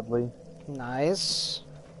stream, sadly. Nice.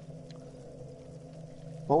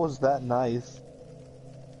 What was that nice?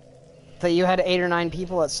 That you had 8 or 9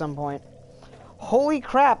 people at some point. Holy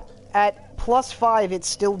crap! At +5, it's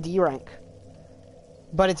still D rank.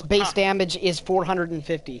 But its base damage is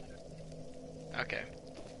 450. Okay.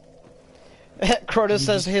 Crotos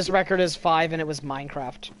says his record is 5 and it was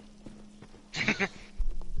Minecraft.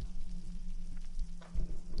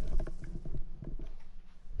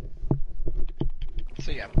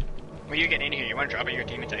 So yeah. When you get in here, you want to drop out your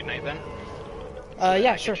demon titanite then?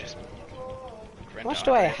 Yeah, sure. How much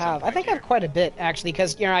do I have? I think I have quite a bit, actually,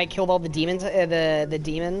 because, you know, I killed all the demons, the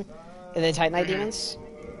Titanite demons.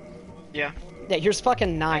 Yeah. Yeah, here's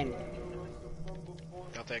fucking 9.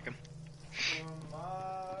 I'll take him.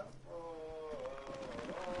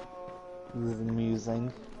 This is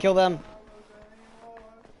amusing. Kill them.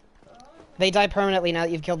 They die permanently now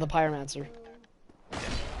that you've killed the Pyromancer.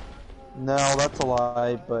 No, that's a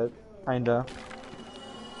lie, but kinda.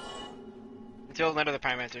 Until none of the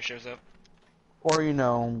Pyromancer shows up. Or, you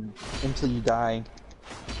know, until you die.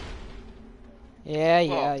 Yeah,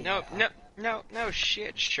 Well, yeah. no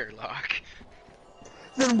shit, Sherlock.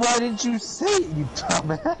 Then why didn't you say it, you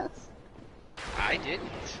dumbass? I didn't.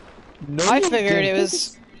 No, I you figured it didn't.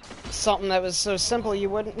 was something that was so simple you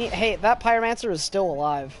wouldn't need. Hey, that Pyromancer is still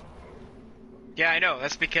alive. Yeah, I know.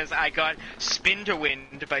 That's because I got spin to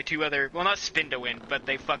wind by 2 other. Well, not spin to wind, but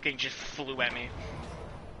they fucking just flew at me.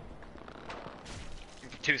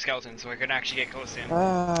 2 skeletons, so I couldn't actually get close to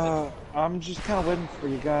him. I'm just kind of waiting for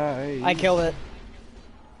you guys. I killed it.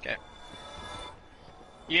 Okay.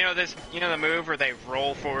 You know this? You know the move where they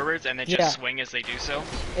roll forwards and then just swing as they do so?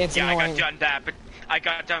 It's Yeah, annoying. I got done that, but I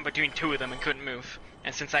got done between 2 of them and couldn't move.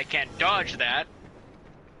 And since I can't dodge that,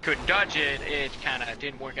 couldn't dodge it, it kind of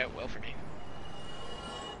didn't work out well for me.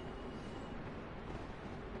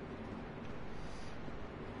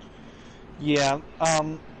 Yeah,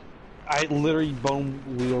 I literally bone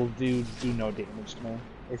wheel dudes do no damage to me,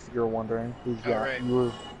 if you're wondering. Oh, right.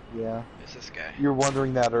 Yeah. Who's this guy? You were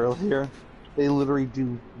wondering that earlier. They literally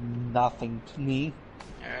do nothing to me.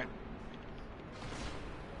 Alright.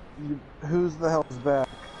 Who's the hell's back?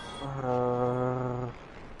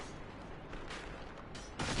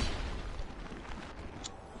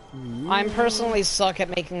 I'm personally suck at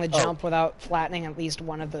making the jump without flattening at least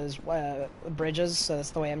one of those bridges, so that's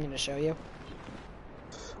the way I'm going to show you.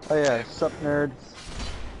 Oh yeah, sup nerds.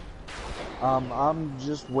 I'm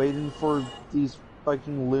just waiting for these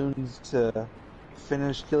fucking loons to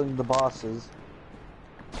finish killing the bosses.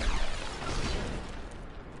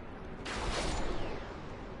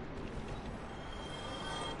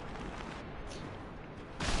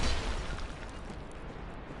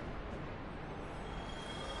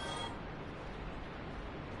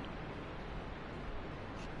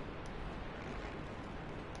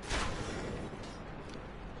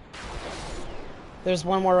 There's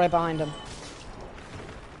one more right behind him.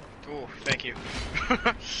 Oh, thank you.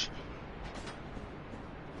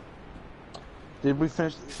 Did we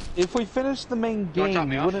finish? If we finished the main You wanna top game,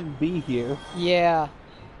 me we off? wouldn't be here. Yeah.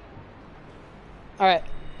 Alright,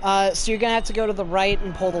 so you're gonna have to go to the right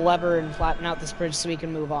and pull the lever and flatten out this bridge so we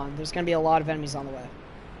can move on. There's gonna be a lot of enemies on the way.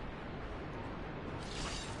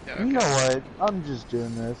 Yeah, You okay. know what? I'm just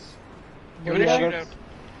doing this. You wanna Yeah, shoot that's- out?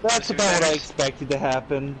 That's see what about what I happens. expected to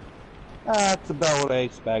happen. That's about what I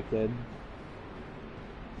expected.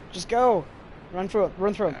 Just go! Run through it,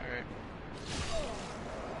 run through it. Alright.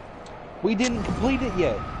 We didn't complete it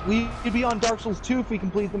yet. We could be on Dark Souls 2 if we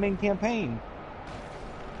complete the main campaign.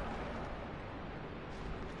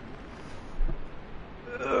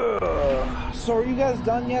 Ugh. So are you guys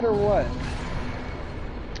done yet or what?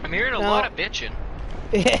 I'm hearing a No. lot of bitching.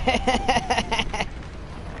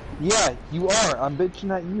 Yeah, you are. I'm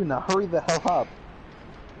bitching at you. Now hurry the hell up.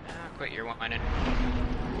 Ah, quit your whining.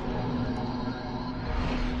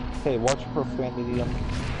 Hey, watch your profanity.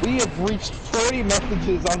 We have reached 40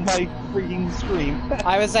 messages on my freaking stream.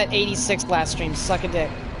 I was at 86 last stream, suck a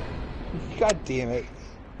dick. God damn it.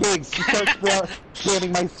 Biggs, start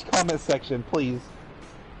spamming my comment section, please.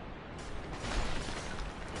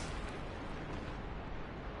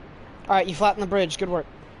 Alright, you flattened the bridge. Good work.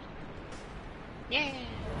 Yeah.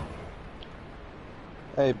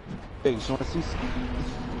 Hey, Biggs, you wanna see?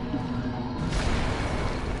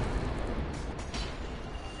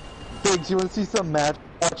 Biggs, you wanna see some match?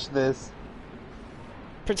 Watch this.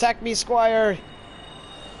 Protect me, Squire.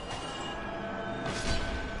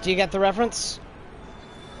 Do you get the reference?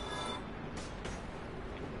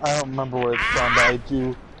 I don't remember what it's from, but I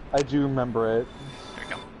do remember it. There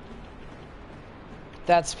we go.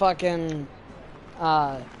 That's fucking,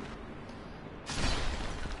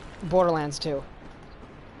 Borderlands 2.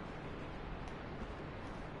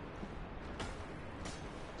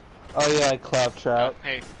 Oh yeah, Claptrap. Oh,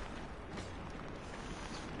 hey.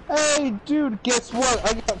 Hey, dude, guess what?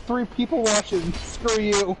 I got 3 people watching. Screw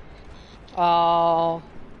you. Oh,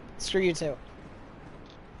 screw you too.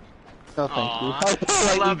 No, thank Aw, you.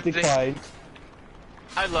 I I love the- decline.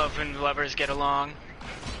 I love when lovers get along.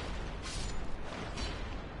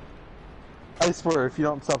 I swear, if you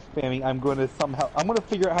don't stop spamming, I'm going to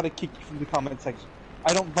figure out how to kick you from the comment section.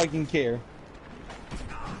 I don't fucking care.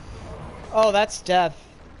 Oh, that's death.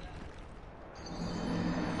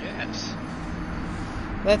 Yes.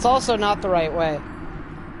 That's also not the right way.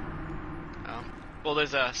 Oh. Well,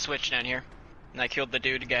 there's a switch down here. And I killed the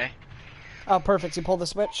dude guy. Oh, perfect. You pulled the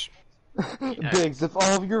switch. Biggs, if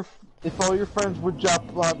all your friends would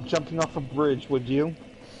jumping off a bridge, would you?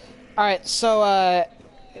 All right. So,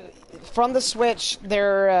 from the switch,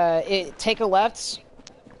 take a left,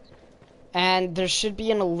 and there should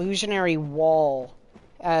be an illusionary wall.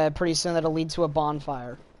 Pretty soon that'll lead to a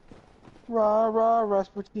bonfire. Rah rah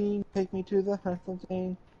Rasputin, take me to the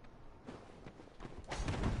hunting.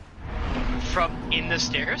 From in the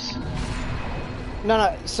stairs?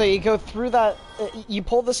 No. So you go through that. You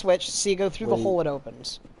pull the switch, so you go through the Wait. hole it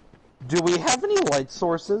opens. Do we have any light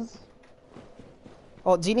sources?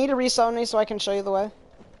 Well, do you need to resummon me so I can show you the way?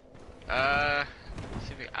 Let's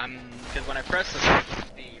see if because when I pressed the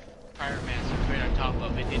pyromancer was right on top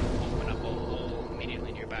of it, didn't open up a hole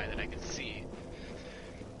immediately nearby that I could see.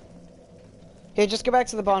 Okay, just go back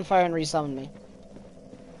to the bonfire and resummon me.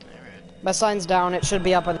 Alright. My sign's down. It should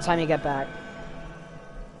be up by the time you get back.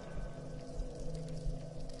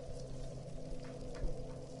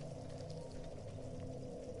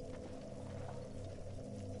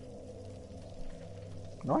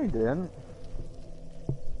 No, I didn't.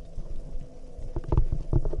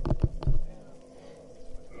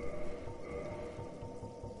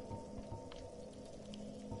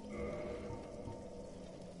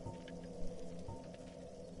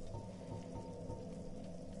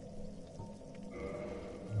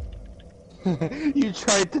 You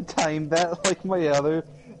tried to time that like my other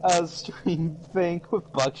stream thing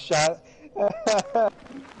with buckshot.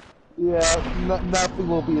 Yeah, nothing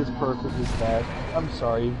will be as perfect as that. I'm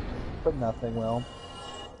sorry, but nothing will.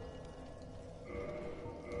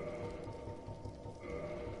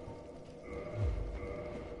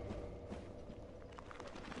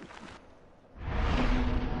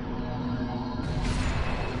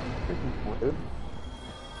 Freaking rude.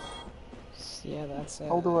 Yeah, that's a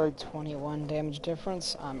How do I- 21 damage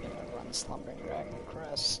difference. I'm gonna run Slumbering Dragon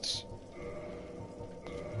Crest.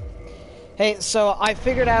 Hey, so I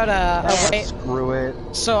figured out a way. Screw it.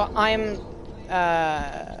 So I'm,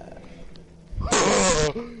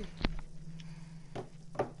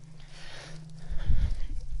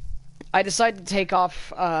 I decided to take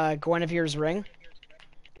off Guinevere's ring.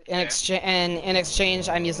 In exchange,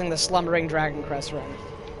 I'm using the Slumbering Dragon Crest ring.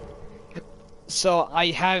 So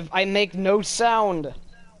I make no sound.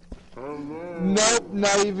 Nope,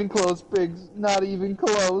 not even close, Biggs. Not even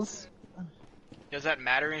close. Does that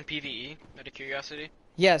matter in PvE? Out of curiosity?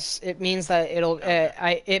 Yes, it means that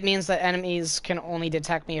it means that enemies can only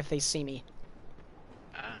detect me if they see me.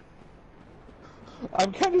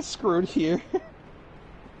 I'm kind of screwed here. I'm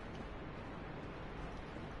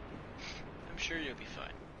sure you'll be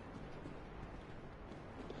fine.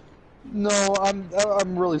 No,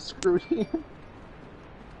 I'm really screwed here.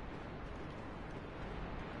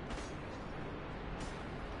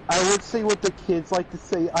 I would say what the kids like to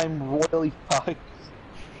say, I'm royally fucked.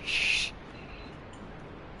 Shh.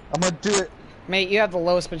 I'm gonna do it. Mate, you have the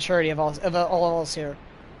lowest maturity of all of us here.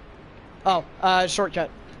 Oh, shortcut.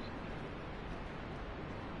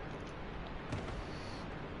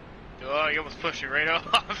 Oh, you almost pushed me right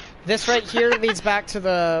off. This right here leads back to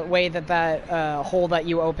the way that hole that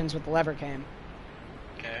you opens with the lever came.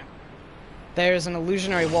 Okay. There's an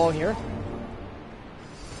illusionary wall here.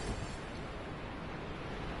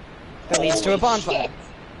 That leads to a bonfire.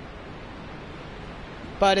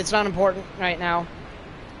 But it's not important right now.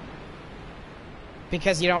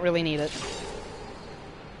 Because you don't really need it.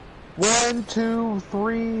 1, 2,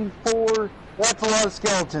 3, 4. That's a lot of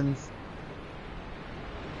skeletons.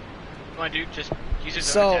 Come on, dude, just use his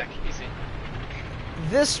So- own attack. Easy.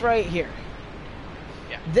 This right here.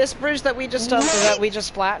 Yeah. This bridge that we just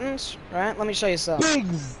flattened, right? Let me show you some.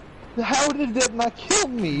 Biggs! How did that not kill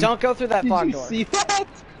me? Don't go through that Did fog you door. see that?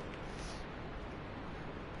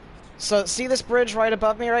 So see this bridge right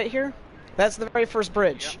above me right here? That's the very first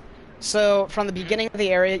bridge. Yep. So from the beginning of the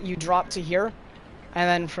area, you drop to here, and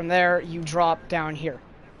then from there, you drop down here.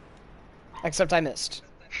 Except I missed.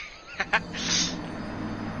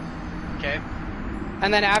 Okay.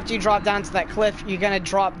 And then after you drop down to that cliff, you're gonna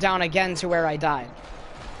drop down again to where I died.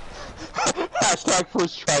 Hashtag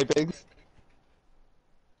first try, Biggs.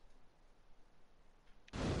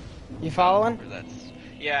 You following?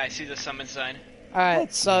 Yeah, I see the summon sign.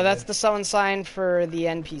 Alright, so that's the summon sign for the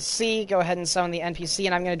NPC. Go ahead and summon the NPC,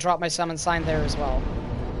 and I'm gonna drop my summon sign there as well.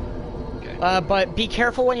 Okay. But be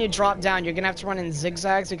careful when you drop down. You're gonna have to run in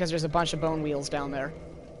zigzags because there's a bunch of bone wheels down there.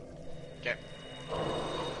 Okay.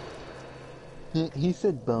 He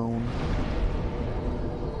said bone.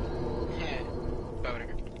 Boner.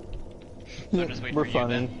 I'm just waiting We're for you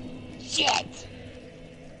funny. then. Shit!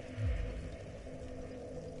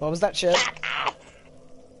 What was that shit?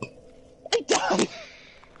 I died!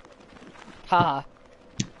 Haha.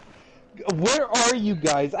 Where are you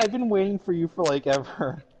guys? I've been waiting for you for like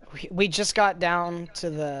ever. We just got down to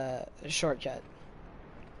the shortcut.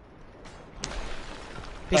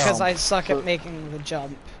 Because I suck at making the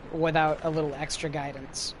jump without a little extra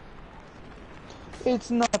guidance.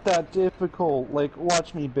 It's not that difficult. Like,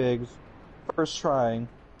 watch me, Biggs. First trying.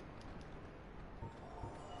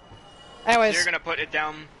 Anyways, So you're gonna put it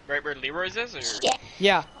down right where Leroy's is, or?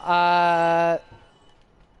 yeah,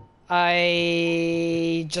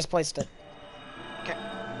 I just placed it. Okay.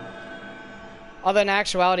 Although in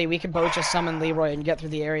actuality, we could both just summon Leroy and get through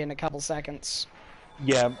the area in a couple seconds.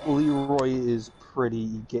 Yeah, Leroy is pretty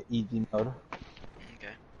easy mode.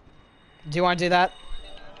 Okay. Do you want to do that?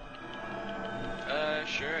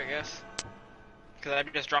 Sure, I guess. Cause I'm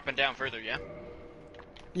just dropping down further, yeah?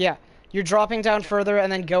 Yeah. You're dropping down further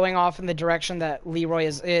and then going off in the direction that Leroy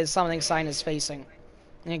is summoning sign is facing.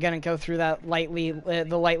 And you're gonna go through that lightly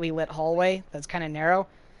lit hallway that's kind of narrow.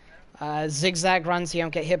 Zigzag runs, you don't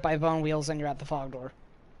get hit by bone wheels, and you're at the fog door.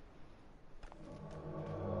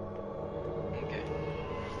 Okay.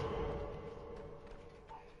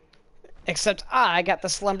 Except I got the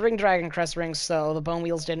slumbering dragon crest ring, so the bone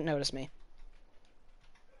wheels didn't notice me.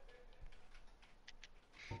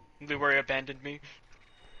 Leroy abandoned me.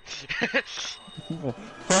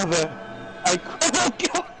 Father, I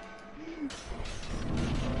quit.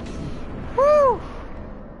 Woo!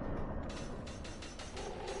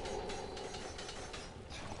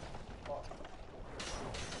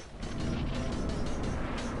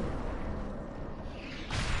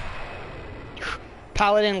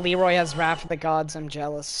 Paladin Leroy has Wrath of the Gods, I'm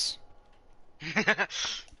jealous.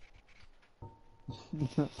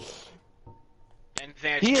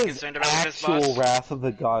 Anything I should He be is concerned about with this actual boss? Wrath of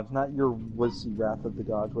the Gods, not your wussy Wrath of the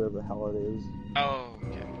Gods, whatever the hell it is. Oh,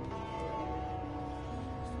 okay.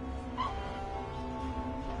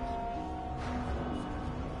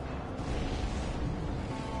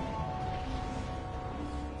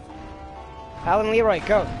 Paladin Leroy,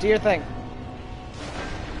 go, do your thing.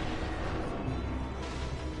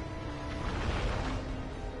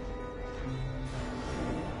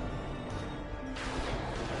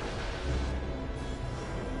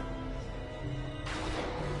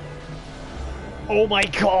 Oh my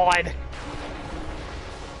god!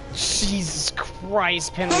 Jesus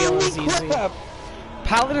Christ, Pinwheel is easy.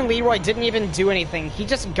 Paladin Leroy didn't even do anything. He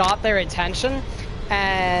just got their attention,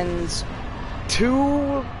 and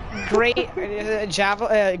two great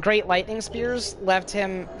great lightning spears left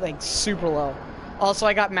him like super low. Also,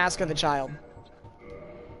 I got Mask of the Child.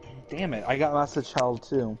 Damn it, I got Master Child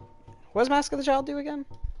too. What does Mask of the Child do again?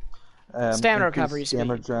 Stamina Increase recovery speed.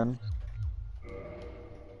 stamina gen.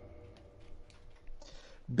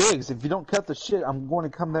 Biggs, if you don't cut the shit, I'm going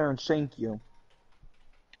to come there and shank you.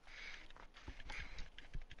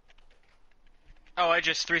 Oh, I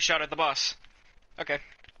just 3-shot at the boss. Okay.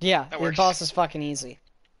 Yeah, That the works. boss is fucking easy.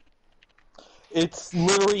 It's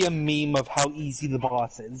literally a meme of how easy the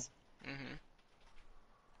boss is. Mm-hmm.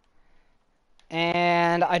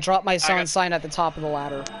 And I dropped my summon got- sign at the top of the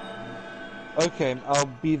ladder. Okay, I'll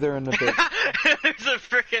be there in a bit.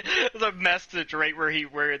 There's a message right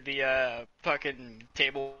where the fucking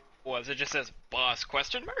table was. It just says boss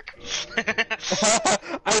question mark.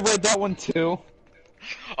 I read that one too.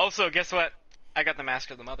 Also, guess what? I got the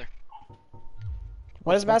Mask of the Mother.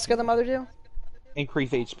 What does Mask of the Mother do?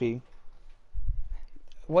 Increase HP.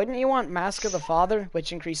 Wouldn't you want Mask of the Father,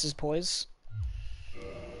 which increases poise?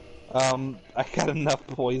 I got enough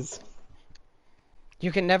poise.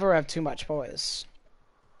 You can never have too much poise.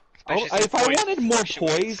 If I wanted more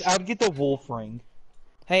poise, I'd get the Wolf Ring.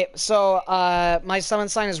 Hey, so, my summon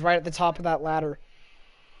sign is right at the top of that ladder.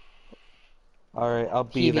 Alright, I'll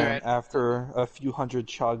be Heavy. there after a few hundred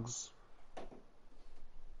chugs.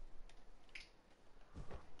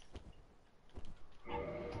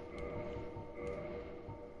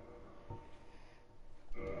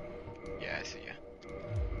 Yeah, I see ya.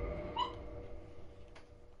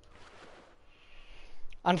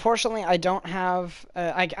 Unfortunately, I don't have,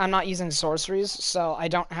 I'm not using sorceries, so I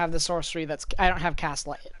don't have the sorcery I don't have cast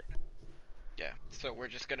light. Yeah, so we're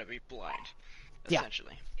just gonna be blind, Yeah.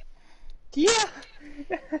 essentially. Yeah!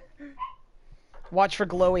 Watch for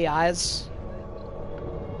glowy eyes.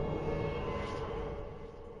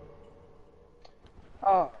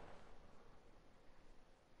 Oh.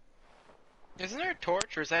 Isn't there a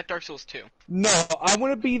torch, or is that Dark Souls 2? No, I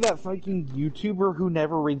want to be that fucking YouTuber who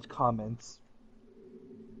never reads comments.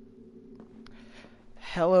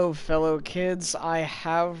 Hello, fellow kids. I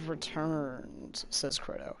have returned, says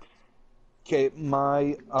Crito. Okay,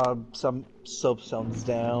 my, some soapstone's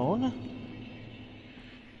down.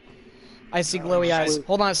 I see glowy eyes. Wait.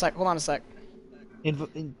 Hold on a sec, hold on a sec. And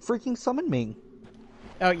freaking summon me.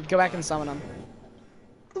 Oh, you go back and summon him.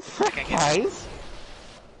 The frick, guys?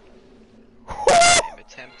 I'm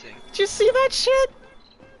attempting. Did you see that shit?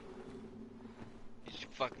 Did you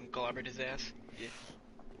fucking clobbered his ass? Yeah.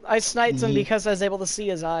 I sniped him Ye- because I was able to see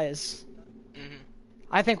his eyes. Mm-hmm.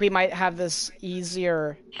 I think we might have this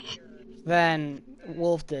easier than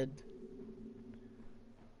Wolf did.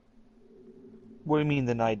 What do you mean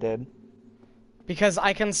than I did? Because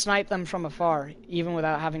I can snipe them from afar, even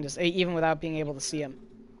without having to, even without being able to see him.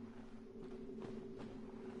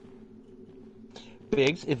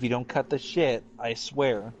 Biggs, if you don't cut the shit, I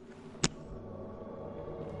swear.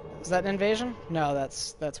 Is that an invasion? No,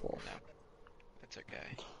 that's Wolf. No. That's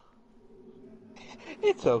okay.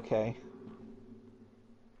 It's okay.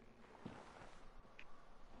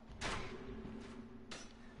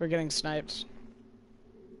 We're getting sniped.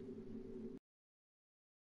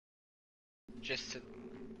 Just to...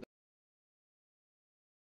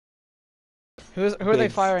 Who are they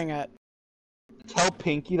Biggs. firing at? Tell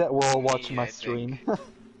Pinky that we're all watching Me, my I stream.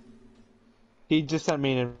 He just sent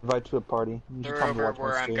me an invite to a party. You just They're tell him to over watch my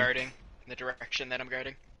where I'm stream. guarding, in the direction that I'm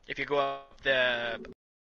guarding. If you go up the...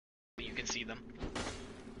 you can see them.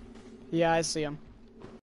 Yeah, I see him.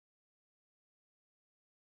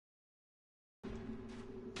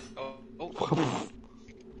 Oh.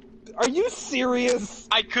 Are you serious?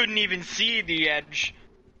 I couldn't even see the edge.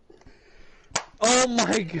 Oh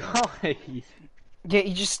my god. Yeah,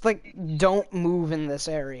 you just, like, don't move in this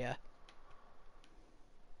area.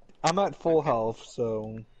 I'm at full health,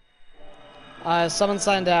 so... Summon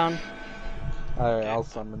sign down. Alright, I'll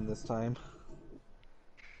summon this time.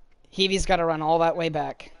 Heevy's gotta run all that way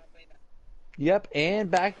back. Yep,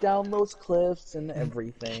 and back down those cliffs and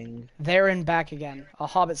everything. There and back again. A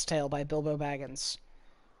Hobbit's Tale by Bilbo Baggins.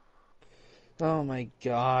 Oh my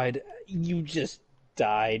god, you just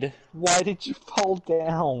died. Why did you fall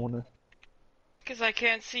down? Because I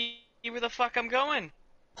can't see where the fuck I'm going.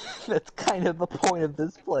 That's kind of the point of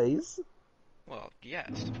this place. Well, yes,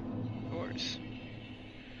 of course.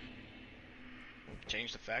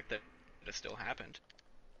 Change the fact that it still happened.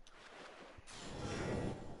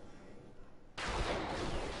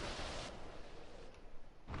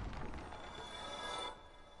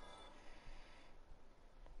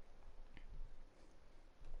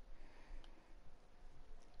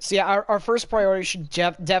 So yeah, our first priority should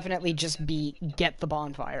definitely just be get the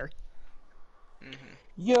bonfire. Mm-hmm.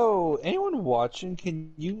 Yo, anyone watching,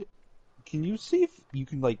 can you see if you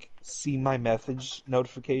can, like, see my message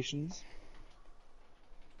notifications?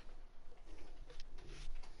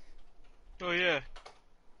 Oh yeah.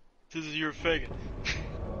 This is your faggot.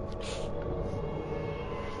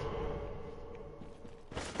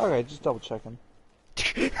 Okay, just double checking.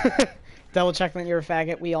 Double check that you're a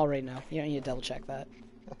faggot. We already know. You don't need to double check that.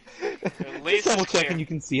 At least Just double it's clear. checking you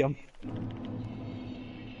can see them.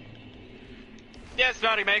 Yes,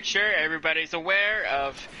 now to make sure everybody's aware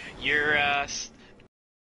of your,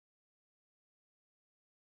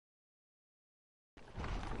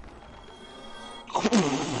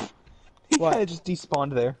 He What? kinda just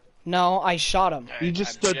despawned there. No, I shot him. He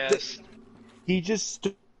just stood He just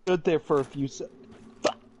stood there for a few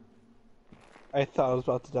I thought I was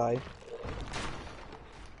about to die.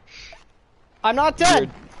 I'm not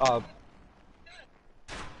dead! Weird,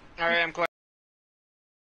 Alright, I'm glad.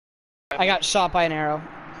 I got shot by an arrow.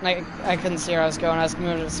 I couldn't see where I was going. I was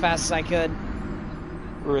moving as fast as I could.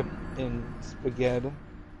 Rip in spaghetti.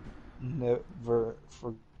 Never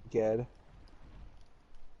forget.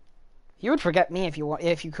 You would forget me if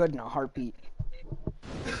you could in a heartbeat.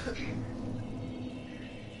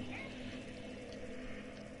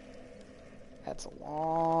 That's a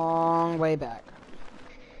long way back.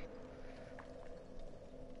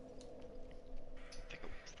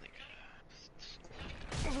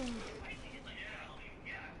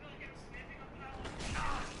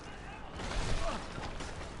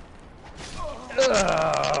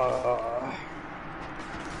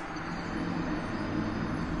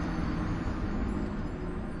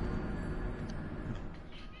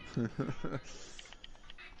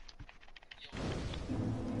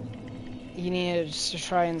 You need to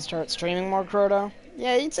try and start streaming more, Crota.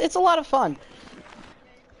 Yeah, it's a lot of fun.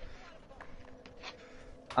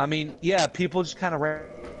 I mean, yeah, people just kind of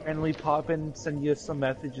randomly pop in, send you some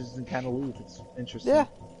messages, and kind of leave. It's interesting. Yeah.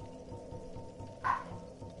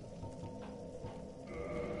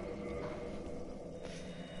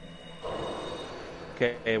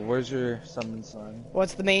 Okay, where's your summon sign?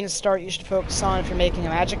 What's the main start you should focus on if you're making a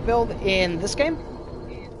magic build in this game?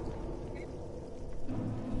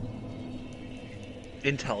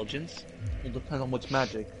 Intelligence. Will depend on what's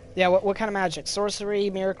magic. Yeah, what kind of magic? Sorcery,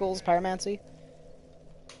 miracles, pyromancy?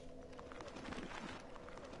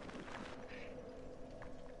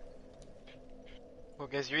 Well,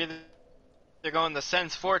 guess you're either going to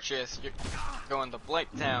Sen's Fortress, you're going to Blight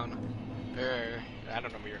Town, or I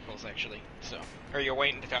don't know miracles actually. So, or you're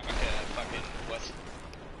waiting to talk to fucking what's.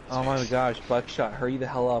 Oh my gosh, Buckshot, hurry the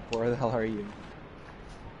hell up. Where the hell are you?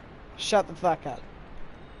 Shut the fuck up.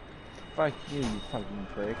 Fuck you fucking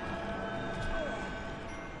prick.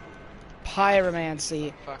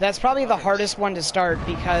 Pyromancy. That's probably the hardest one to start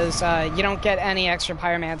because you don't get any extra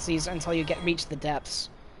pyromancies until you reach the depths.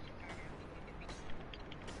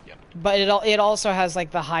 Yep. But it also has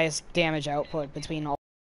like the highest damage output between all.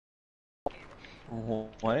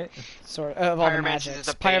 What? Sort of all the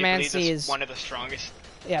magics. Pyromancy is one of the strongest.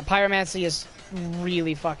 Yeah, pyromancy is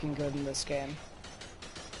really fucking good in this game.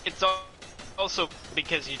 It's also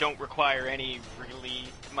because you don't require any really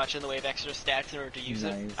much in the way of extra stats in order to use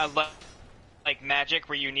it. Like magic,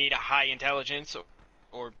 where you need a high intelligence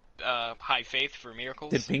or high faith for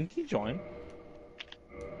miracles. Did Pinky join?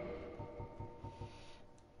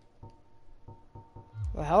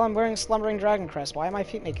 The hell, I'm wearing Slumbering Dragon Crest. Why are my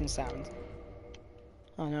feet making sound?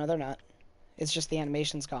 Oh no, they're not. It's just the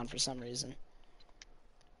animation's gone for some reason.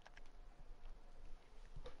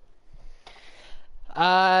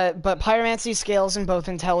 But pyromancy scales in both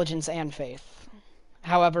intelligence and faith.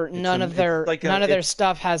 However, none of their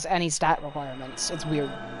stuff has any stat requirements. It's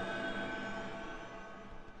weird.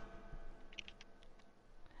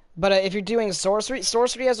 But if you're doing sorcery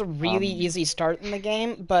has a really easy start in the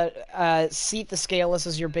game, but Seat the Scaleless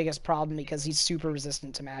is your biggest problem because he's super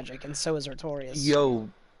resistant to magic, and so is Artorias. Yo,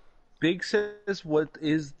 Big says, what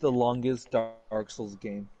is the longest Dark Souls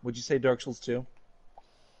game? Would you say Dark Souls 2?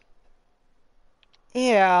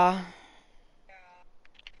 Yeah.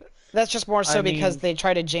 That's just more so because they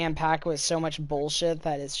try to jam-pack with so much bullshit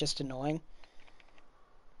that it's just annoying.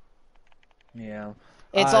 Yeah.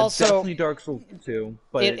 It's also definitely Dark Souls 2,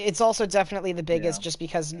 but it's also definitely the biggest just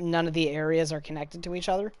because none of the areas are connected to each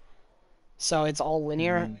other. So it's all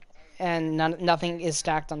linear, and nothing is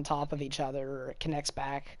stacked on top of each other or connects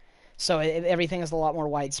back. So everything is a lot more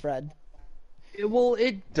widespread.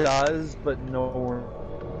 It does, but nowhere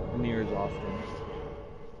near as often.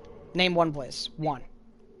 Name one place. One.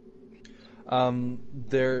 I've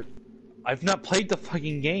not played the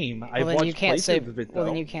fucking game. Well, I've then watched you can't say. playthroughs of it, though. Well,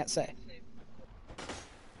 then you can't say.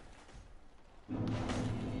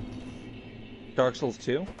 Dark Souls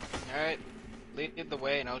 2? Alright, lead the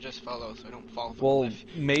way and I'll just follow so I don't fall off the Well, cliff.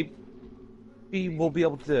 maybe we'll be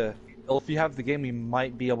able to... If you have the game, we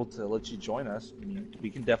might be able to let you join us. I mean, we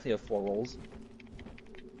can definitely have 4 rolls.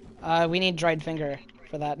 We need Dried Finger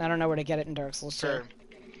for that, and I don't know where to get it in Dark Souls 2. Sure.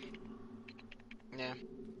 Yeah.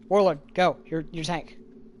 Warlord, go. Your tank.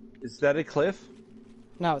 Is that a cliff?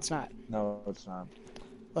 No, it's not. No, it's not.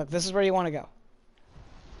 Look, this is where you want to go.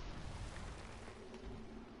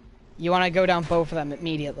 You want to go down both of them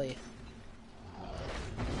immediately.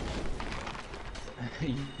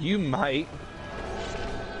 You might.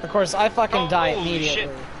 Of course, I fucking die immediately. Shit.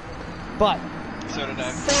 But So did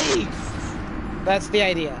I. that's the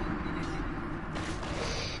idea.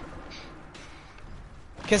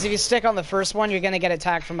 Because if you stick on the first one, you're gonna get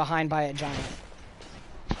attacked from behind by a giant.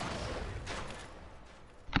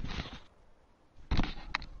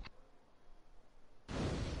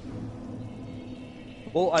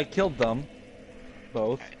 Well, I killed them.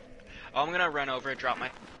 Both. Alright. Oh, I'm gonna run over, drop my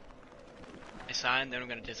sign, then I'm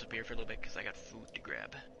gonna disappear for a little bit because I got food to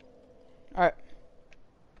grab. Alright.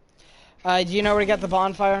 Do you know where to get the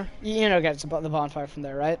bonfire? You know get the bonfire from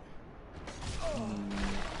there, right?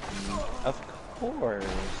 Of course.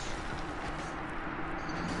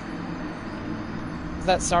 Is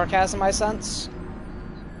that sarcasm, I sense?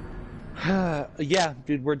 Yeah,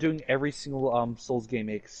 dude, we're doing every single Souls game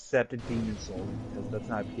except a Demon Souls, because that's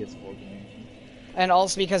not a PS4 game. And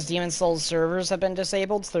also because Demon Souls servers have been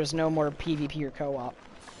disabled, so there's no more PvP or co-op.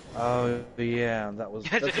 Oh yeah, that's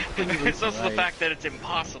pretty recent, It's also right? the fact that it's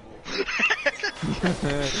impossible.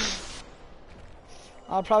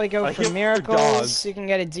 I'll probably go I for hear miracles. dogs. You can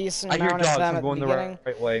get a decent I hear amount of dogs. them I'm at the going the beginning.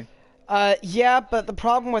 right way. Yeah, but the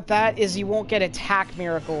problem with that is you won't get attack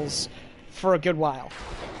miracles for a good while.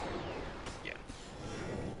 Yeah.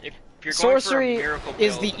 If you're going Sorcery for a miracle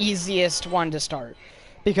is build, the easiest one to start.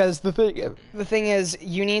 Because the thing is,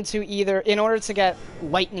 you need to either, in order to get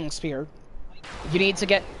Lightning Spear, you need to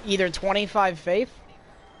get either 25 faith,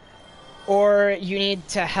 or you need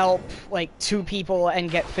to help, like, 2 people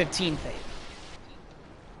and get 15 faith.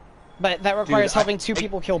 But that requires helping 2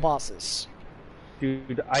 people kill bosses.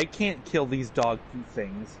 Dude, I can't kill these dog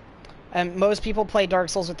things. And most people play Dark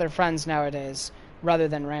Souls with their friends nowadays, rather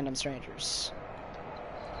than random strangers.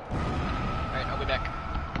 Alright, I'll be back.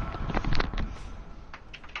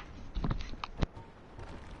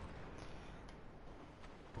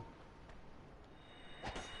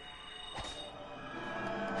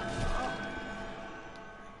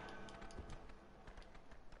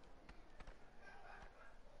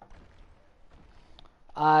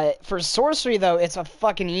 For sorcery, though, it's a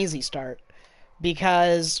fucking easy start.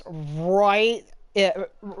 Because right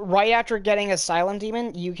after getting Asylum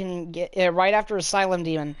Demon, you can get... right after Asylum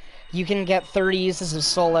Demon, you can get 30 uses of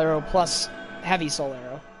Soul Arrow plus Heavy Soul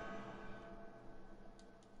Arrow.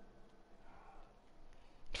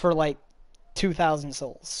 For, like, 2,000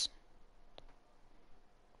 souls.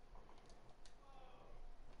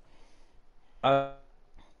 Okay,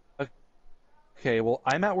 well,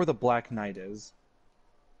 I'm at where the Black Knight is.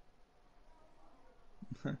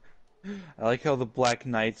 I like how the Black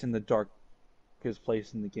Knight's in the darkest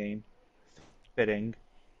place in the game. Fitting.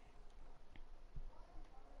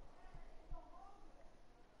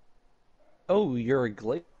 Oh, you're a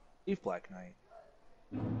glaive Black Knight.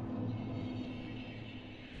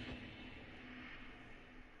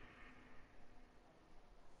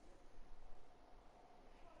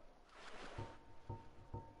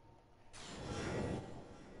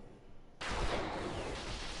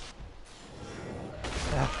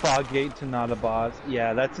 Foggate to not a boss.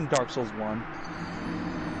 Yeah, that's in Dark Souls 1.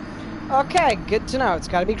 Okay, good to know. It's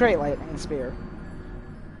gotta be Great Lightning Spear.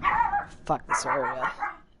 Fuck this area.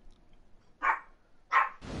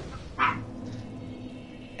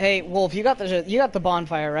 Hey, Wolf, you got the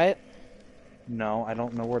bonfire, right? No, I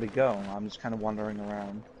don't know where to go. I'm just kind of wandering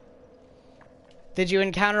around. Did you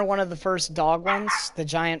encounter one of the first dog ones? The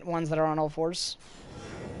giant ones that are on all fours?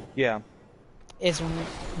 Yeah.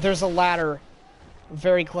 There's a ladder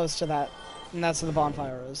very close to that, and that's where the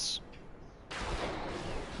bonfire is.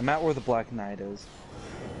 I'm at where the Black Knight is.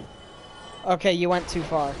 Okay, you went too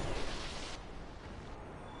far.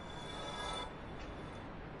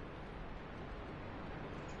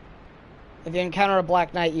 If you encounter a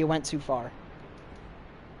Black Knight, you went too far.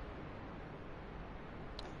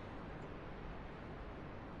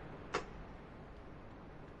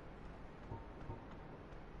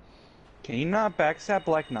 Can you not backstab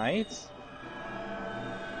Black Knights?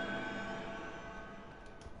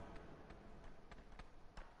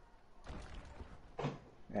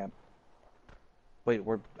 Yeah. Wait,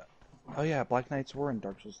 oh yeah, Black Knights were in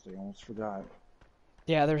Dark Souls 3, I almost forgot.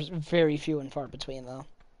 Yeah, there's very few and far between, though.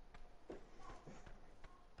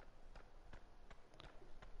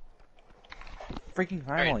 Freaking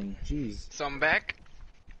highling, jeez. So I'm back.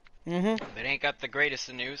 Mm-hmm. That ain't got the greatest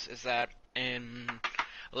of news, is that in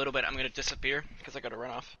a little bit I'm gonna disappear, because I gotta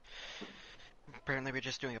run off. Apparently we're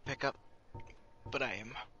just doing a pickup, but I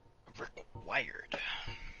am required.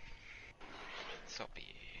 So be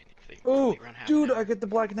anything. Oh, Around half dude, an hour. I get the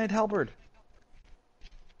Black Knight halberd.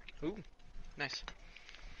 Ooh, nice.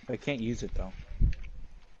 I can't use it though.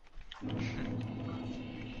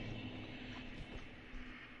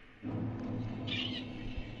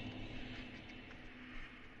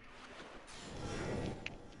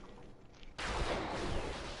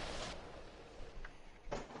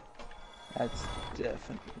 That's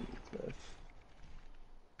definitely Cliff.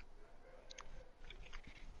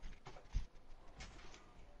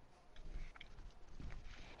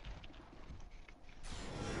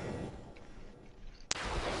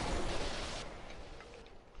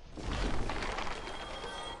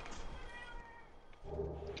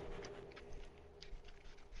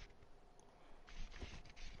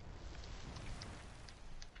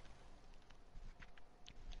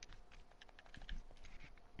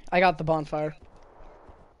 I got the bonfire.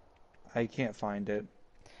 I can't find it.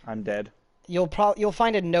 I'm dead. You'll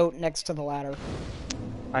find a note next to the ladder.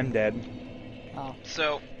 I'm dead. Oh.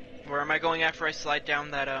 So, where am I going after I slide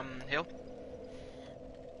down that hill?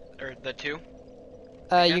 Or the two?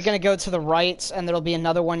 You're gonna go to the right, and there'll be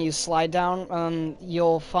another one you slide down.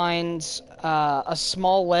 You'll find a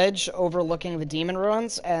small ledge overlooking the demon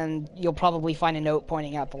ruins, and you'll probably find a note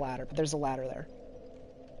pointing out the ladder, but there's a ladder there.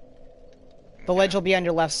 The ledge will be on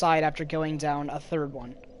your left side after going down a third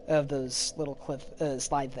one of those little cliff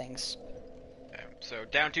slide things. Okay, so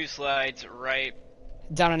down 2 slides, right.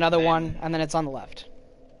 Down another one, and then it's on the left.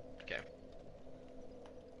 Okay.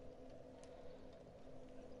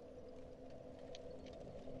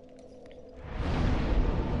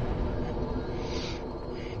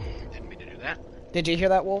 Didn't mean to do that. Did you hear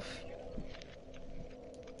that, Wolf?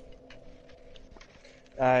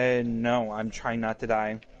 No, I'm trying not to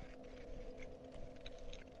die.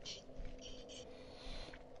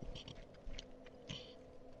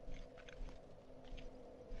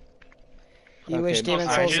 You Okay, wish Demon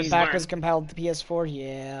also, I Souls just and backwards learned- compiled to PS4?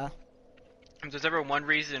 Yeah. If there's ever one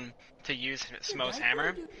reason to use Smo's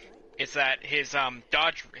hammer, it's that his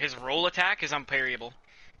his roll attack is unparryable.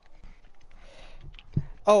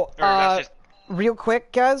 Oh, Or that's just real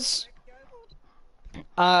quick, guys.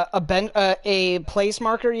 A place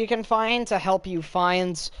marker you can find to help you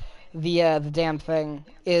find the damn thing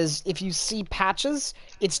is if you see patches,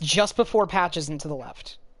 it's just before patches and to the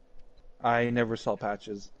left. I never saw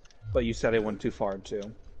patches, but you said I went too far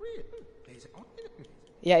too.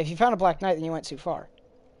 Yeah, if you found a Black Knight, then you went too far.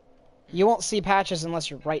 You won't see patches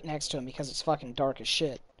unless you're right next to him because it's fucking dark as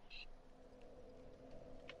shit.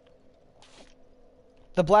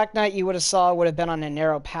 The Black Knight you would have saw would have been on a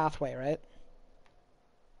narrow pathway, right?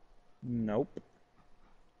 Nope.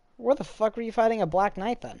 Where the fuck were you fighting a Black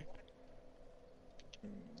Knight then?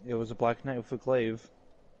 It was a Black Knight with a glaive.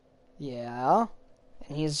 Yeah.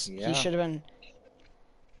 And he Yeah. should have been...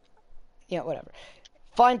 Yeah, whatever.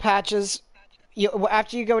 Find patches.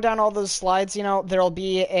 After you go down all those slides, you know, there'll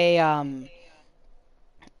be a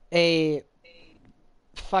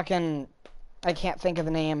fucking... I can't think of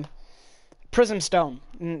the name. Prism Stone.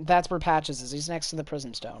 And that's where Patches is. He's next to the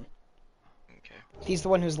Prism Stone. okay. He's the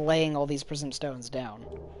one who's laying all these Prism Stones down.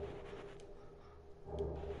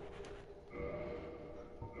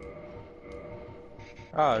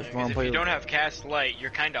 Ah, it's Because if you don't have cast light, you're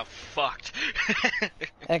kind of fucked.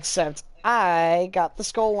 Except I got the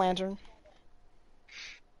Skull Lantern.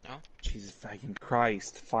 No? Jesus fucking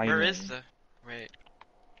Christ! Finally. Where is the? Wait.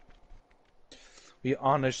 I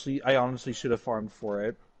honestly should have farmed for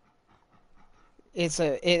it. It's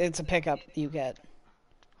a pickup you get.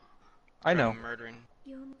 I know. From murdering.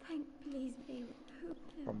 Your thank please be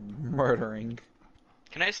From murdering.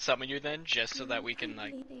 Can I summon you then, just so that we can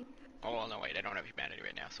like? Oh well, no wait, I don't have humanity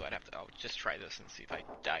right now, so I'd have to. I'll just try this and see if I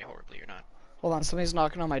die horribly or not. Hold on, somebody's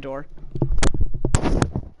knocking on my door.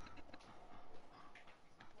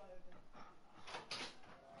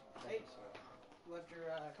 Hey, you left your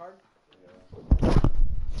card?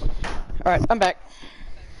 Alright, I'm back.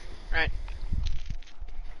 Alright.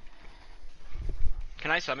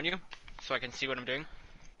 Can I summon you so I can see what I'm doing?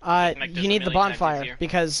 Make this You a need the million times bonfire easier.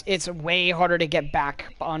 because it's way harder to get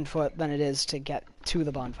back on foot than it is to get to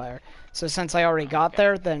the bonfire. So since I already got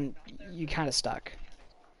there, then you kind of stuck.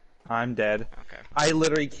 I'm dead. Okay. I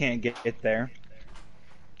literally can't get it there.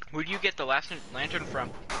 Who do you get the last lantern from?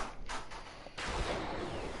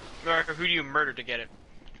 Or who do you murder to get it?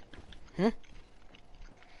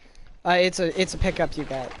 It's a pickup you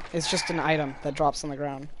get. It's just an item that drops on the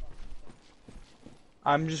ground.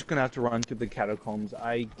 I'm just gonna have to run through the catacombs.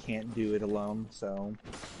 I can't do it alone, so...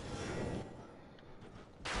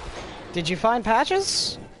 Did you find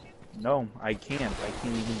patches? No, I can't. I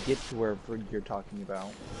can't even get to wherever you're talking about.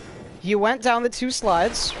 You went down the 2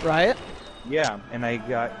 slides, right? Yeah, and I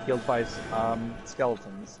got killed by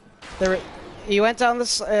skeletons. You went down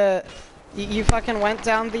this. You fucking went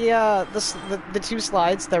down the 2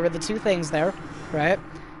 slides. There were the 2 things there, right?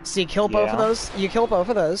 So you kill both of Yeah. those. You kill both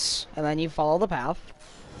of those, and then you follow the path.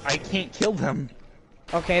 I can't kill them.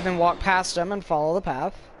 Okay, then walk past them and follow the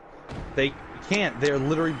path. They can't. They're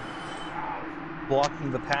literally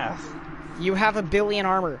blocking the path. You have 1 billion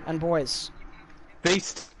armor and boys. They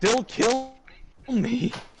still kill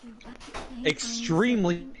me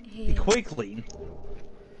extremely quickly.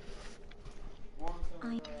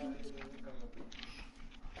 I think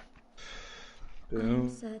Boom,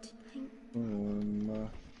 certain boom,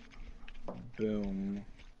 boom.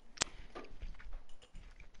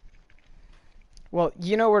 Well,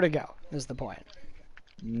 you know where to go. Is the point.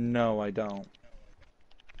 No, I don't.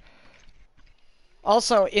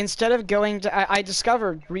 Also, instead of going to, I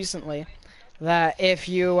discovered recently that if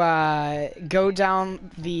you go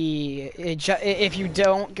down if you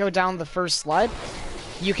don't go down the first slide,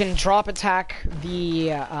 you can drop attack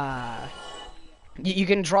the you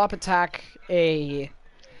can drop attack a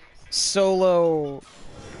solo.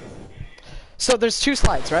 So there's 2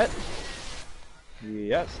 slides, right?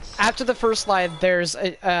 Yes. After the first slide, there's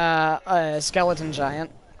a skeleton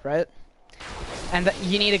giant, right? And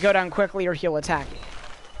you need to go down quickly or he'll attack you.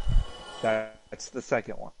 That's the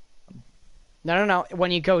second one. No.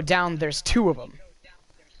 When you go down, there's 2 of them.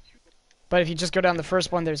 But if you just go down the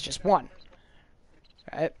first one, there's just 1.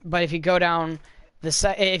 Right? But if you go down the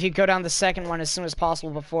second one as soon as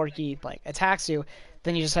possible before he attacks you,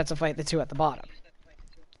 then you just have to fight the 2 at the bottom.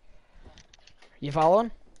 You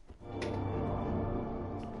following?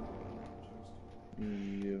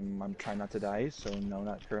 I'm trying not to die, so no,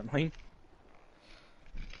 not currently.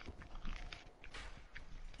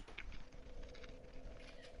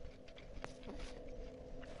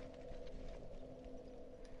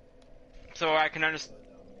 So I can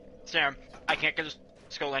understand. I can't get a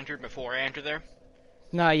skull entered before I enter there.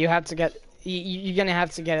 No, you have to get. You're gonna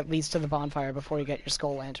have to get at least to the bonfire before you get your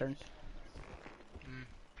skull lantern.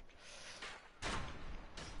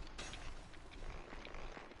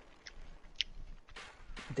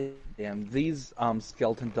 Damn, these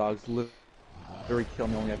skeleton dogs literally kill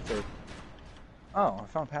me only after. Oh, I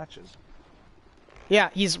found Patches. Yeah,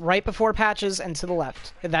 he's right before Patches and to the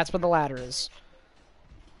left. That's where the ladder is.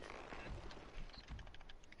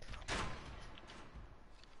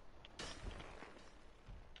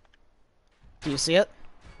 Do you see it?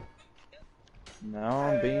 No,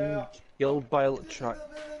 I'm being killed by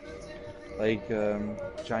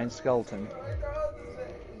giant skeleton.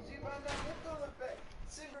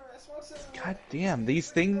 God damn, these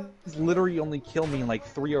things literally only kill me in like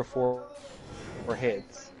 3 or 4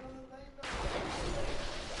 hits.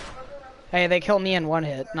 Hey, they kill me in 1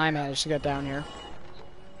 hit, and I managed to get down here.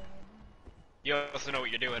 You also know what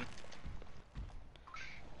you're doing.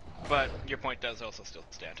 But your point does also still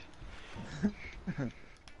stand.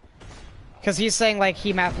 Because he's saying,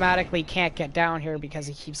 he mathematically can't get down here because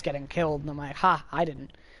he keeps getting killed, and I'm like, ha, I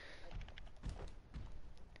didn't.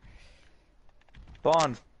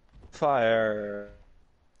 Bonfire.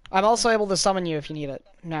 I'm also able to summon you if you need it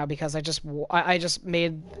now, because I just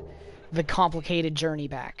made the complicated journey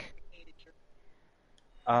back.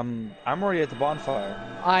 I'm already at the bonfire.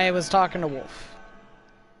 I was talking to Wolf.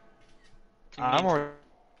 I'm already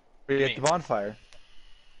at the bonfire.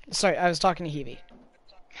 Sorry, I was talking to heevy.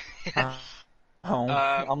 Yeah.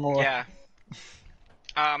 Okay, I'm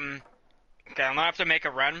gonna have to make a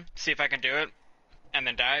run, see if I can do it, and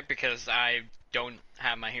then die, because I don't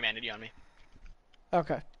have my humanity on me.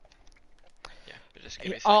 Okay. Yeah, but just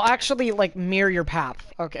give me a I'll second. actually, mirror your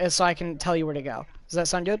path, okay, so I can tell you where to go. Does that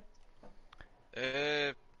sound good?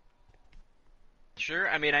 Sure.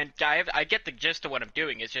 I mean, I get the gist of what I'm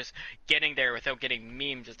doing. It's just getting there without getting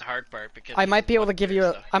memed is the hard part, because I might be able to give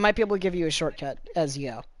you a shortcut as you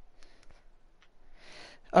go.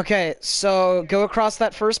 Okay, so go across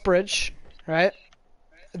that first bridge, right?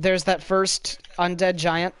 There's that first undead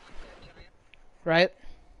giant, right?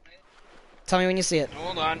 Tell me when you see it.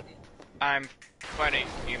 Hold on. I'm fighting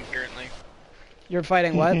him currently. You're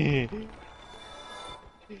fighting what?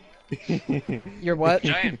 You're what?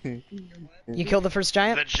 Giant. You killed the first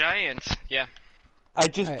giant? The giant. Yeah. I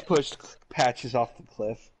just Alright. pushed Patches off the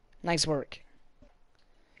cliff. Nice work.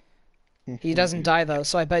 He doesn't die though,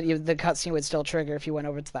 so I bet you the cutscene would still trigger if you went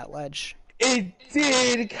over to that ledge. It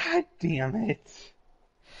did! God damn it!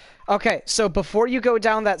 Okay, so before you go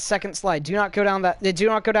down that second slide, do not go down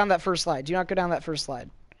that first slide. Do not go down that first slide.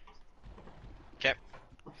 Okay.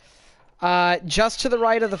 Just to the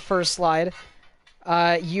right of the first slide,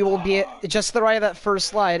 you will be just to the right of that first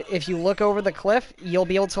slide. If you look over the cliff, you'll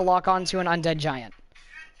be able to lock onto an undead giant.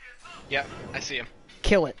 Yeah, I see him.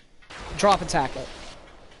 Kill it. Drop attack it.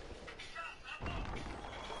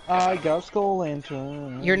 I got Skull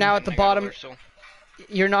Lantern. You're now at the I got bottom. another soul.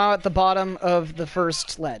 You're now at the bottom of the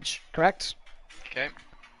first ledge, correct? Okay.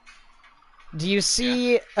 Do you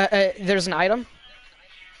see? There's an item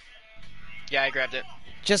Yeah, I grabbed it.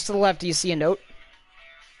 just to the left. Do you see a note?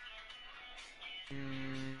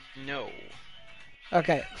 No.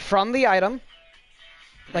 Okay, from the item,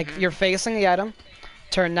 you're facing the item,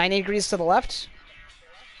 turn 90 degrees to the left,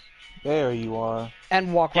 There you are.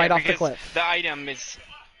 and walk Yeah, right off the because cliff. The item is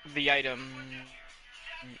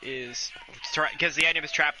because the item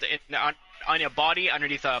is trapped on a body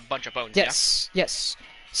underneath a bunch of bones. Yes, yes.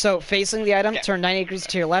 So facing the item, Yeah. turn 90 degrees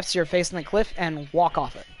to your left, so you're facing the cliff, and walk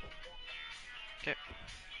off it. Okay.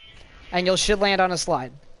 And you should land on a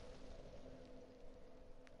slide.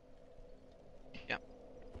 Yep.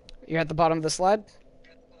 You're at the bottom of the slide?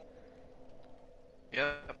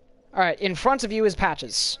 Yep. Alright, in front of you is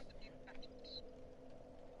Patches.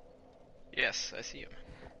 Yes, I see him.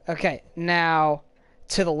 Okay, now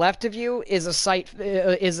to the left of you is a site of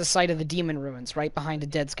the demon ruins, right behind a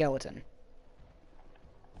dead skeleton.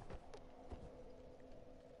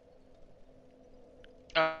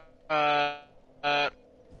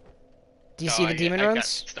 Do you see the demon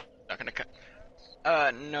ruins? I got stuck in the cut.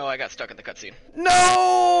 No, I got stuck in the cutscene.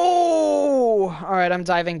 No! Alright, I'm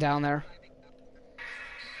diving down there.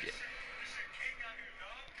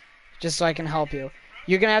 Just so I can help you.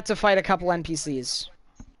 You're gonna have to fight a couple NPCs.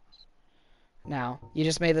 Now, you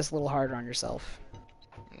just made this a little harder on yourself.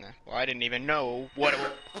 Well, I didn't even know what it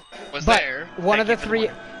was But there. one of the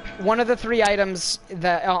three items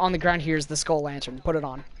that on the ground here is the skull lantern. Put it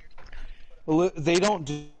on. Well, they don't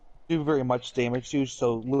do very much damage to you,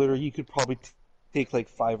 so literally you could probably take like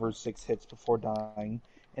 5 or 6 hits before dying,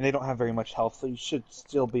 and they don't have very much health, so you should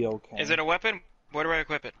still be okay. Is it a weapon? Where do I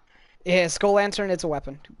equip it? Yeah, skull lantern. It's a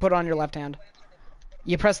weapon. Put it on your left hand.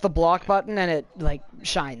 You press the block button and it like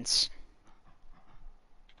shines.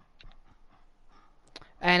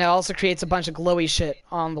 And it also creates a bunch of glowy shit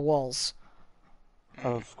on the walls.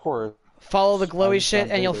 Of course. Follow the glowy shit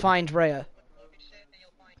and you'll find Rhea.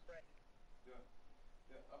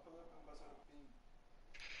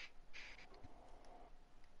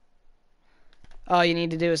 Oh, you need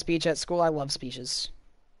to do a speech at school? I love speeches.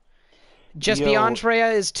 Just beyond Rhea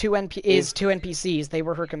is two NPCs. They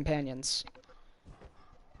were her companions.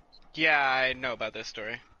 Yeah, I know about this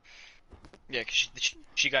story. Yeah, 'cause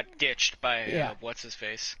she got ditched by, what's his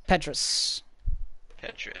face? Petrus.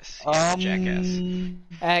 Petrus. Yeah,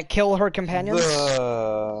 jackass. Kill her companions?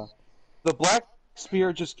 The Black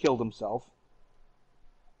Spear just killed himself.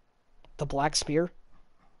 The Black Spear?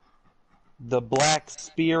 The Black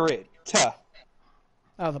Spirit.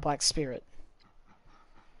 Oh, the Black Spirit.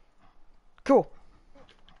 Cool.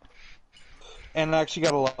 And I actually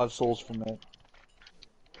got a lot of souls from it.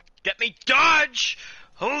 Get me dodge!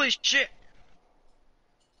 Holy shit!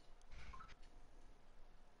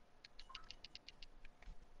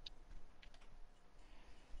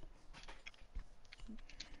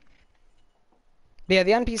 But yeah,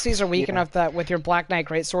 the NPCs are weak enough that with your Black Knight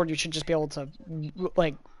Greatsword, you should just be able to,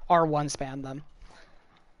 like, R1 spam them.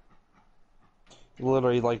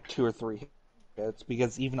 Literally like 2 or 3 hits,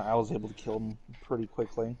 because even I was able to kill them pretty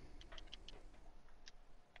quickly.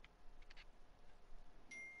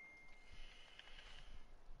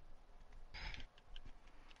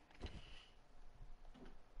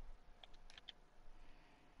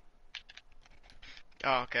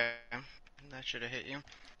 Oh, okay. That should have hit you.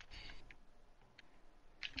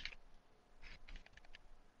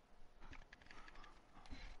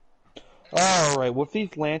 Alright, with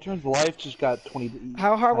these lanterns, life just got 20.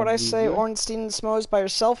 How hard would I say Ornstein and Smoes by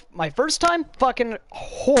yourself? My first time? Fucking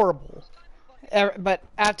horrible. But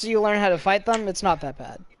after you learn how to fight them, it's not that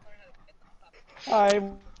bad. I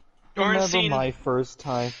remember my first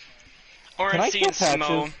time. Ornstein and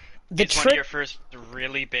Smo is one of your first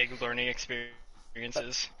really big learning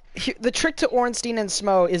experiences. The trick to Ornstein and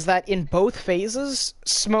Smo is that in both phases,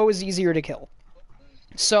 Smo is easier to kill.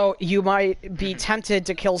 So you might be tempted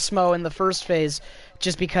to kill Smo in the first phase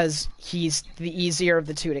just because he's the easier of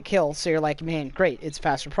the two to kill. So you're like, man, great, it's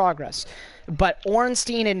faster progress. But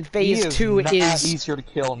Ornstein in phase 2 is easier to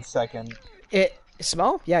kill in second.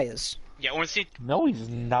 Smo? Yeah, he is. Yeah, Ornstein. No, he's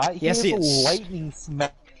not. He has a lightning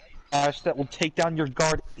smash that will take down your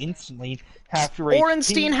guard instantly. Half your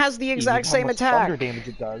Ornstein has the exact same attack. Thunder damage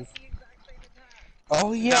it does.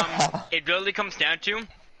 Oh yeah. It really comes down to.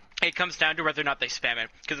 It comes down to whether or not they spam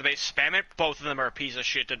it. Because if they spam it, both of them are a piece of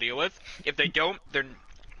shit to deal with. If they don't, they're...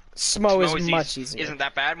 Smo is much easier. Isn't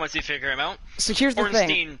that bad once you figure him out? So here's the thing.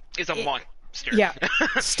 Ornstein is a monster. Yeah.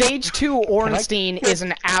 Stage 2 Ornstein is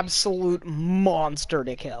an absolute monster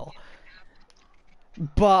to kill.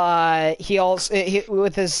 But he also...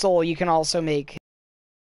 with his soul, you can also make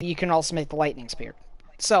the lightning spear.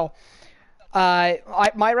 So...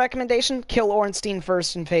 my recommendation: kill Ornstein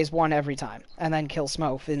first in phase 1 every time, and then kill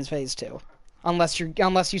Smo in phase 2, unless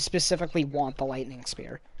you specifically want the lightning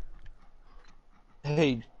spear.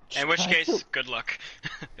 Hey, in which case, good luck.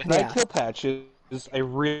 Can I kill Patches? I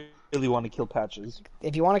really want to kill Patches.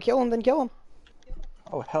 If you want to kill him, then kill him.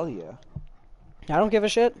 Oh hell yeah! I don't give a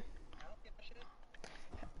shit.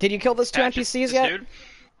 Did you kill those 2 NPCs yet? Dude?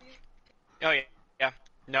 Oh yeah.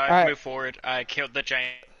 No, I moved forward. I killed the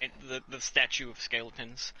giant, the statue of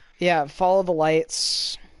skeletons. Yeah, follow the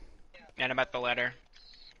lights. And I'm at the ladder.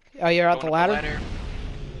 Oh, you're at the ladder?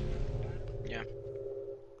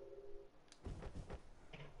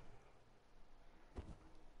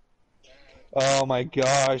 Oh my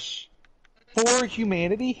gosh. For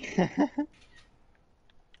humanity?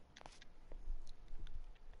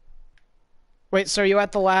 Wait, so are you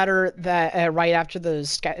at the ladder that right after the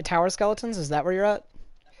tower skeletons? Is that where you're at?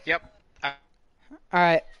 Yep.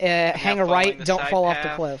 Alright, hang a right, the don't side fall off the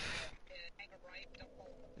path. cliff.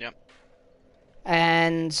 Yep.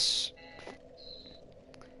 And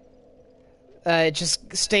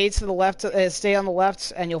just stay to the left, stay on the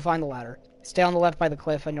left, and you'll find the ladder. Stay on the left by the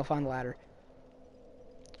cliff, and you'll find the ladder.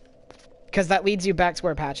 Because that leads you back to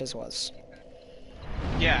where Patches was.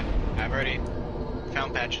 Yeah, I've already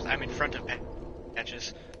found Patches. I'm in front of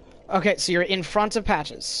Patches. Okay, so you're in front of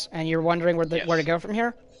Patches, and you're wondering where Yes. where to go from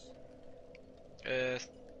here?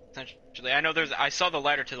 Essentially, I know I saw the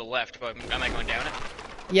ladder to the left, but am I going down it?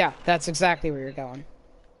 Yeah, that's exactly where you're going.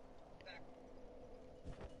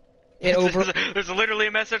 It There's literally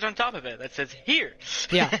a message on top of it that says here.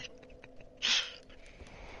 Yeah.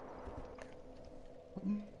 What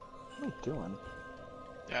am I doing?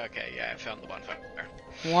 Okay, yeah, I found the bonfire.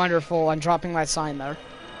 Wonderful. I'm dropping my sign there.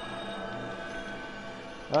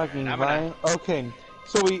 Okay, I'm fine. Okay,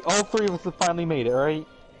 so all three of us have finally made it, right?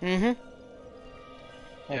 Mm-hmm.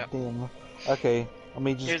 God Yep. damn. Okay, let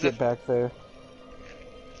me just Here's get back there.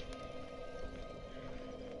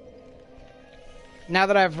 Now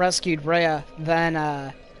that I've rescued Rhea, then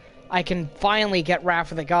I can finally get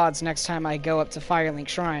Wrath of the Gods next time I go up to Firelink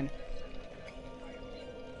Shrine.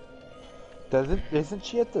 Isn't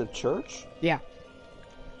she at the church? Yeah.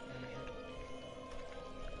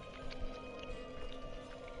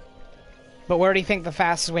 But where do you think the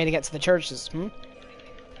fastest way to get to the church is,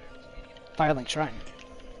 Firelink Shrine.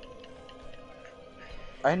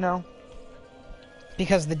 I know.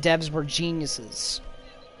 Because the devs were geniuses.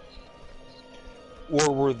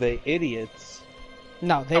 Or were they idiots?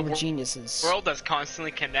 No, they were geniuses. World that's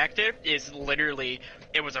constantly connected is literally,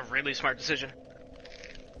 it was a really smart decision.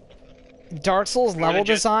 Dark Souls More level than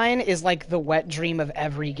just- design is like the wet dream of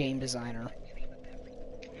every game designer.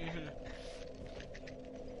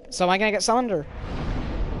 So am I gonna get summoned or?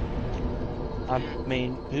 I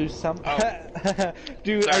mean, who's some? Oh.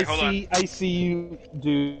 Dude, Sorry, hold on. I see you,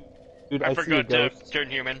 dude. Dude, I I see your forgot to ghost. turn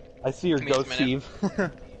human. I see your Give me just a ghost, minute.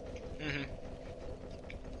 Steve. hmm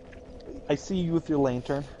I see you with your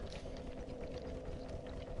lantern.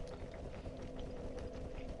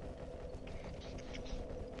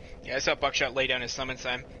 Yeah, I saw Buckshot lay down his summon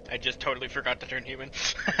sign. I just totally forgot to turn human.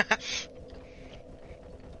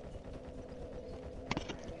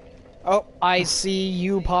 Oh, I see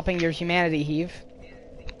you popping your humanity heave.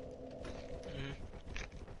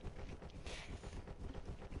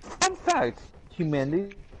 Fun fact: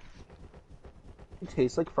 humanity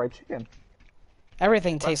tastes like fried chicken.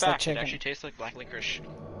 Everything Fun tastes like fact, chicken. It actually tastes like black licorice.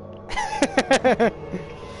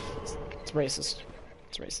 It's racist.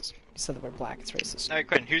 It's racist. You said the word black, it's racist. Alright,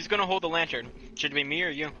 Quinn, who's gonna hold the lantern? Should it be me or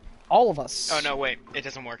you? All of us. Oh no, wait, it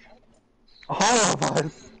doesn't work. All of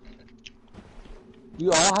us.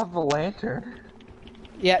 You all have a lantern.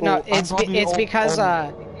 Yeah, Well, no, it's I'm probably it's all- because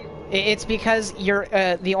all- it's because you're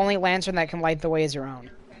the only lantern that can light the way is your own.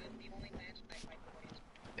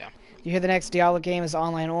 Yeah. You hear the next Diablo game is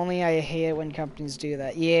online only? I hate it when companies do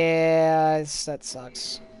that. Yeah, that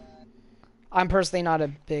sucks. I'm personally not a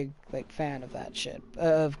big fan of that shit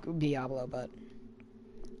of Diablo, but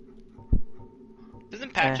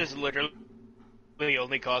Doesn't Patches literally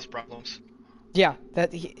only cause problems? yeah,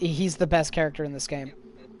 that he's the best character in this game.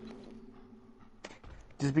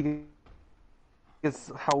 Just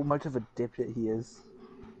because how much of a dipshit he is.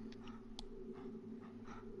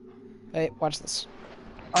 Hey, watch this.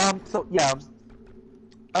 So yeah.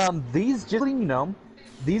 These, just letting you know,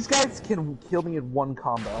 these guys can kill me in one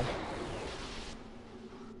combo.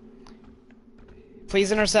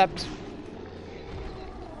 Please intercept.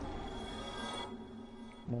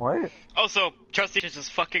 What? Also, Trusty is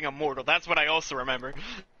just fucking immortal. That's what I also remember.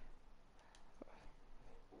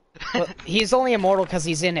 Well, he's only immortal because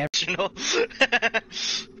he's in it.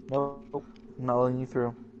 Nope, not letting you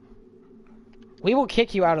through. We will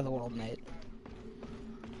kick you out of the world, mate.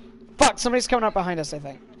 Fuck, somebody's coming up behind us, I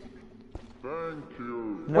think. Thank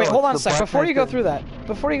you. No, Wait, hold on a it's the sec. Black Before you go Knight through that,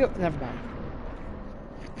 before you go, never mind.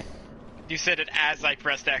 You said it as I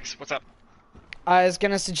pressed X. What's up? I was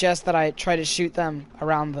gonna suggest that I try to shoot them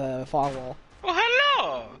around the fog wall. Oh,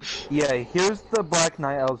 hello! Yeah, here's the Black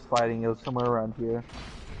Knight I was fighting. It was somewhere around here.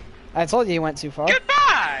 I told you went too far.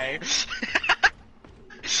 Goodbye!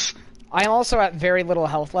 I am also at very little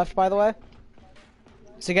health left, by the way.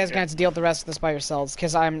 So you guys are gonna have to deal with the rest of this by yourselves,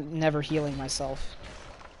 because I'm never healing myself.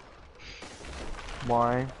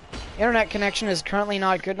 Why? Internet connection is currently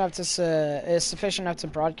not good enough to is sufficient enough to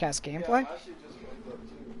broadcast gameplay. I actually just woke up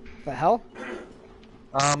too. The hell? Yeah,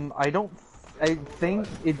 I don't. I think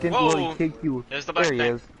it didn't Whoa! really kick you. There's the black There he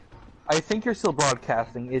thing. is. I think you're still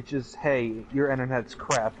broadcasting. It's just, hey, your internet's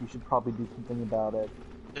crap. You should probably do something about it.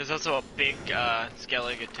 There's also a big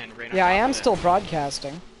skeleton right on Yeah, I top am of it. still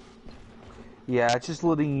broadcasting. Yeah, it's just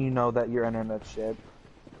letting you know that your internet's shit.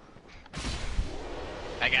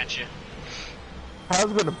 I got you. I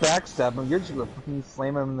was gonna backstab him. You're just gonna fucking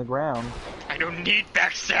slam him in the ground. I don't need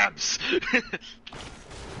backstabs.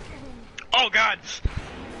 Oh god.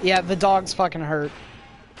 Yeah, the dog's fucking hurt.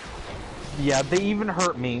 Yeah, they even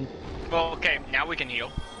hurt me. Well, okay, now we can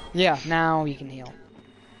heal. Yeah, now you can heal.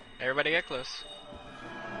 Everybody get close.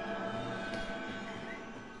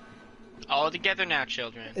 All together now,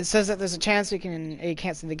 children. It says that there's a chance you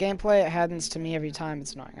can't see the gameplay. It happens to me every time.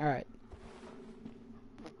 It's annoying. All right.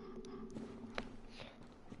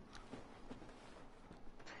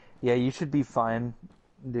 Yeah, you should be fine,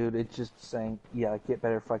 dude. It's just saying, yeah, get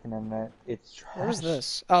better fucking internet. It's trash. Where's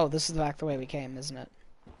this? Oh, this is back the way we came, isn't it?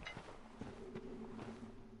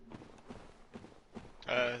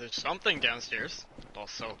 There's something downstairs.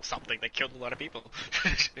 Also, something that killed a lot of people.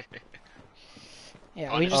 Yeah,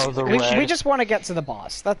 Oh, we just want to get to the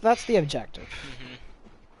boss. That's the objective.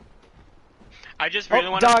 I just really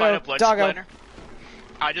want to find a blood splatter.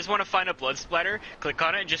 I just want to find a blood splatter, click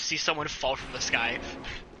on it, and just see someone fall from the sky.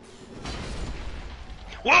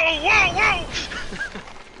 Whoa! Whoa!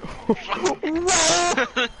 Whoa!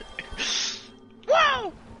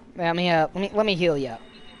 Whoa! Let me heal you.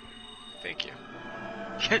 Thank you.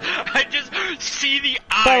 I just see the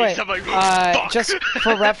By the eyes. way, I'm like, oh, fuck. just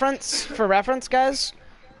for reference, guys,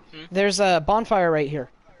 there's a bonfire right here.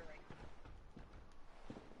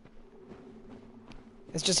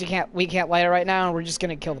 It's just we can't light it right now, and we're just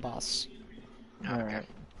gonna kill the boss. Alright.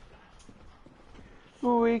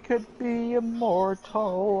 We could be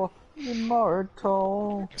immortal.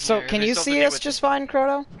 So, Yeah, can there's you something see here us with just fine,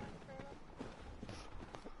 Croto?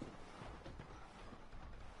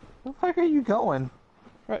 Where the fuck are you going?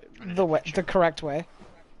 Right, the correct way.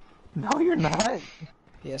 No, you're not.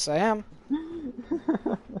 Yes, I am.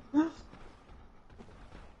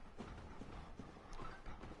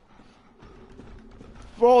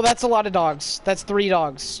 Whoa, that's a lot of dogs. That's 3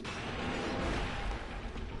 dogs.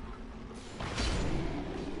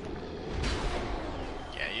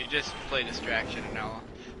 Yeah, you just play distraction and I'll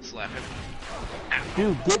slap him.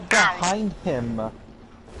 Dude, get behind him.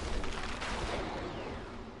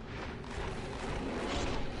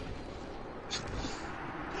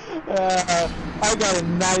 I got a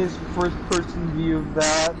nice first-person view of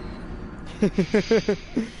that.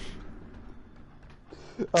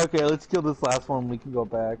 Okay, let's kill this last one. We can go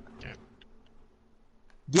back. Okay.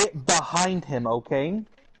 Get behind him, okay?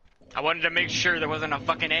 I wanted to make sure there wasn't a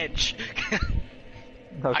fucking edge.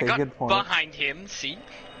 Okay, I got good point. behind him, see?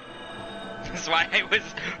 That's why I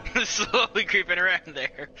was slowly creeping around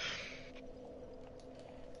there.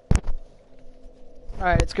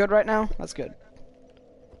 Alright, it's good right now? That's good.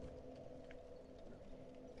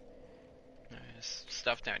 There's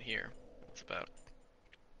stuff down here. What's about?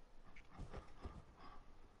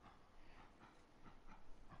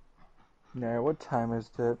 Alright, what time is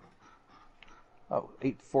it? Oh,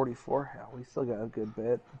 8:44. Yeah, we still got a good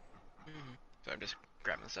bit. So I'm just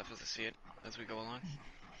grabbing stuff as I see it as we go along.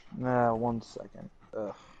 1 second.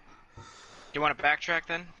 Ugh. You want to backtrack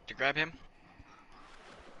then to grab him?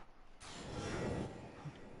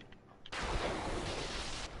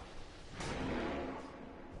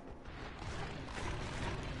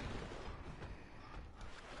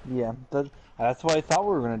 Yeah, that's what I thought we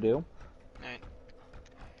were gonna do. Alright.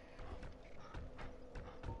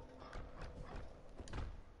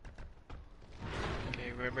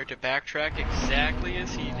 Okay, remember to backtrack exactly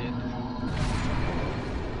as he did.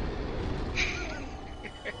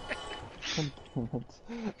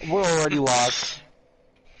 We're already lost.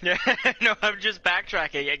 Yeah, no, I'm just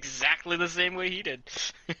backtracking exactly the same way he did.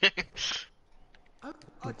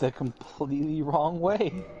 The completely wrong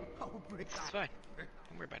way. This is fine.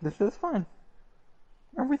 Don't worry about it. This is fine.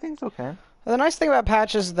 Everything's okay. The nice thing about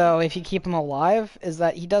Patches, though, if you keep him alive, is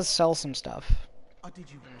that he does sell some stuff.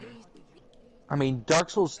 I mean, Dark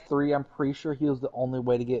Souls 3, I'm pretty sure he was the only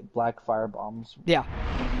way to get black fire bombs. Yeah.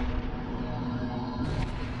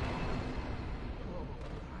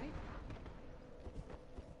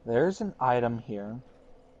 There's an item here.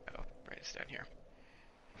 Oh, right, it's down here.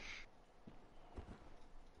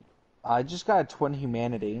 I just got a twin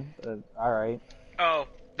humanity. Alright. Oh,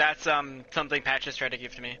 that's something Patches tried to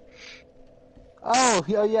give to me. Oh,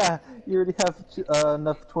 yeah. You already have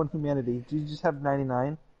enough twin humanity. Do you just have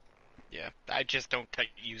 99? Yeah, I just don't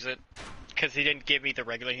use it. Because he didn't give me the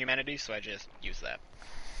regular humanity, so I just use that.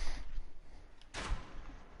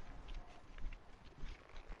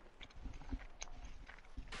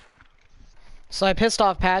 So I pissed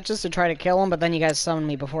off Patches to try to kill him, but then you guys summoned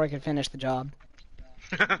me before I could finish the job.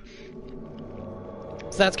 So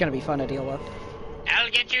that's gonna be fun to deal with. I'll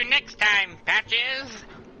get you next time, Patches!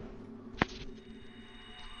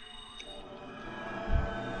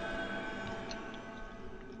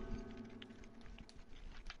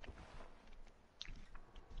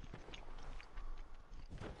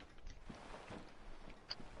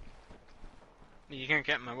 You can't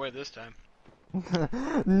get in my way this time.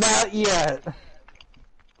 Not yet.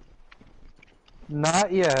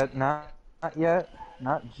 Not yet. Not yet.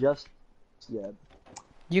 Not just yet.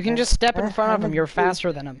 You can just step in front of him, you're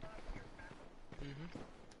faster than him.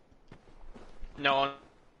 No, on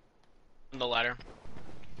the ladder.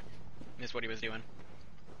 Is what he was doing.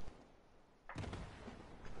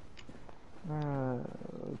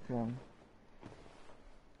 Okay.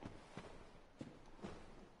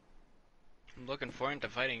 I'm looking forward to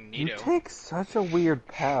fighting You Nito. take such a weird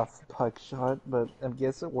path, Puckshot, but I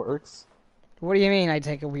guess it works. What do you mean I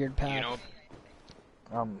take a weird path? You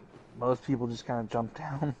know, Most people just kind of jump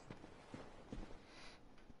down.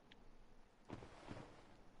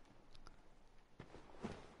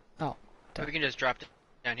 Oh. we can just drop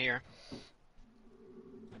down here.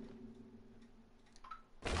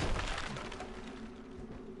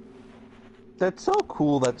 That's so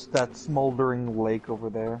cool, that's that smoldering lake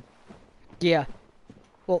over there. Yeah.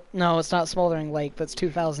 Well, no, it's not Smoldering Lake, that's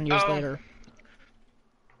 2,000 years later.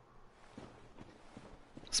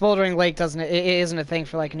 Smoldering Lake it isn't a thing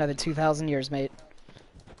for like another 2,000 years, mate.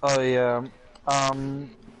 Oh yeah,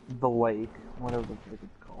 the lake, whatever the fuck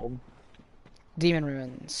it's called. Demon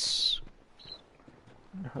Ruins.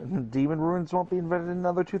 Demon Ruins won't be invented in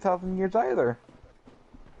another 2,000 years either.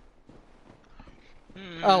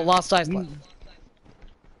 Oh, Lost Iceland.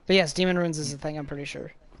 But yes, Demon Ruins is a thing, I'm pretty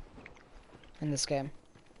sure. In this game.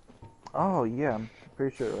 Oh yeah, I'm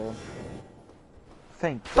pretty sure.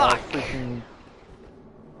 Thank Fuck! God, freaking...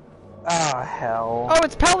 Ah, hell. Oh,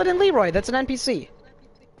 it's Paladin Leroy, that's an NPC.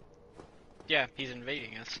 Yeah, he's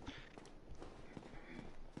invading us.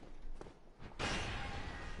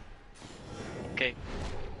 Okay.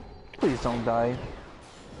 Please don't die.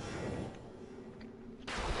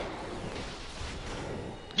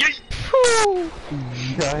 Yeet!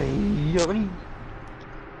 Yay!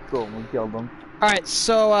 Boom, we killed him. Alright,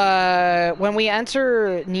 so, when we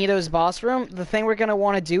enter Nito's boss room, the thing we're gonna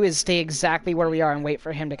want to do is stay exactly where we are and wait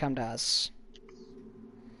for him to come to us.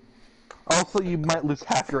 Also, you might lose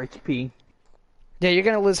half your HP. Yeah, you're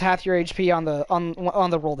gonna lose half your HP on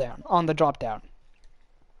the roll down, on the drop down.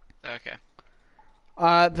 Okay.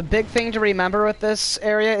 The big thing to remember with this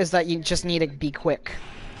area is that you just need to be quick.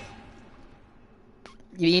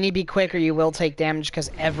 You need to be quick or you will take damage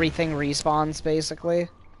because everything respawns, basically.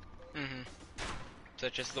 Mm-hmm.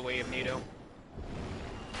 Such as the way of Nito.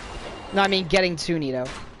 No, I mean getting to Nito.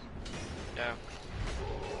 Yeah.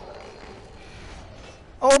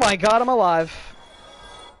 Oh my god, I'm alive.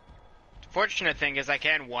 Fortunate thing is I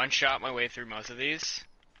can one-shot my way through most of these.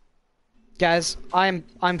 Guys, I'm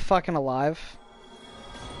fucking alive.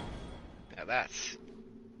 Now that's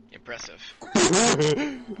impressive.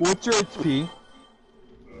 What's your HP?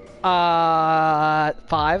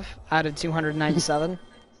 5 out of 297.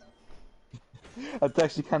 That's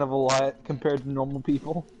actually kind of a lot compared to normal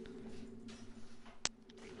people.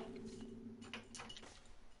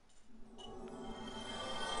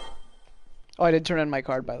 Oh, I did turn in my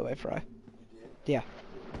card, by the way, Fry. Yeah.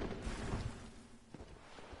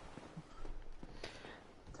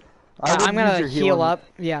 I'm gonna heal up.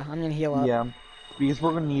 Yeah, I'm gonna heal up. Yeah, because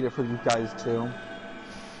we're gonna need it for these guys too.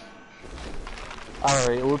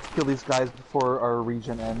 Alright, let's kill these guys before our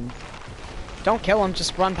region ends. Don't kill him,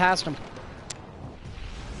 just run past him.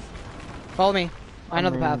 Follow me. I know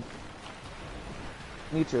the path.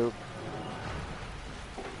 Me too.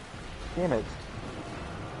 Damn it.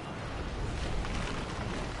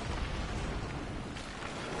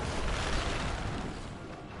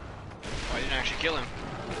 Oh, I didn't actually kill him.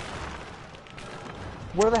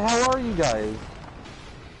 Where the hell are you guys?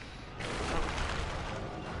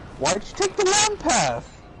 Why'd you take the long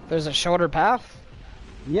path? There's a shorter path?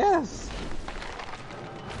 Yes.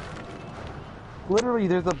 Literally,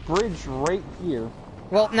 there's a bridge right here.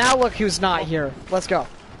 Well, now look who's not here. Let's go.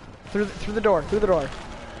 Through the door, through the door.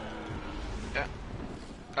 Yeah.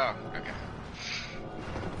 Oh, okay.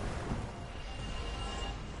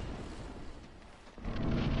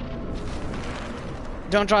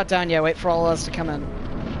 Don't drop down yet, wait for all of us to come in.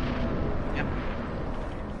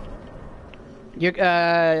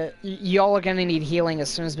 Yep. Y'all are gonna need healing as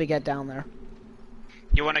soon as we get down there.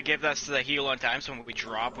 You want to give us the heal on time so when we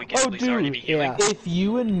drop, we can at least already be healing? Yeah. If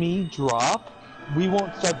you and me drop, We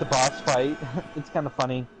won't start the boss fight. It's kind of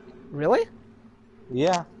funny. Really?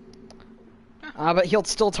 Yeah. But he'll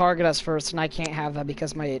still target us first, and I can't have that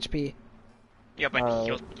because of my HP. Yeah,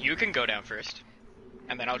 but you can go down first,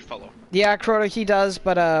 and then I'll follow. Yeah, Crota, he does,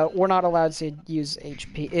 but we're not allowed to use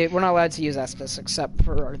HP. We're not allowed to use Estus except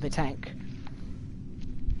for the tank.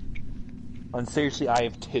 And seriously, I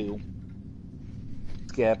have 2.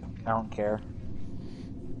 Skip. I don't care.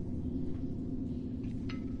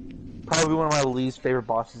 Probably one of my least favorite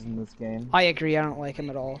bosses in this game. I agree, I don't like him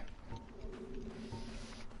at all.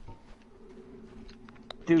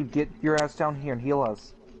 Dude, get your ass down here and heal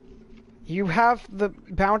us. You have the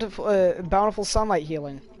bountiful sunlight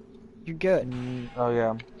healing. You're good. Oh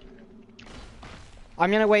yeah.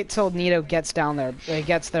 I'm gonna wait till Nito gets down there.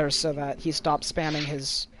 Gets there so that he stops spamming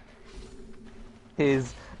his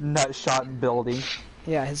nut shot ability.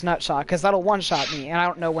 Yeah, his nut shot, because that'll one shot me, and I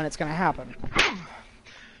don't know when it's gonna happen.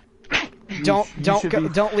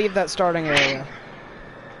 Don't leave that starting area.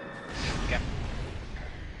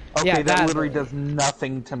 Okay, Yeah, that literally does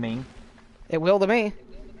nothing to me. It will to me.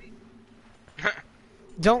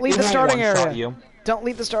 Don't leave the starting area. You. Don't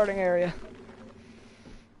leave the starting area.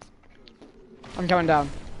 I'm coming down.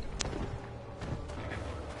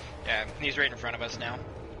 Yeah, he's right in front of us now.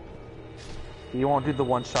 You won't do the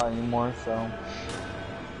one shot anymore, so.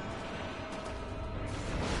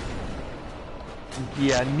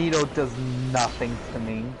 Yeah, Nito does nothing to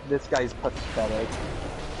me. This guy's pathetic.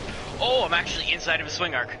 Oh, I'm actually inside of a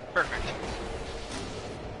swing arc. Perfect.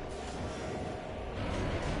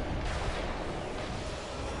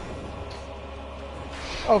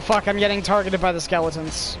 Oh fuck, I'm getting targeted by the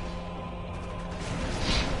skeletons.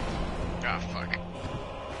 Ah, fuck.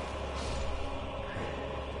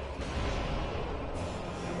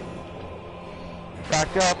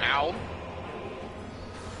 Back up. Ow.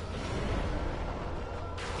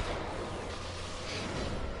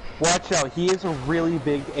 Watch out, he has a really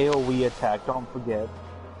big AoE attack, don't forget.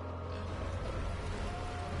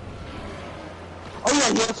 Oh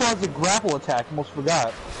yeah, he also has a grapple attack, almost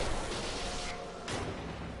forgot.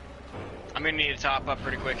 I'm gonna need to top up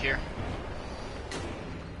pretty quick here.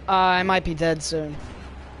 I might be dead soon.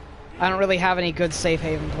 I don't really have any good safe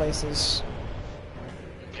haven places.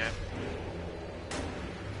 Okay.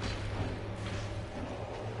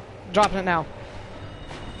 Dropping it now.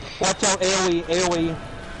 Watch out, AoE, AoE.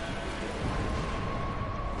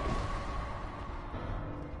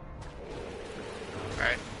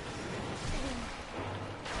 Alright.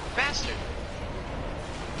 Bastard!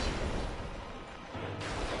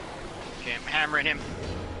 Okay, I'm hammering him.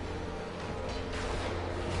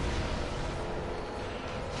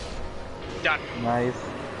 Done. Nice.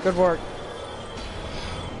 Good work.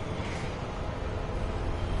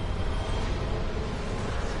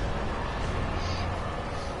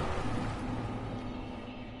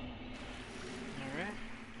 Alright,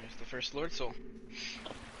 there's the first Lord Soul.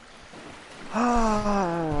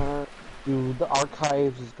 Dude, the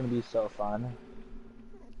archives is gonna be so fun.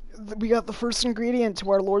 We got the first ingredient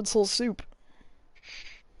to our Lord Soul soup.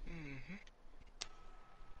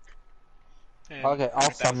 Okay,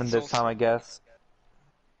 I'll summon this time, I guess.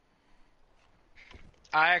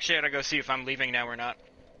 I actually gotta go see if I'm leaving now or not.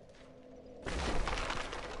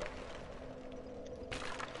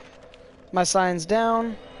 My sign's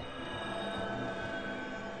down.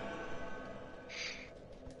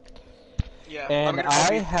 Yeah, And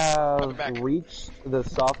I have back. reached the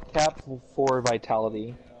soft cap for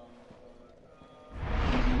vitality.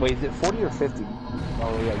 Wait, is it 40 or 50?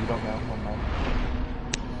 Oh yeah, you don't know. Never mind.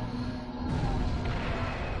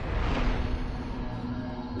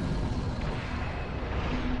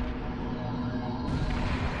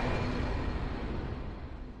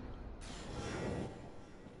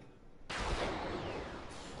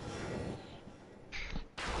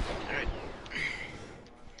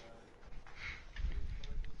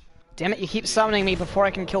 Damn it, you keep summoning me before I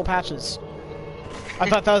can kill Patches. I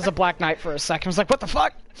thought that was a Black Knight for a second. I was like, what the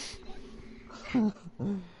fuck?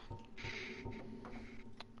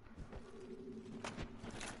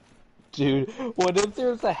 Dude, what if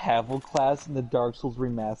there's a Havel class in the Dark Souls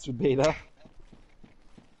Remastered beta?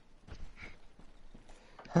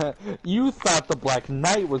 You thought the Black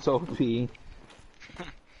Knight was OP.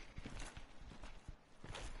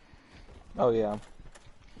 Oh yeah.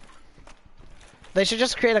 They should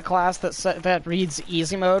just create a class that reads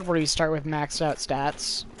easy mode, where you start with maxed out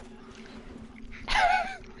stats.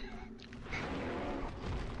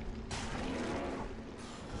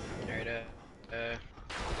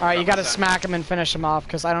 Alright, you gotta smack him and finish him off,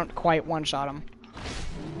 because I don't quite one-shot him.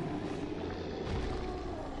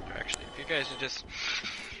 Actually, if you guys are just...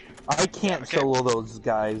 I can't solo those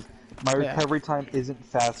guys. My Yeah. recovery time isn't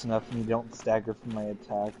fast enough, and you don't stagger from my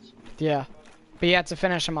attacks. Yeah. But you have to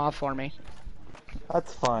finish him off for me.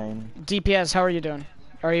 That's fine. DPS, how are you doing?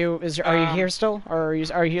 Are you here still, or are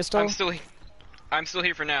you here still? I'm still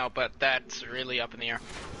here for now, but that's really up in the air.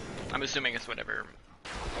 I'm assuming it's whatever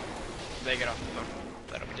they get off the phone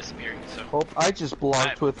that'll be disappearing. So. Oh, I just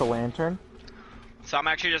blocked with the lantern. So I'm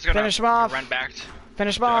actually just gonna finish him off. run back.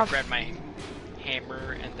 Finish him off. Grab my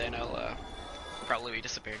hammer, and then I'll probably be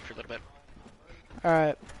disappearing for a little bit. All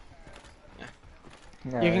right.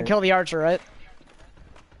 Yeah. You can kill the archer, right?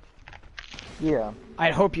 Yeah.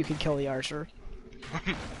 I hope you can kill the archer.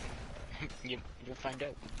 You'll find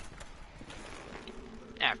out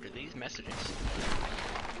after these messages.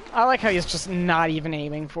 I like how he's just not even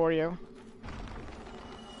aiming for you.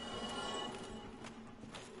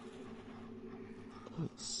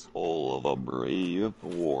 Soul of a brave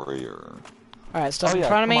warrior. Alright, step in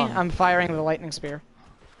front of me. I'm firing the lightning spear.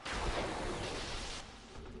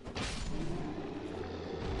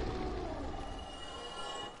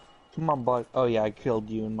 Come on, bud. Oh yeah, I killed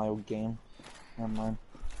you in my old game. Never mind.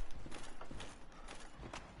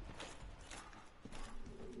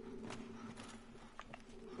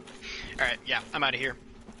 Alright, yeah, I'm out of here.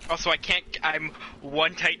 Also, I'm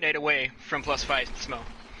one tight night away from +5 Smo.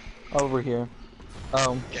 Over here.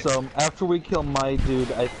 Okay. So after we kill my dude,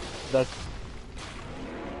 that's...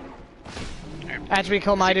 After we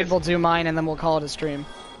kill my dude, we'll do mine, and then we'll call it a stream.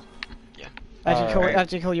 Yeah.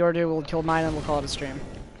 After you kill your dude, we'll kill mine, and we'll call it a stream.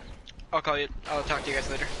 I'll call you. I'll talk to you guys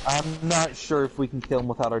later. I'm not sure if we can kill him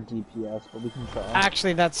without our DPS, but we can try.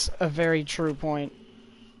 Actually, that's a very true point.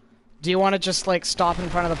 Do you want to just, like, stop in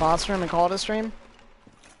front of the boss room and call it a stream?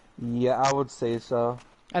 Yeah, I would say so.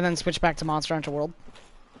 And then switch back to Monster Hunter World?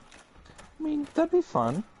 I mean, that'd be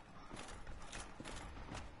fun.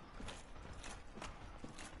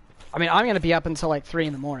 I mean, I'm gonna be up until, like, 3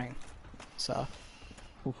 in the morning. So.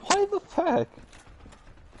 Why the heck?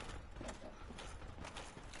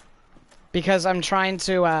 Because I'm trying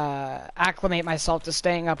to acclimate myself to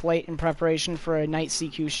staying up late in preparation for a night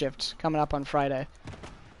CQ shift coming up on Friday.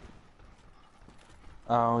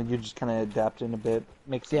 Oh, you're just kind of adapting a bit.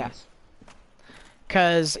 Makes sense.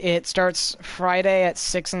 Because it starts Friday at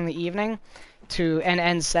 6 in the evening and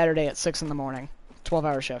ends Saturday at 6 in the morning.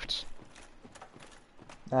 12-hour shifts.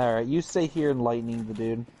 Alright, you stay here enlightening the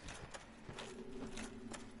dude.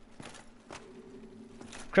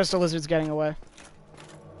 Crystal Lizard's getting away.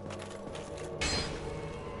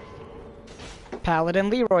 Paladin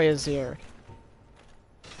Leroy is here.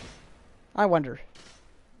 I wonder.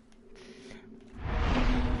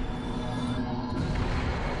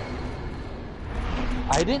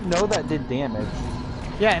 I didn't know that did damage.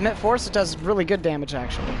 Yeah, in Force it does really good damage,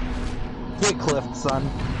 actually. Get cliffed, son.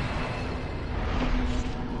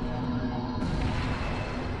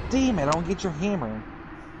 Damn it, I don't get your hammer.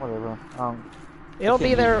 Whatever. It'll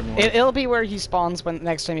be there. It'll be where he spawns when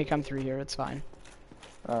next time you come through here. It's fine.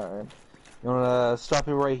 Alright. You wanna stop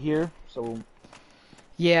it right here? So.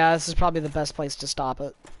 Yeah, this is probably the best place to stop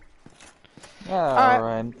it.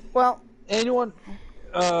 Alright. Well, anyone?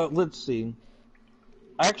 Let's see.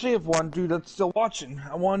 I actually have one dude that's still watching.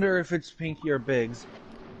 I wonder if it's Pinky or Biggs.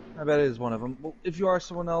 I bet it is one of them. Well, if you are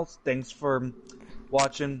someone else, thanks for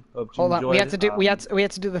watching. Hope you hold on. enjoyed We have to it. do. We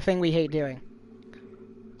have to do the thing we hate doing.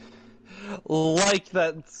 Like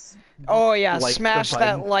that. Oh yeah, like smash the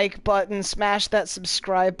that button. like button, smash that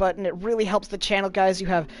subscribe button. It really helps the channel, guys. You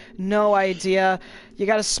have no idea. You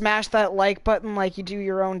gotta smash that like button like you do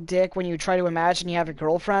your own dick when you try to imagine you have a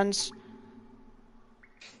girlfriend.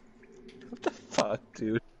 What the fuck,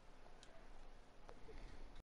 dude?